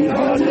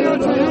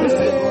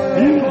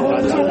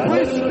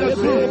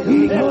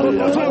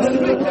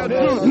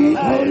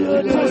 Hiding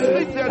under your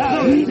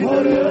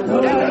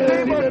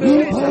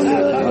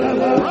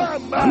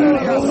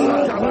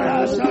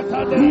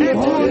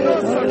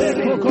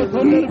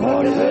wings,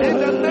 in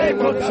the name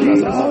of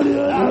Jesus.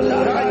 Let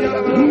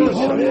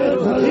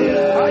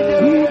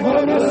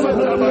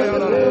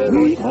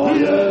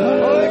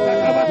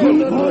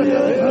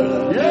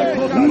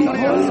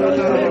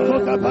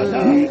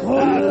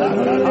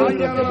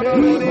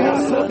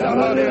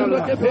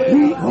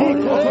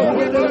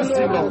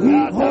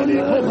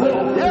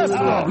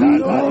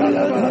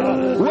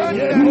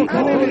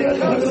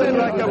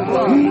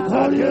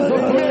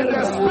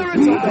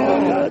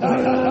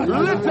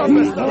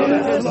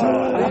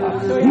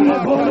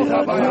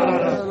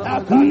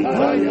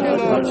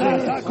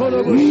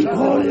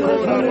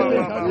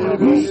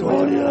my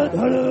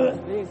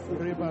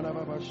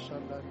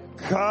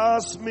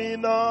Cast me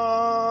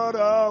not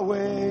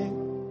away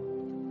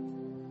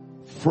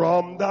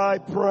from thy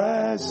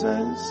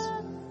presence,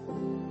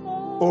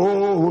 O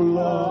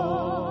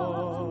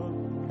Lord,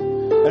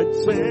 and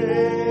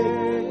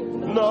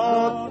take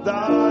not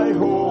thy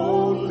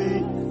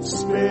Holy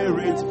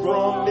Spirit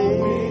from me.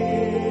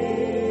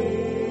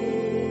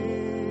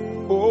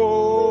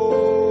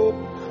 Oh,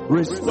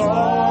 restore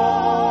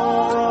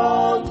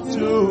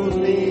to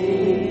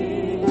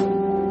me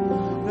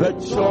the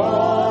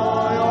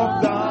joy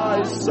of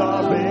thy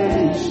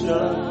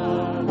salvation.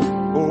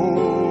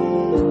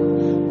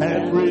 Oh,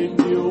 and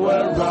renew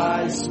a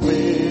right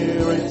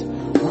spirit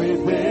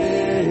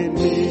within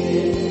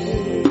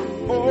me.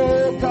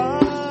 Oh,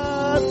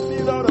 cast me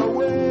not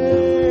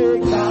away,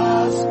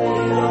 cast me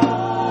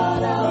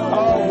not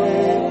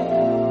away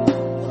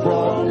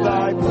from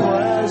thy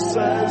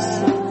presence,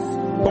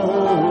 oh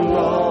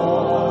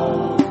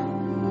Lord,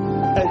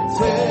 and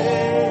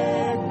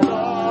take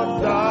not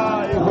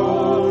thy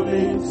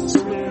Holy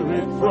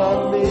Spirit from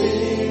me.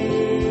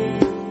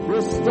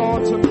 Restore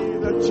to me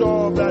the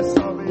joy of thy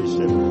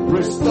salvation.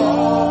 Restore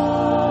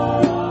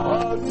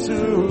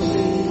unto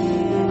me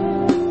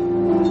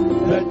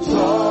the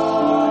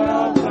joy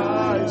of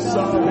thy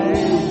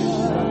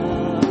salvation,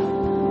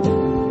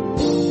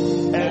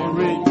 and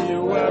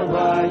renew a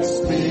right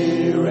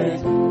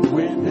spirit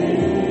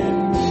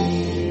within me.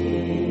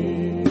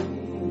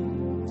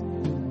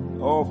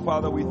 Oh,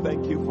 Father, we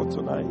thank you for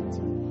tonight.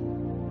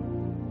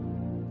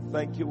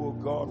 Thank you, oh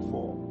God,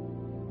 for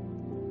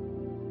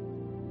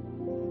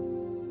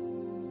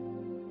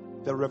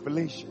the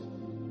revelation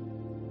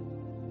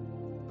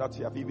that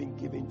you have even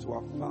given to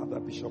our father,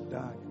 Bishop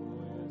Dag,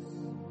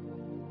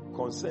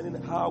 concerning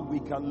how we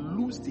can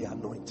lose the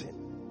anointing.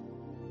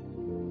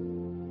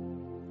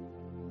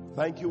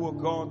 Thank you, O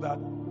God, that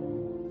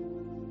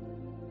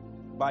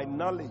by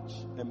knowledge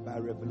and by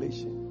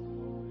revelation.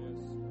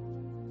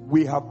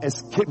 We have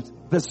escaped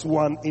this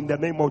one in the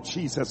name of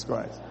Jesus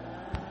Christ.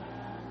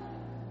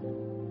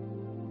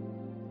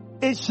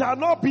 It shall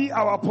not be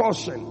our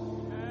portion.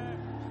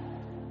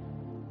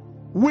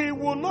 We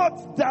will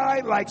not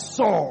die like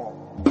Saul,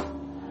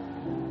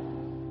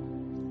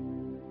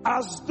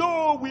 as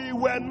though we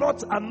were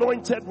not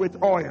anointed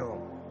with oil,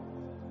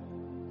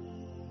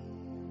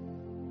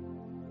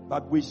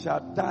 but we shall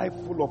die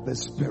full of the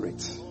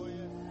Spirit.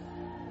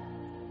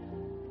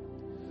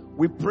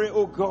 We pray,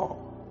 oh God,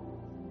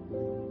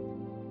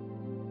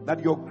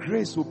 that your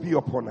grace will be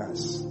upon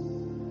us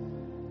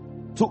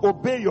to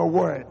obey your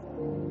word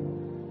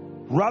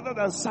rather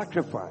than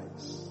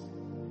sacrifice.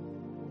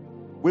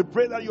 We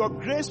pray that your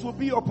grace will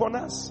be upon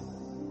us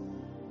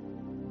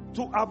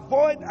to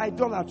avoid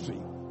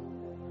idolatry,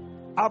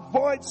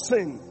 avoid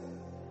sin.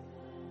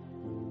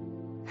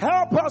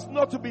 Help us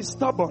not to be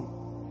stubborn.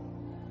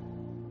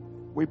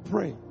 We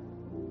pray,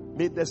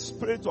 may the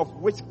spirit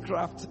of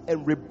witchcraft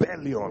and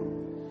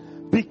rebellion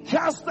be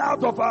cast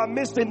out of our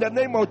midst in the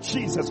name of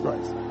Jesus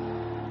Christ.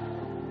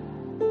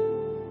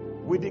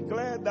 We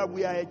declare that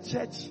we are a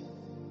church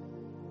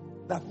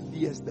that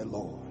fears the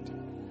Lord.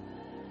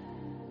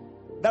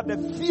 That the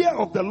fear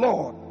of the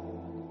Lord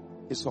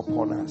is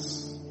upon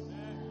us.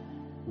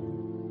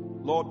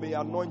 Lord, may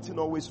anointing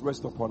always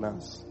rest upon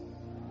us.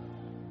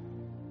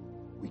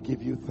 We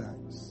give you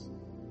thanks.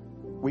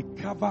 We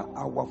cover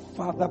our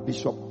father,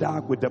 Bishop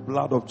Dag, with the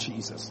blood of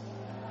Jesus.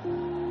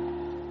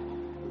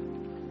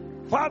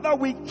 Father,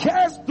 we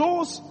curse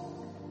those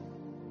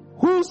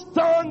whose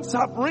tongues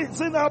have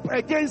risen up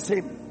against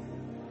him.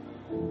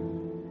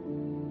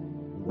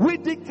 We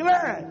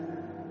declare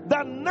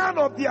that none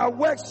of their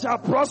works shall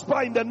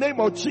prosper in the name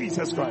of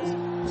Jesus Christ.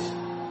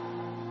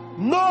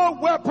 No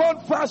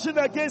weapon fashioned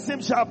against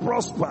him shall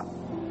prosper.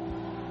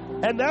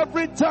 And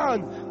every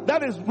tongue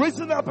that is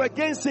risen up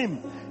against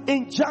him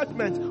in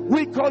judgment,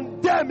 we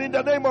condemn in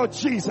the name of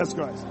Jesus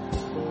Christ.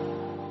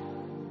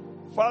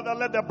 Father,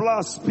 let the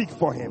blood speak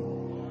for him.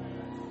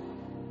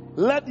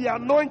 Let the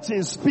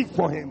anointing speak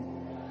for him.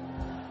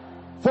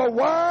 For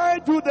why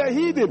do the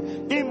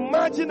heathen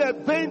imagine a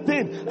vain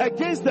thing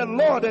against the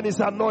Lord and his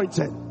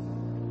anointed?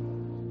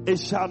 It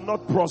shall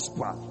not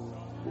prosper.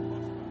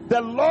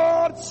 The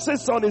Lord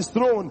sits on his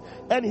throne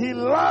and he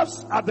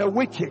laughs at the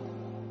wicked.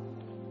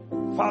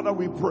 Father,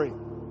 we pray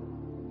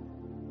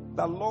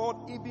that, Lord,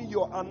 even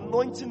your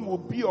anointing will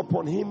be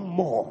upon him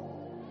more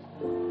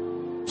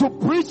to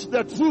preach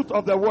the truth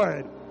of the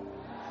word.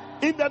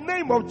 In the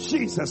name of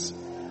Jesus,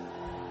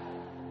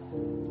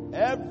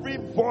 every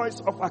voice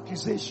of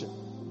accusation,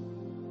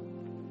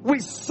 we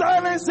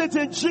silence it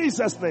in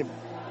Jesus' name.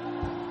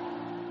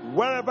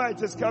 Wherever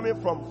it is coming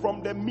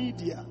from the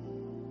media,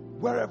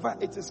 wherever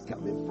it is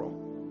coming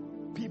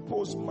from,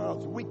 people's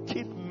mouths,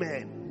 wicked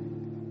men,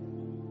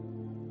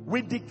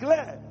 we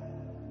declare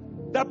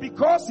that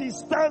because he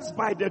stands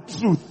by the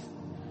truth,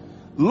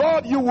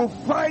 Lord, you will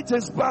fight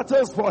his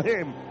battles for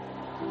him.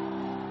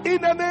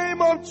 In the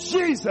name of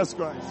Jesus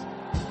Christ.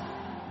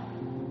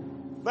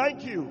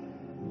 Thank you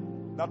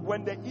that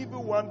when the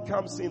evil one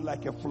comes in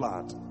like a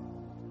flood,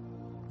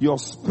 your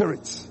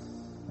spirit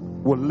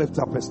will lift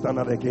up a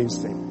standard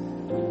against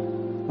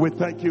him. We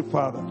thank you,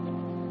 Father.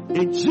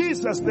 In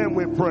Jesus' name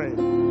we pray.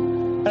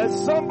 And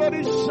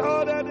somebody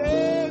shouted,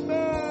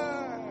 amen.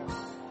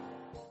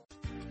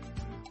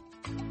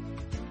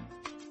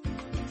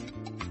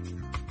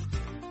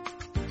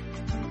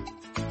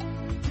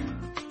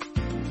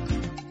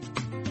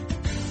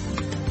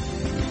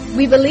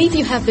 We believe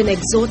you have been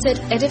exhorted,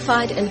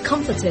 edified, and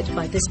comforted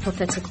by this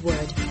prophetic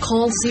word.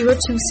 Call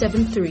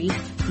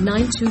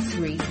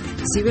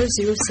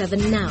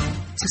 0273-923-007 now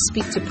to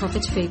speak to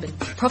Prophet Fabian.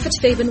 Prophet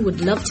Fabian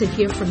would love to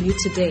hear from you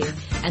today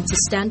and to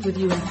stand with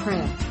you in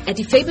prayer.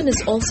 Eddie Fabian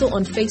is also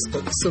on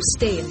Facebook, so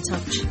stay in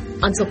touch.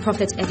 Until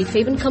Prophet Eddie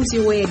Fabian comes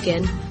your way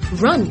again,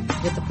 run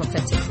with the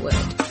prophetic.